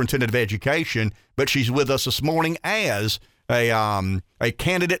for superintendent of education, but she's with us this morning as a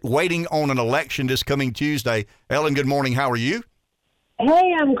candidate waiting on an election this coming Tuesday. Ellen, good morning. How are you?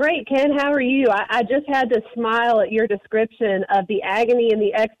 Hey, I'm great, Ken. How are you? I just had to smile at your description of the agony and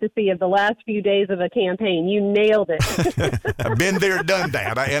the ecstasy of the last few days of a campaign. You nailed it. I've been there, done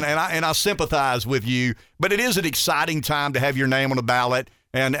that, and I sympathize with you. But it is an exciting time to have your name on the ballot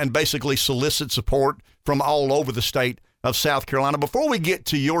and basically solicit support from all over the state of South Carolina. Before we get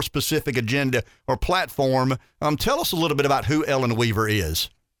to your specific agenda or platform, tell us a little bit about who Ellen Weaver is.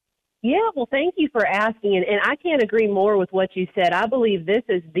 Yeah, well, thank you for asking. And I can't agree more with what you said. I believe this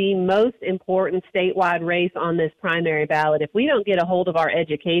is the most important statewide race on this primary ballot. If we don't get a hold of our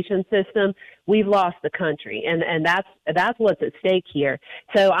education system, we've lost the country. And that's what's at stake here.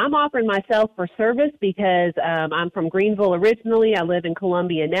 So I'm offering myself for service because I'm from Greenville originally. I live in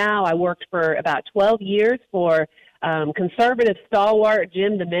Columbia now. I worked for about 12 years for conservative stalwart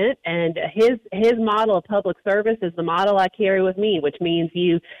Jim DeMint, and his model of public service is the model I carry with me, which means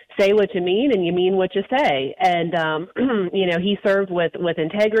you say what you mean and you mean what you say. And he served with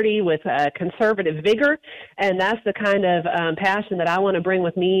integrity, with conservative vigor, and that's the kind of passion that I want to bring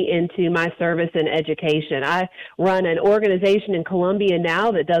with me into my service in education. I run an organization in Columbia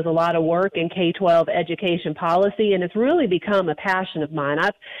now that does a lot of work in K-12 education policy, and it's really become a passion of mine.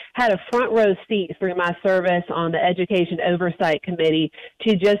 I've had a front row seat through my service on the Education Oversight Committee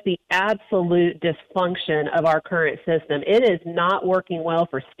to just the absolute dysfunction of our current system. It is not working well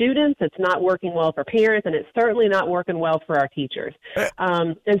for students, it's not working well for parents, and it's certainly not working well for our teachers.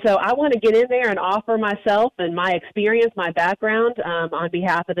 And so I want to get in there and offer myself and my experience, my background on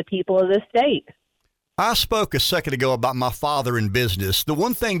behalf of the people of this state. I spoke a second ago about my father in business. The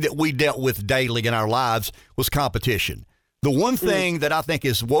one thing that we dealt with daily in our lives was competition. The one thing that I think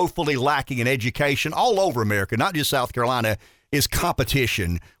is woefully lacking in education all over America, not just South Carolina, is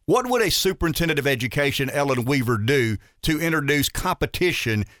competition. What would a superintendent of education, Ellen Weaver, do to introduce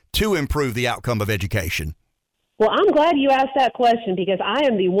competition to improve the outcome of education? Well, I'm glad you asked that question because I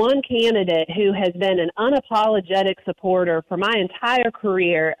am the one candidate who has been an unapologetic supporter for my entire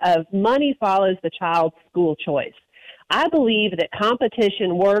career of money follows the child's school choice. I believe that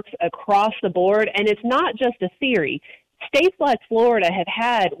competition works across the board, and it's not just a theory. States like Florida have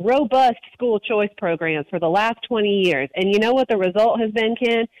had robust school choice programs for the last 20 years. And you know what the result has been,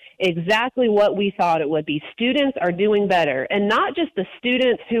 Ken? Exactly what we thought it would be. Students are doing better. And not just the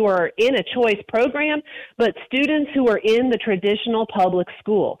students who are in a choice program, but students who are in the traditional public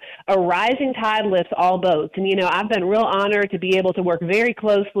school. A rising tide lifts all boats. And, I've been real honored to be able to work very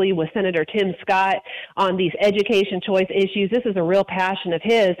closely with Senator Tim Scott on these education choice issues. This is a real passion of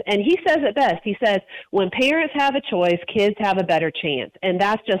his. And he says it best. He says, when parents have a choice, kids have a better chance. And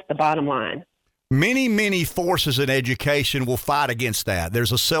that's just the bottom line. Many, many forces in education will fight against that.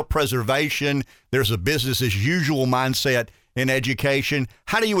 There's a self-preservation. There's a business as usual mindset in education.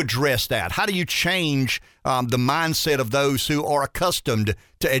 How do you address that? How do you change the mindset of those who are accustomed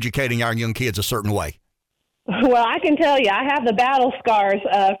to educating our young kids a certain way? Well, I can tell you, I have the battle scars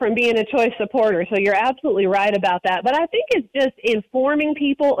from being a choice supporter, so you're absolutely right about that. But I think it's just informing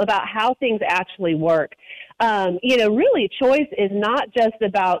people about how things actually work. Really choice is not just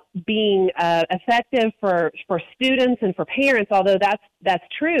about being effective for students and for parents, although that's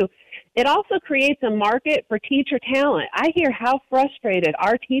true. It also creates a market for teacher talent. I hear how frustrated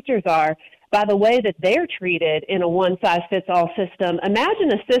our teachers are by the way that they're treated in a one-size-fits-all system.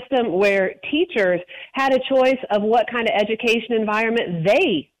 Imagine a system where teachers had a choice of what kind of education environment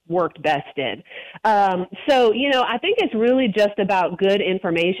they worked best in. I think it's really just about good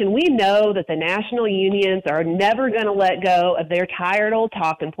information. We know that the national unions are never going to let go of their tired old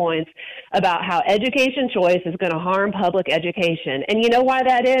talking points about how education choice is going to harm public education. And you know why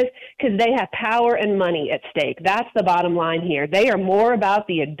that is? Because they have power and money at stake. That's the bottom line here. They are more about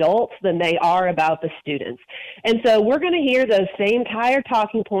the adults than they are about the students. And so we're going to hear those same tired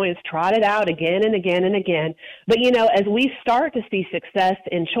talking points trotted out again and again and again. But, as we start to see success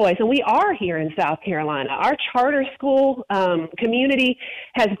in choice, and we are here in South Carolina, our charter school community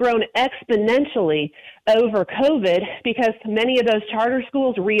has grown exponentially over COVID because many of those charter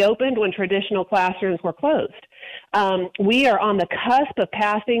schools reopened when traditional classrooms were closed. We are on the cusp of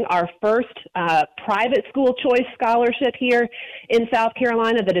passing our first private school choice scholarship here in South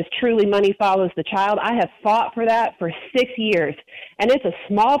Carolina that is truly money follows the child. I have fought for that for 6 years, and it's a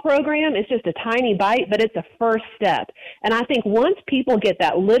small program. It's just a tiny bite, but it's a first step. And I think once people get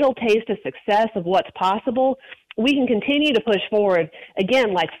that little taste of success of what's possible, we can continue to push forward,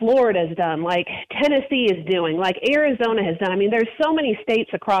 again, like Florida's done, like Tennessee is doing, like Arizona has done. I mean, there's so many states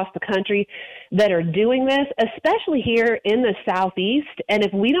across the country that are doing this, especially here in the Southeast. And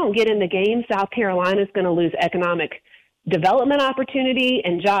if we don't get in the game, South Carolina is going to lose economic development opportunity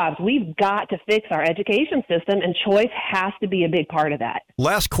and jobs. We've got to fix our education system, and choice has to be a big part of that.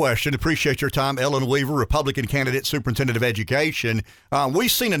 Last question. Appreciate your time. Ellen Weaver, Republican candidate, Superintendent of Education.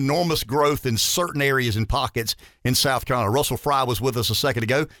 We've seen enormous growth in certain areas and pockets in South Carolina. Russell Fry was with us a second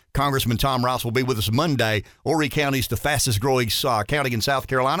ago. Congressman Tom Rice will be with us Monday. Horry County is the fastest growing county in South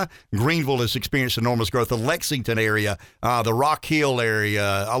Carolina. Greenville has experienced enormous growth. The Lexington area, the Rock Hill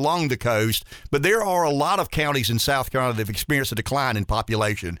area, along the coast. But there are a lot of counties in South Carolina that have experienced a decline in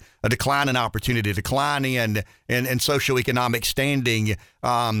population, a decline in opportunity, a decline in socioeconomic standing.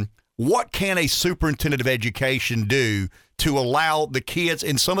 What can a superintendent of education do to allow the kids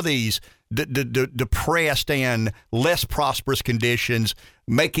in some of these depressed and less prosperous conditions,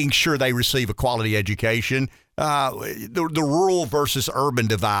 making sure they receive a quality education? The rural versus urban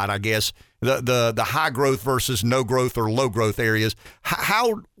divide, I guess, the high growth versus no growth or low growth areas.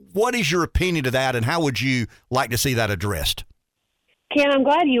 What is your opinion to that, and how would you like to see that addressed? Ken, I'm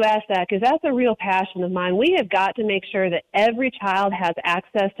glad you asked that because that's a real passion of mine. We have got to make sure that every child has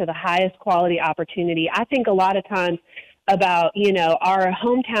access to the highest quality opportunity. I think a lot of times about, our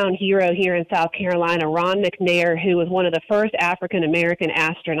hometown hero here in South Carolina, Ron McNair, who was one of the first African-American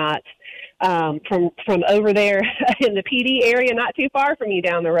astronauts from over there in the PD area, not too far from you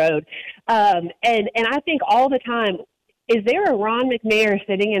down the road. And I think all the time, is there a Ron McNair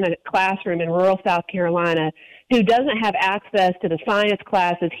sitting in a classroom in rural South Carolina who doesn't have access to the science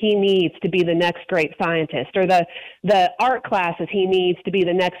classes he needs to be the next great scientist, or the art classes he needs to be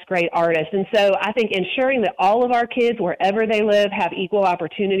the next great artist? And so I think ensuring that all of our kids, wherever they live, have equal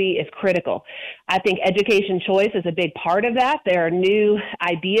opportunity is critical. I think education choice is a big part of that. There are new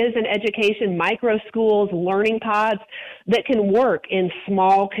ideas in education, micro schools, learning pods that can work in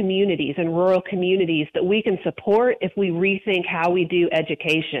small communities and rural communities that we can support if we rethink how we do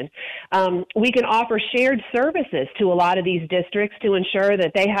education. We can offer shared services to a lot of these districts to ensure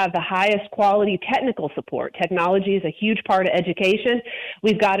that they have the highest quality technical support. Technology is a huge part of education.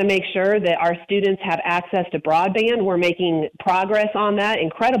 We've got to make sure that our students have access to broadband. We're making progress on that,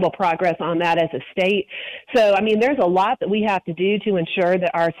 incredible progress on that as a state. So, there's a lot that we have to do to ensure that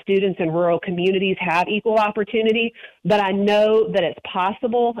our students in rural communities have equal opportunity, but I know that it's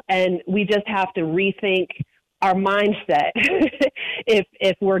possible, and we just have to rethink our mindset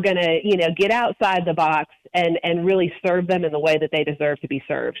if we're going to, get outside the box and really serve them in the way that they deserve to be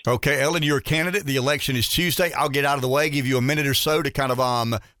served. Okay, Ellen, you're a candidate. The election is Tuesday. I'll get out of the way, give you a minute or so to kind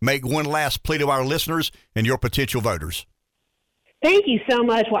of make one last plea to our listeners and your potential voters. Thank you so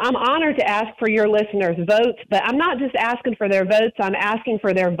much. Well, I'm honored to ask for your listeners' votes, but I'm not just asking for their votes. I'm asking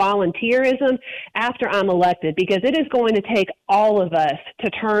for their volunteerism after I'm elected, because it is going to take all of us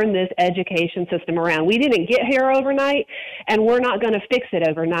to turn this education system around. We didn't get here overnight, and we're not going to fix it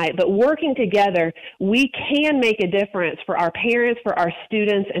overnight, but working together, we can make a difference for our parents, for our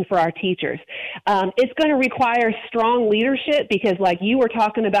students, and for our teachers. It's going to require strong leadership because, like you were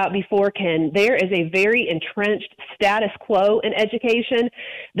talking about before, Ken, there is a very entrenched status quo in education education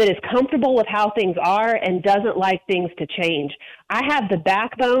that is comfortable with how things are and doesn't like things to change. I have the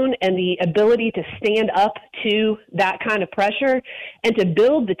backbone and the ability to stand up to that kind of pressure and to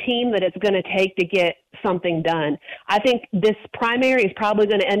build the team that it's going to take to get something done. I think this primary is probably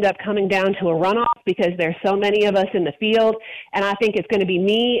going to end up coming down to a runoff because there's so many of us in the field, and I think it's going to be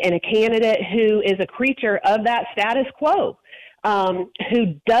me and a candidate who is a creature of that status quo,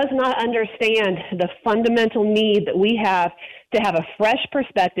 who does not understand the fundamental need that we have to have a fresh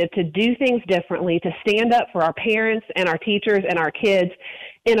perspective, to do things differently, to stand up for our parents and our teachers and our kids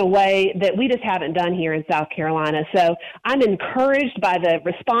in a way that we just haven't done here in South Carolina. So I'm encouraged by the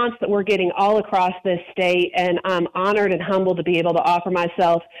response that we're getting all across this state, and I'm honored and humbled to be able to offer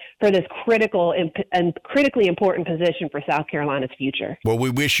myself for this critical and critically important position for South Carolina's future. Well, we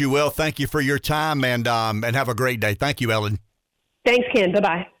wish you well. Thank you for your time, and have a great day. Thank you, Ellen. Thanks, Ken.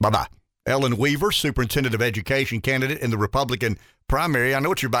 Bye-bye. Bye-bye. Ellen Weaver, Superintendent of Education candidate in the Republican primary. I know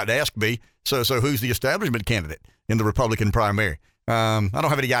what you're about to ask me. So who's the establishment candidate in the Republican primary? I don't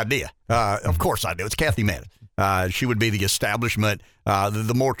have any idea. Of course I do. It's Kathy Madden. She would be the establishment,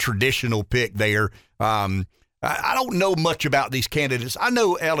 the more traditional pick there. I don't know much about these candidates. I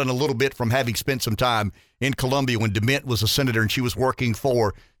know Ellen a little bit from having spent some time in Columbia when DeMint was a senator and she was working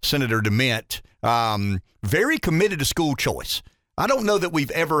for Senator DeMint. Very committed to school choice. I don't know that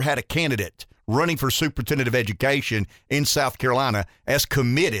we've ever had a candidate running for superintendent of education in South Carolina as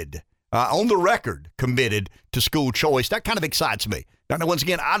committed, on the record, committed to school choice. That kind of excites me. Now, once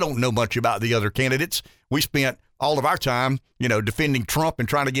again, I don't know much about the other candidates. We spent all of our time, defending Trump and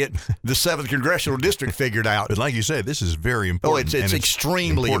trying to get the 7th congressional district figured out. But like you said, this is very important. Oh, it's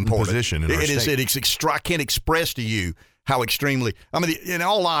extremely important. Position in our state. I can't express to you how extremely. I mean, in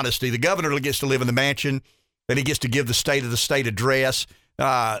all honesty, the governor gets to live in the mansion, and he gets to give the state of the state address.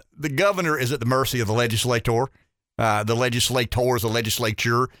 The governor is at the mercy of the legislator. The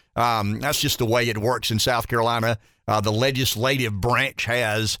legislature. That's just the way it works in South Carolina. The legislative branch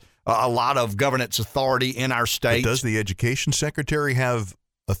has a lot of governance authority in our state. But does the education secretary have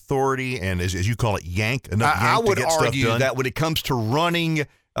authority and, as you call it, enough yank I would to get argue stuff done? that when it comes to running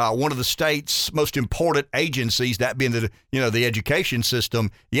one of the state's most important agencies, that being the education system,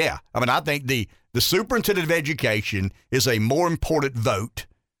 yeah. I mean, I think the superintendent of education is a more important vote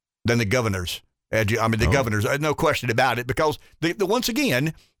than the governor's. Governor's, no question about it, because once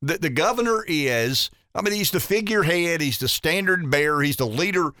again, the governor is, he's the figurehead, he's the standard bearer, he's the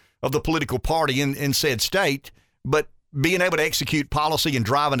leader of the political party in said state, but being able to execute policy and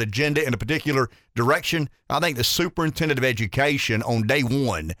drive an agenda in a particular direction, I think the superintendent of education on day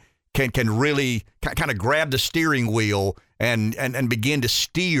one can really kind of grab the steering wheel and begin to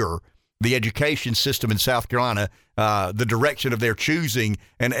steer the education system in South Carolina, the direction of their choosing.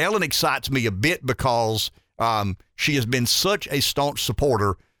 And Ellen excites me a bit because she has been such a staunch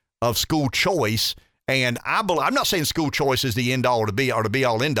supporter of school choice. And I'm not saying school choice is the end all or the be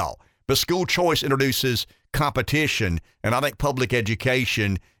all end all, but school choice introduces competition. And I think public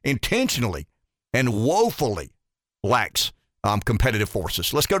education intentionally and woefully lacks competitive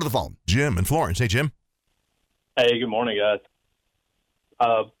forces. Let's go to the phone. Jim in Florence. Hey, Jim. Hey, good morning, guys.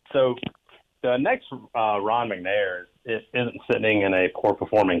 So the next Ron McNair isn't sitting in a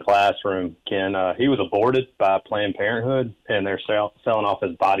poor-performing classroom, Ken. He was aborted by Planned Parenthood, and they're selling off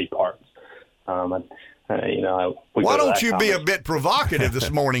his body parts. Why don't you be a bit provocative this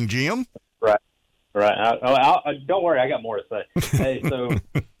morning, Jim? Right. Don't worry, I got more to say. Hey, so in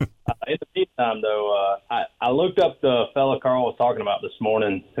the meantime, though, I looked up the fellow Carl was talking about this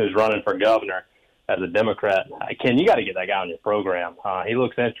morning who's running for governor as a Democrat. Ken, you got to get that guy on your program. He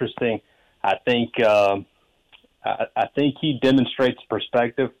looks interesting. I think he demonstrates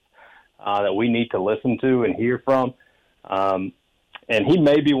perspective that we need to listen to and hear from. And he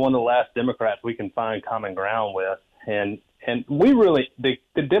may be one of the last Democrats we can find common ground with. And we really, the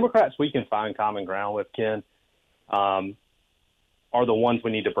Democrats we can find common ground with, Ken, are the ones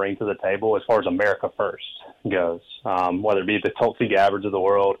we need to bring to the table as far as America First goes, whether it be the Tulsi Gabbards of the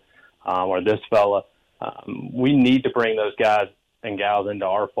world or this fella. We need to bring those guys and gals into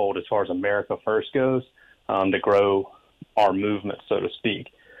our fold as far as America First goes to grow our movement, so to speak.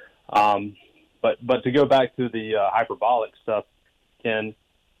 But to go back to the hyperbolic stuff, Ken,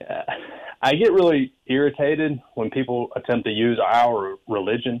 I get really irritated when people attempt to use our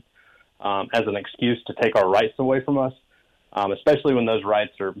religion as an excuse to take our rights away from us, especially when those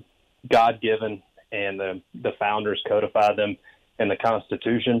rights are God-given and the founders codified them in the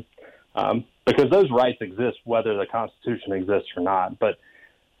Constitution, because those rights exist whether the Constitution exists or not. But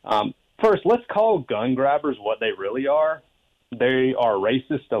first, let's call gun grabbers what they really are. They are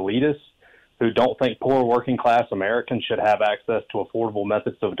racist elitists who don't think poor working class Americans should have access to affordable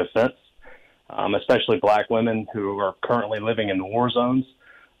methods of defense, especially black women who are currently living in war zones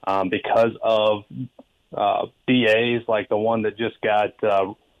because of DAs like the one that just got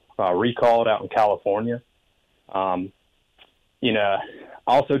recalled out in California.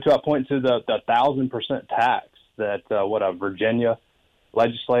 Also to a point to the 1,000% tax that what a Virginia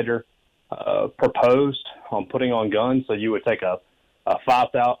legislator proposed on putting on guns. So you would take a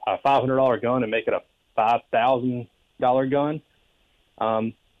 $500 gun and make it a $5,000 gun.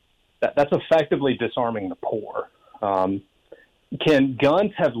 That's effectively disarming the poor. Can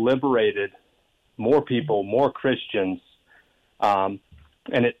guns have liberated more people, more Christians, and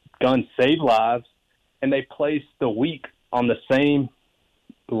guns save lives, and they place the weak on the same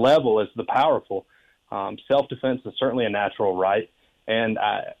level as the powerful? Self-defense is certainly a natural right, and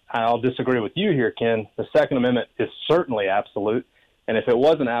I'll disagree with you here, Ken. The Second Amendment is certainly absolute, and if it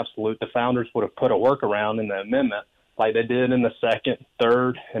wasn't absolute, the founders would have put a workaround in the amendment like they did in the Second,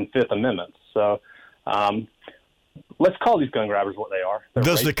 Third, and Fifth Amendments. So let's call these gun grabbers what they are.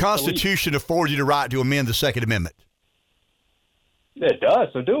 Does the Constitution afford you the right to amend the Second Amendment? It does,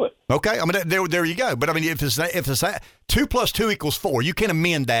 so do it. Okay, I mean, there you go. But I mean, if it's 2 + 2 = 4, you can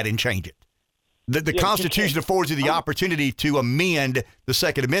amend that and change it. The Constitution affords you the opportunity to amend the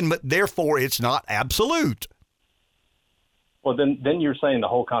Second Amendment. Therefore, it's not absolute. Well, then you're saying the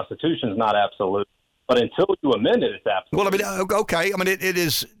whole Constitution is not absolute. But until you amend it, it's absolute. Well, I mean, okay. I mean, it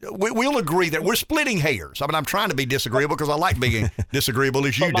is. We'll agree that we're splitting hairs. I mean, I'm trying to be disagreeable because I like being disagreeable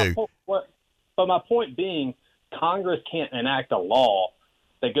as you do. But my point being, Congress can't enact a law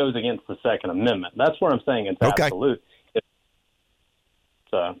that goes against the Second Amendment. That's where I'm saying it's absolute.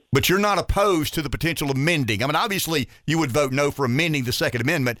 But you're not opposed to the potential amending. I mean, obviously, you would vote no for amending the Second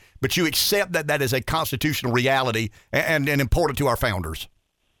Amendment, but you accept that that is a constitutional reality and important to our founders.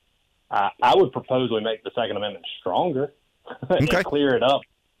 I would propose we make the Second Amendment stronger and clear it up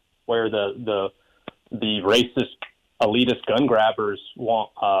where the racist, elitist gun grabbers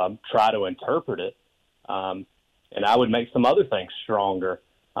try to interpret it. And I would make some other things stronger.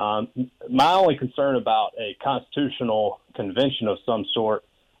 My only concern about a constitutional convention of some sort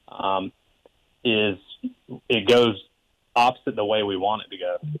is it goes opposite the way we want it to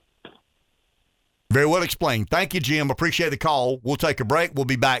go. Very well explained. Thank you, Jim. Appreciate the call. We'll take a break. We'll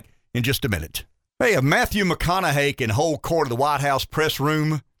be back in just a minute. Hey, Matthew McConaughey can hold court of the White House press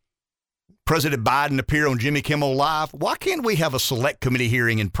room. President Biden appear on Jimmy Kimmel Live. Why can't we have a select committee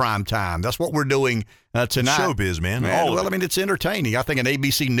hearing in prime time? That's what we're doing tonight. Showbiz, man. Well, I mean, it's entertaining. I think an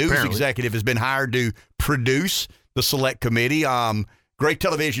ABC News executive has been hired to produce the select committee. Great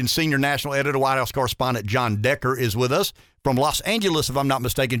television senior national editor, White House correspondent John Decker is with us from Los Angeles, if I'm not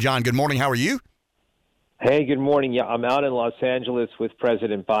mistaken. John, good morning. How are you? Hey, good morning. Yeah, I'm out in Los Angeles with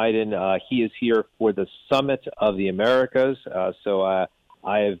President Biden. He is here for the Summit of the Americas. So I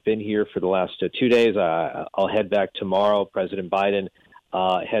have been here for the last 2 days. I'll head back tomorrow. President Biden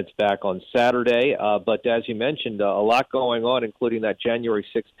heads back on Saturday. But as you mentioned, a lot going on, including that January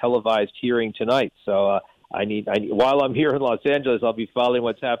 6th televised hearing tonight. So while I'm here in Los Angeles, I'll be following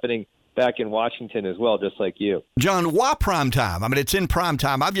what's happening back in Washington as well, just like you. John, why prime time? I mean, it's in prime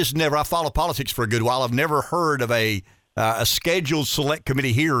time. I follow politics for a good while. I've never heard of a scheduled select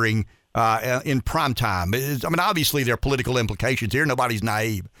committee hearing in prime time. I mean, obviously there are political implications here. Nobody's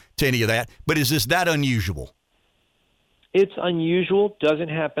naive to any of that. But is this that unusual? It's unusual. Doesn't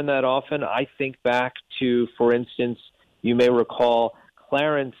happen that often. I think back to, for instance, you may recall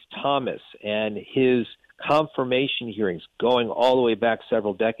Clarence Thomas and his confirmation hearings going all the way back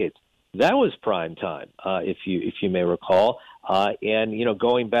several decades. That was prime time, if you may recall. And,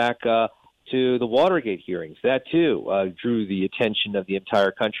 going back to the Watergate hearings, that too drew the attention of the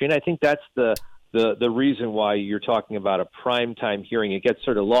entire country. And I think that's the reason why you're talking about a primetime hearing. It gets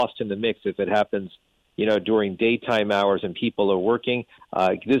sort of lost in the mix if it happens, during daytime hours and people are working.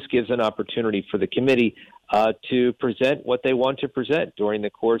 This gives an opportunity for the committee to present what they want to present during the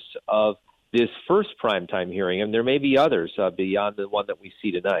course of this first primetime hearing. And there may be others beyond the one that we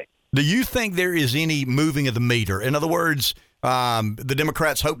see tonight. Do you think there is any moving of the meter? In other words, the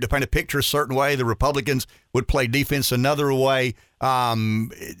Democrats hope to paint a picture a certain way. The Republicans would play defense another way.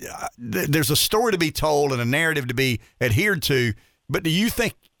 There's a story to be told and a narrative to be adhered to. But do you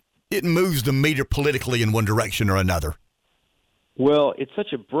think it moves the meter politically in one direction or another? Well, it's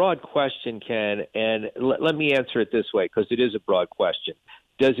such a broad question, Ken, and let me answer it this way because it is a broad question.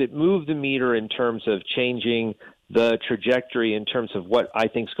 Does it move the meter in terms of changing the trajectory in terms of what I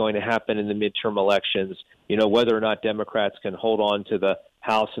think is going to happen in the midterm elections, whether or not Democrats can hold on to the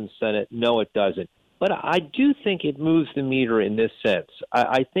House and Senate? No, it doesn't. But I do think it moves the meter in this sense.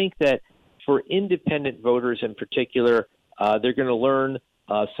 I think that for independent voters in particular, they're going to learn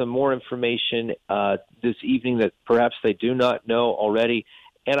some more information this evening that perhaps they do not know already.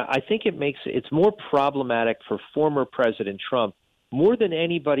 And I think it's more problematic for former President Trump more than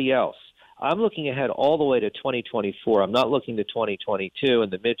anybody else. I'm looking ahead all the way to 2024. I'm not looking to 2022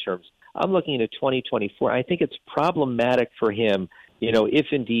 and the midterms. I'm looking at 2024. I think it's problematic for him, if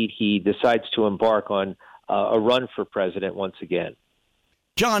indeed he decides to embark on a run for president once again.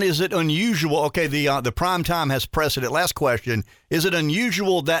 John, is it unusual? Okay, the prime time has precedent. Last question. Is it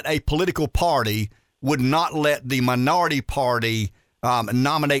unusual that a political party would not let the minority party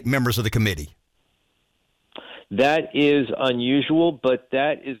nominate members of the committee? That is unusual, but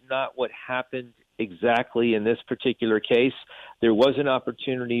that is not what happened exactly in this particular case. There was an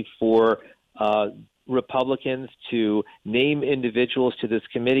opportunity for Republicans to name individuals to this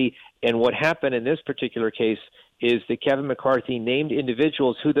committee, and what happened in this particular case is that Kevin McCarthy named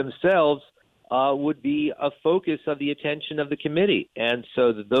individuals who themselves would be a focus of the attention of the committee. And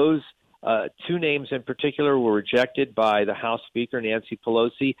so those two names in particular were rejected by the House Speaker, Nancy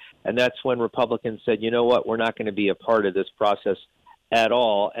Pelosi, and that's when Republicans said, you know what, we're not going to be a part of this process at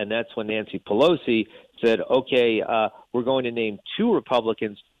all. And that's when Nancy Pelosi said, okay, we're going to name two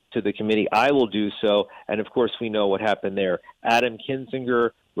Republicans to the committee. I will do so. And, of course, we know what happened there. Adam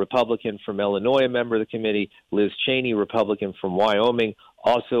Kinzinger, Republican from Illinois, a member of the committee. Liz Cheney, Republican from Wyoming,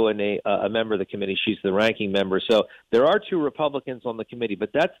 also a member of the committee. She's the ranking member. So there are two Republicans on the committee,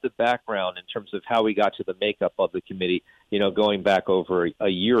 but that's the background in terms of how we got to the makeup of the committee, going back over a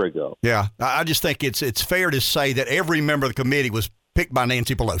year ago. Yeah, I just think it's fair to say that every member of the committee was picked by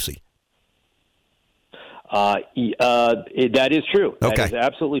Nancy Pelosi. That is true. Okay. That is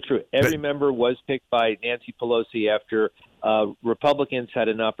absolutely true. Every member was picked by Nancy Pelosi after Republicans had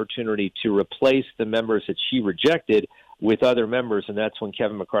an opportunity to replace the members that she rejected with other members, and that's when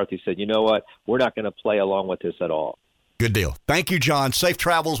Kevin McCarthy said, you know what, we're not going to play along with this at all. Good deal. Thank you, John. Safe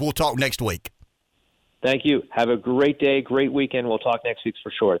travels. We'll talk next week. Thank you. Have a great day, great weekend. We'll talk next week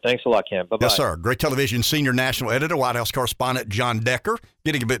for sure. Thanks a lot, Cam. Bye-bye. Yes, sir. Great Television senior national editor, White House correspondent John Decker,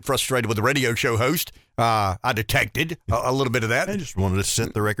 getting a bit frustrated with the radio show host. I detected a little bit of that. I just wanted to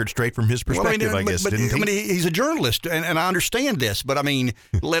set the record straight from his perspective, I guess, didn't he? He's a journalist, and I understand this, but,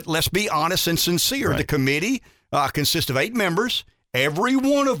 let's be honest and sincere. Right. The committee consists of 8 members, every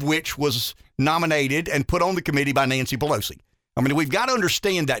one of which was nominated and put on the committee by Nancy Pelosi. We've got to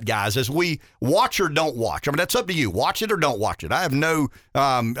understand that, guys, as we watch or don't watch. That's up to you. Watch it or don't watch it. I have no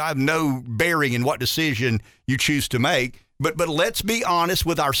bearing in what decision you choose to make. But let's be honest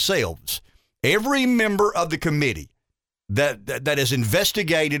with ourselves. Every member of the committee that has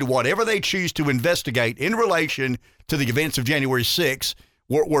investigated whatever they choose to investigate in relation to the events of January 6th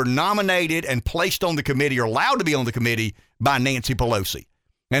were nominated and placed on the committee or allowed to be on the committee by Nancy Pelosi.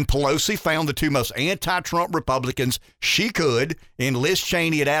 And Pelosi found the two most anti-Trump Republicans she could in Liz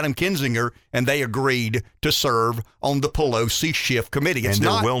Cheney and Adam Kinzinger, and they agreed to serve on the Pelosi Schiff Committee. It's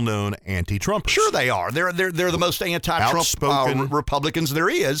they're well-known anti-Trumpers. Sure they are. They're the most anti-Trump Republicans there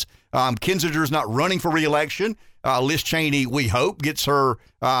is. Kinzinger's not running for re-election. Liz Cheney, we hope, gets her,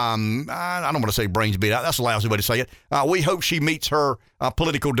 I don't want to say brains beat out. That's a lousy way to say it. We hope she meets her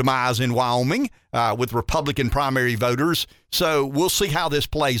political demise in Wyoming with Republican primary voters. So we'll see how this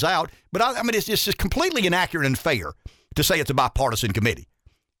plays out. But, it's just completely inaccurate and fair to say it's a bipartisan committee.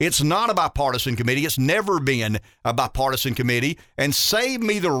 It's not a bipartisan committee. It's never been a bipartisan committee. And save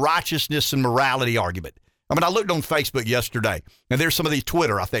me the righteousness and morality argument. I looked on Facebook yesterday, and there's some of the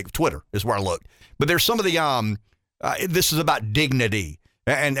Twitter is where I looked. But there's some of the, this is about dignity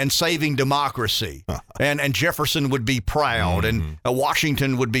and saving democracy. and Jefferson would be proud, and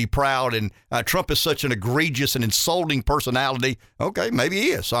Washington would be proud, and Trump is such an egregious and insulting personality. Okay, maybe he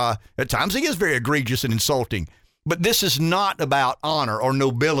is. At times he is very egregious and insulting. But this is not about honor or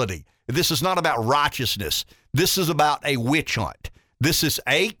nobility. This is not about righteousness. This is about a witch hunt. This is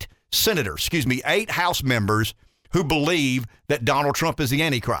 8 House members who believe that Donald Trump is the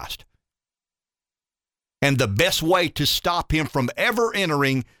Antichrist. And the best way to stop him from ever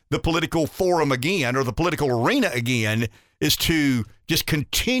entering the political forum again or the political arena again is to just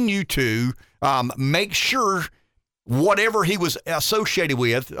continue to make sure whatever he was associated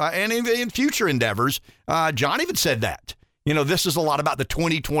with and in future endeavors, John even said that. This is a lot about the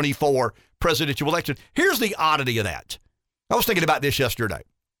 2024 presidential election. Here's the oddity of that. I was thinking about this yesterday.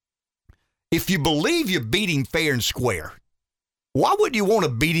 If you believe you beat him fair and square, why would you want to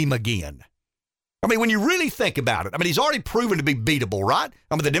beat him again? When you really think about it, he's already proven to be beatable, right?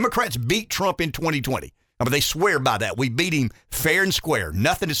 The Democrats beat Trump in 2020. They swear by that. We beat him fair and square.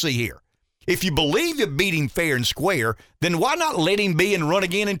 Nothing to see here. If you believe you beat him fair and square, then why not let him be and run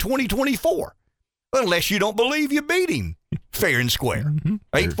again in 2024? Unless you don't believe you beat him fair and square.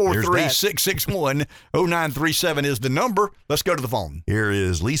 843-661-0937 is the number. Let's go to the phone. Here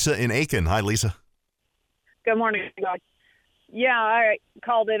is Lisa in Aiken. Hi, Lisa. Good morning, guys. Yeah, I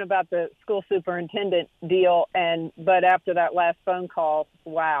called in about the school superintendent deal, but after that last phone call,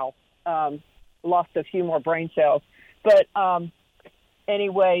 wow, lost a few more brain cells. But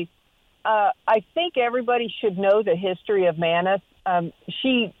anyway, I think everybody should know the history of Manis.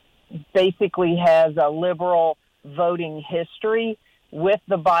 She basically has a liberal voting history with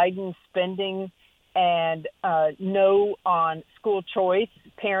the Biden spending and no on school choice,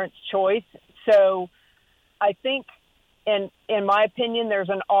 parents' choice. So I think, in my opinion, there's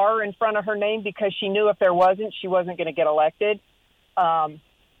an R in front of her name because she knew if there wasn't, she wasn't going to get elected.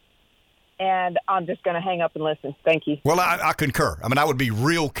 And I'm just going to hang up and listen. Thank you. Well, I concur. I mean, I would be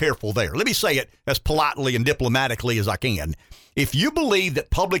real careful there. Let me say it as politely and diplomatically as I can. If you believe that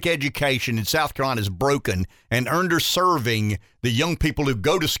public education in South Carolina is broken and underserving the young people who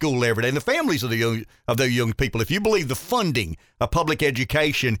go to school every day and the families of the young people, if you believe the funding of public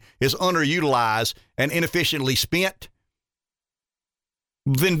education is underutilized and inefficiently spent,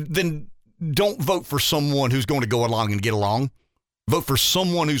 then don't vote for someone who's going to go along and get along. Vote for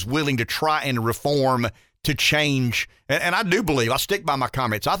someone who's willing to try and reform, to change. And I do believe, I stick by my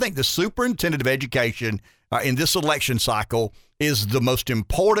comments, I think the superintendent of education in this election cycle is the most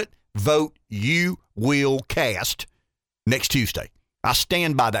important vote you will cast next Tuesday. I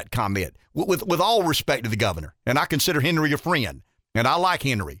stand by that comment with all respect to the governor. And I consider Henry a friend, and I like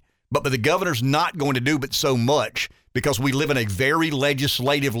Henry. But the governor's not going to do but so much because we live in a very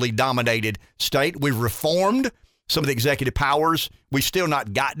legislatively dominated state. We've reformed some of the executive powers. We've still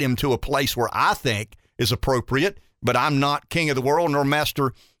not gotten them to a place where I think is appropriate, but I'm not king of the world nor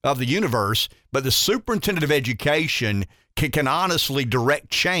master of the universe. But the superintendent of education can honestly direct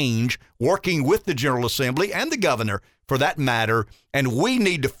change, working with the General Assembly and the governor for that matter. And we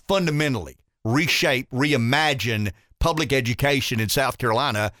need to fundamentally reshape, reimagine public education in South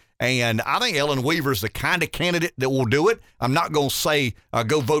Carolina. And I think Ellen Weaver is the kind of candidate that will do it. I'm not going to say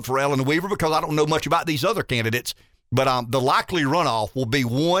go vote for Ellen Weaver because I don't know much about these other candidates. But the likely runoff will be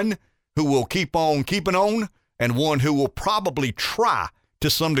one who will keep on keeping on and one who will probably try to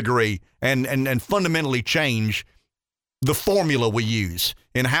some degree and fundamentally change the formula we use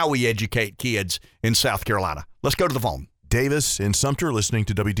in how we educate kids in South Carolina. Let's go to the phone. Davis in Sumter, listening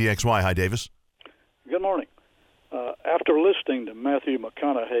to WDXY. Hi, Davis. Good morning. After listening to Matthew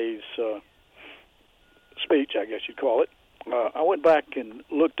McConaughey's speech, I guess you'd call it, I went back and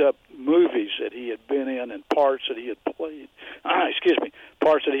looked up movies that he had been in and parts that he had played.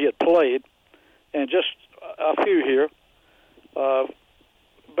 Parts that he had played, and just a few here,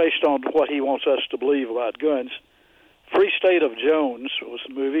 based on what he wants us to believe about guns. Free State of Jones was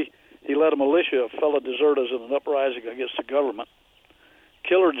the movie. He led a militia of fellow deserters in an uprising against the government.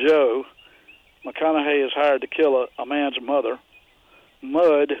 Killer Joe. McConaughey is hired to kill a man's mother.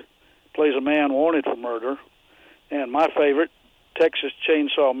 Mud plays a man wanted for murder. And my favorite, Texas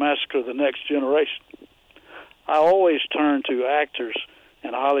Chainsaw Massacre: The Next Generation. I always turn to actors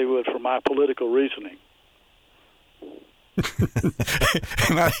in Hollywood for my political reasoning.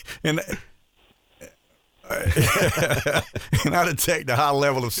 And I detect a high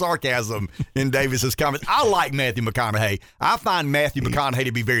level of sarcasm in Davis's comments. I like Matthew McConaughey. I find Matthew McConaughey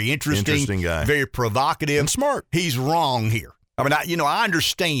to be very interesting guy, very provocative, and smart. He's wrong here. I mean, I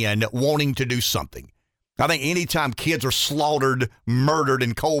understand wanting to do something. I think anytime kids are slaughtered, murdered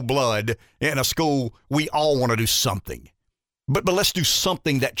in cold blood in a school, we all want to do something. But let's do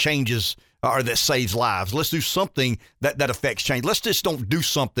something that changes or that saves lives. Let's do something that affects change. Let's just don't do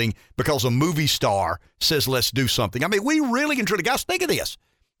something because a movie star says let's do something. I mean, we really can try to, guys, think of this.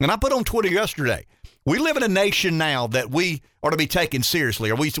 And I put on Twitter yesterday, we live in a nation now that we are to be taken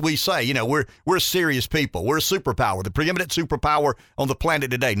seriously. Or we say, we're serious people. We're a superpower, the preeminent superpower on the planet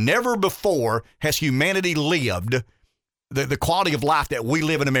today. Never before has humanity lived the quality of life that we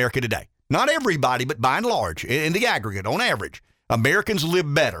live in America today. Not everybody, but by and large, in the aggregate, on average, Americans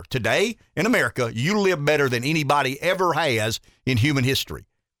live better. Today, in America, you live better than anybody ever has in human history.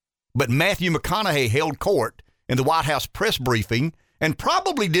 But Matthew McConaughey held court in the White House press briefing and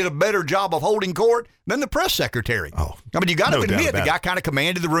probably did a better job of holding court than the press secretary. Oh, I mean, you got to admit, the guy kind of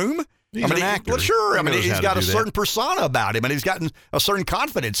commanded the room. He's an actor. Well, sure. I mean, he's got a certain that. persona about him, and he's gotten a certain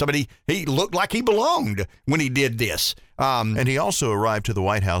confidence. I mean, he looked like he belonged when he did this. And he also arrived to the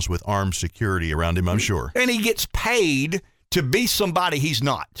White House with armed security around him, I'm sure. And he gets paid to be somebody he's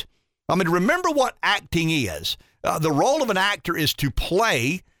not. I mean, remember what acting is. The role of an actor is to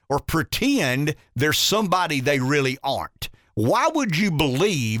play or pretend they're somebody they really aren't. Why would you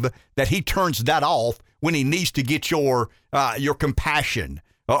believe that he turns that off when he needs to get your compassion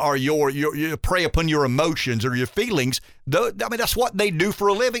or your prey upon your emotions or your feelings? That's what they do for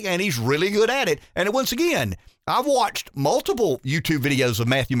a living, and he's really good at it. And once again, I've watched multiple YouTube videos of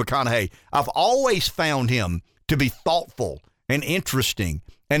Matthew McConaughey. I've always found him to be thoughtful and interesting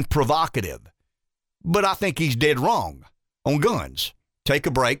and provocative. But I think he's dead wrong on guns. Take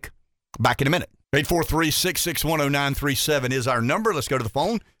a break. Back in a minute. 843-661-0937 is our number. Let's go to the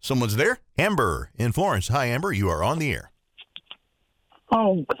phone. Someone's there. Amber in Florence. Hi, Amber. You are on the air.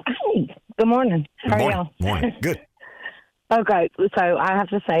 Oh, hey. Good morning. How are y'all? Morning. Good. Okay, so I have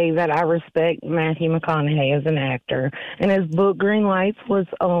to say that I respect Matthew McConaughey as an actor, and his book Green Lights was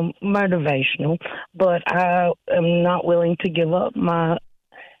motivational, but I am not willing to give up my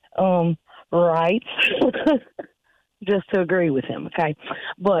rights just to agree with him, okay?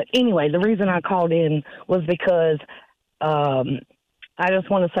 But anyway, the reason I called in was because I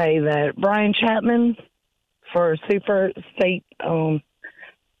just want to say that Brian Chapman for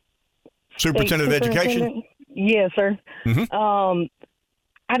Superintendent of Education? Yes, sir. Mm-hmm.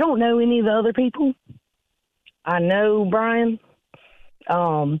 I don't know any of the other people. I know Brian.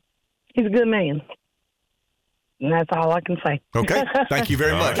 He's a good man. And that's all I can say. Okay. Thank you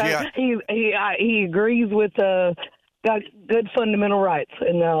very much. Yeah. He agrees with got good fundamental rights,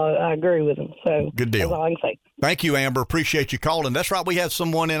 and I agree with him. So good deal. That's all I can say. Thank you, Amber. Appreciate you calling. That's right. We have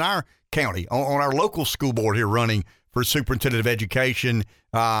someone in our county on our local school board here running for Superintendent of Education.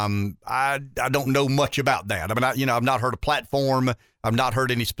 I don't know much about that. I mean, I've not heard a platform. I've not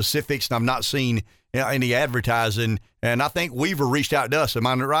heard any specifics, and I've not seen any advertising. And I think Weaver reached out to us. Am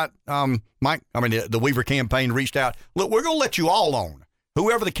I right, Mike? I mean, the Weaver campaign reached out. Look, we're going to let you all on.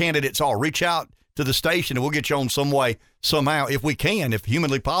 Whoever the candidates are, reach out to the station, and we'll get you on some way, somehow, if we can, if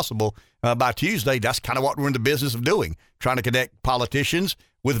humanly possible, by Tuesday. That's kind of what we're in the business of doing, trying to connect politicians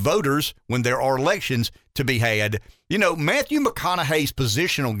with voters when there are elections to be had. You know, Matthew McConaughey's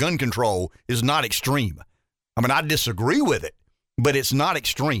position on gun control is not extreme. I mean, I disagree with it, but it's not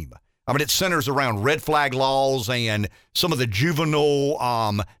extreme. I mean, it centers around red flag laws, and some of the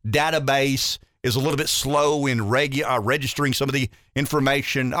juvenile database is a little bit slow in registering some of the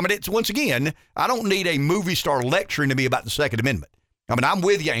information. I mean, it's, once again, I don't need a movie star lecturing to me about the Second Amendment. I mean, I'm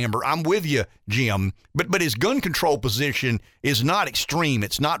with you, Amber. I'm with you, Jim. But his gun control position is not extreme.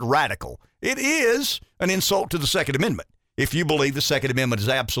 It's not radical. It is an insult to the Second Amendment. If you believe the Second Amendment is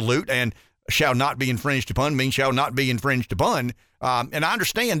absolute and shall not be infringed upon, means shall not be infringed upon. And I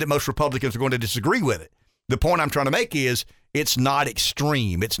understand that most Republicans are going to disagree with it. The point I'm trying to make is it's not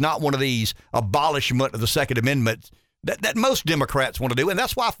extreme. It's not one of these abolishment of the Second Amendment that most Democrats want to do. And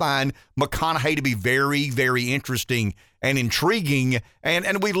that's why I find McConaughey to be very, very interesting and intriguing.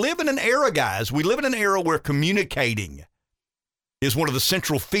 And we live in an era, guys. We live in an era where communicating is one of the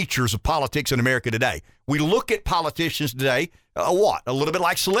central features of politics in America today. We look at politicians today, a little bit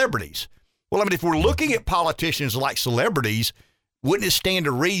like celebrities. Well, I mean, if we're looking at politicians like celebrities, wouldn't it stand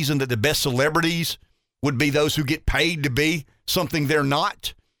to reason that the best celebrities would be those who get paid to be something they're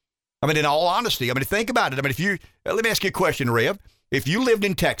not? I mean, in all honesty, I mean, think about it. I mean, let me ask you a question, Rev. If you lived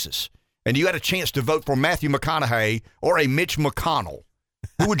in Texas and you had a chance to vote for Matthew McConaughey or a Mitch McConnell,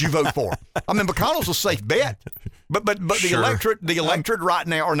 who would you vote for? I mean, McConnell's a safe bet, but Sure. the electorate right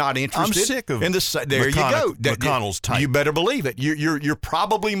now are not interested. I'm sick of in this. There you go. McConnell's type. You better believe it. You're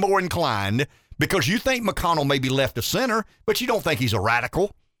probably more inclined because you think McConnell may be left of center, but you don't think he's a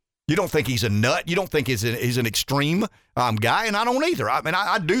radical. You don't think he's a nut. You don't think he's an extreme guy, and I don't either. I mean,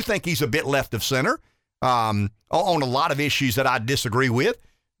 I do think he's a bit left of center on a lot of issues that I disagree with,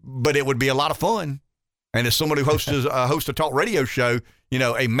 but it would be a lot of fun. And as someone who hosts a talk radio show, you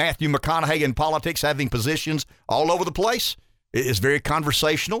know, a Matthew McConaughey in politics having positions all over the place is very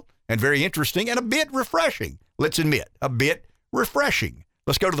conversational and very interesting and a bit refreshing. Let's admit, a bit refreshing.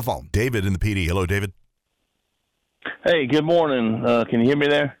 Let's go to the phone. David in the PD. Hello, David. Hey, good morning. Can you hear me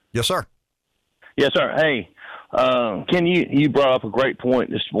there? Yes, sir. Yes, sir. Hey, Ken, you brought up a great point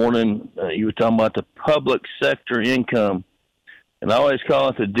this morning. You were talking about the public sector income, and I always call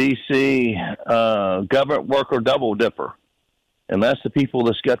it the D.C. Government worker double dipper, and that's the people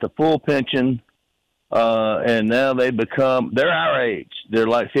that's got the full pension, and now they're our age. They're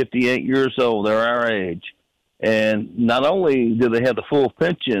like 58 years old. They're our age, and not only do they have the full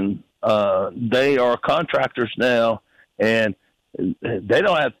pension, they are contractors now, and they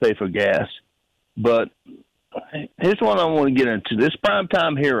don't have to pay for gas. But here's what I want to get into. This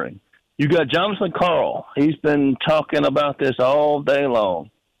primetime hearing, you got Jonathan Karl. He's been talking about this all day long.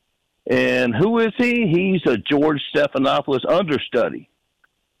 And who is he? He's a George Stephanopoulos understudy.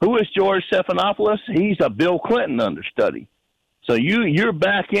 Who is George Stephanopoulos? He's a Bill Clinton understudy. So you're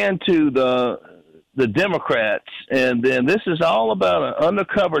back into the Democrats, and then this is all about an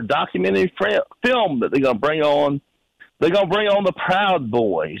undercover documentary film that they're going to bring on. They're going to bring on the Proud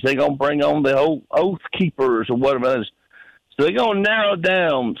Boys. They're going to bring on the Oath Keepers or whatever it is. So they're going to narrow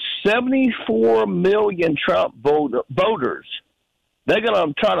down 74 million Trump voters. They're going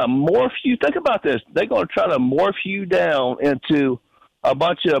to try to morph you. Think about this. They're going to try to morph you down into a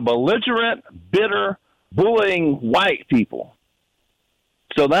bunch of belligerent, bitter, bullying white people.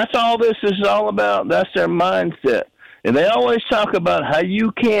 So that's all this is all about. That's their mindset. And they always talk about how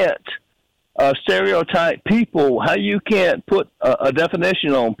you can't stereotype people, how you can't put a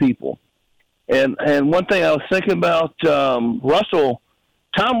definition on people. And one thing I was thinking about, Russell,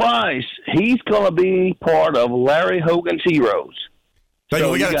 Tom Rice, he's going to be part of Larry Hogan's Heroes. David,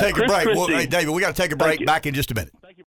 So we got to take a break. Christie. Hey, David, we got to take a break. Back in just a minute.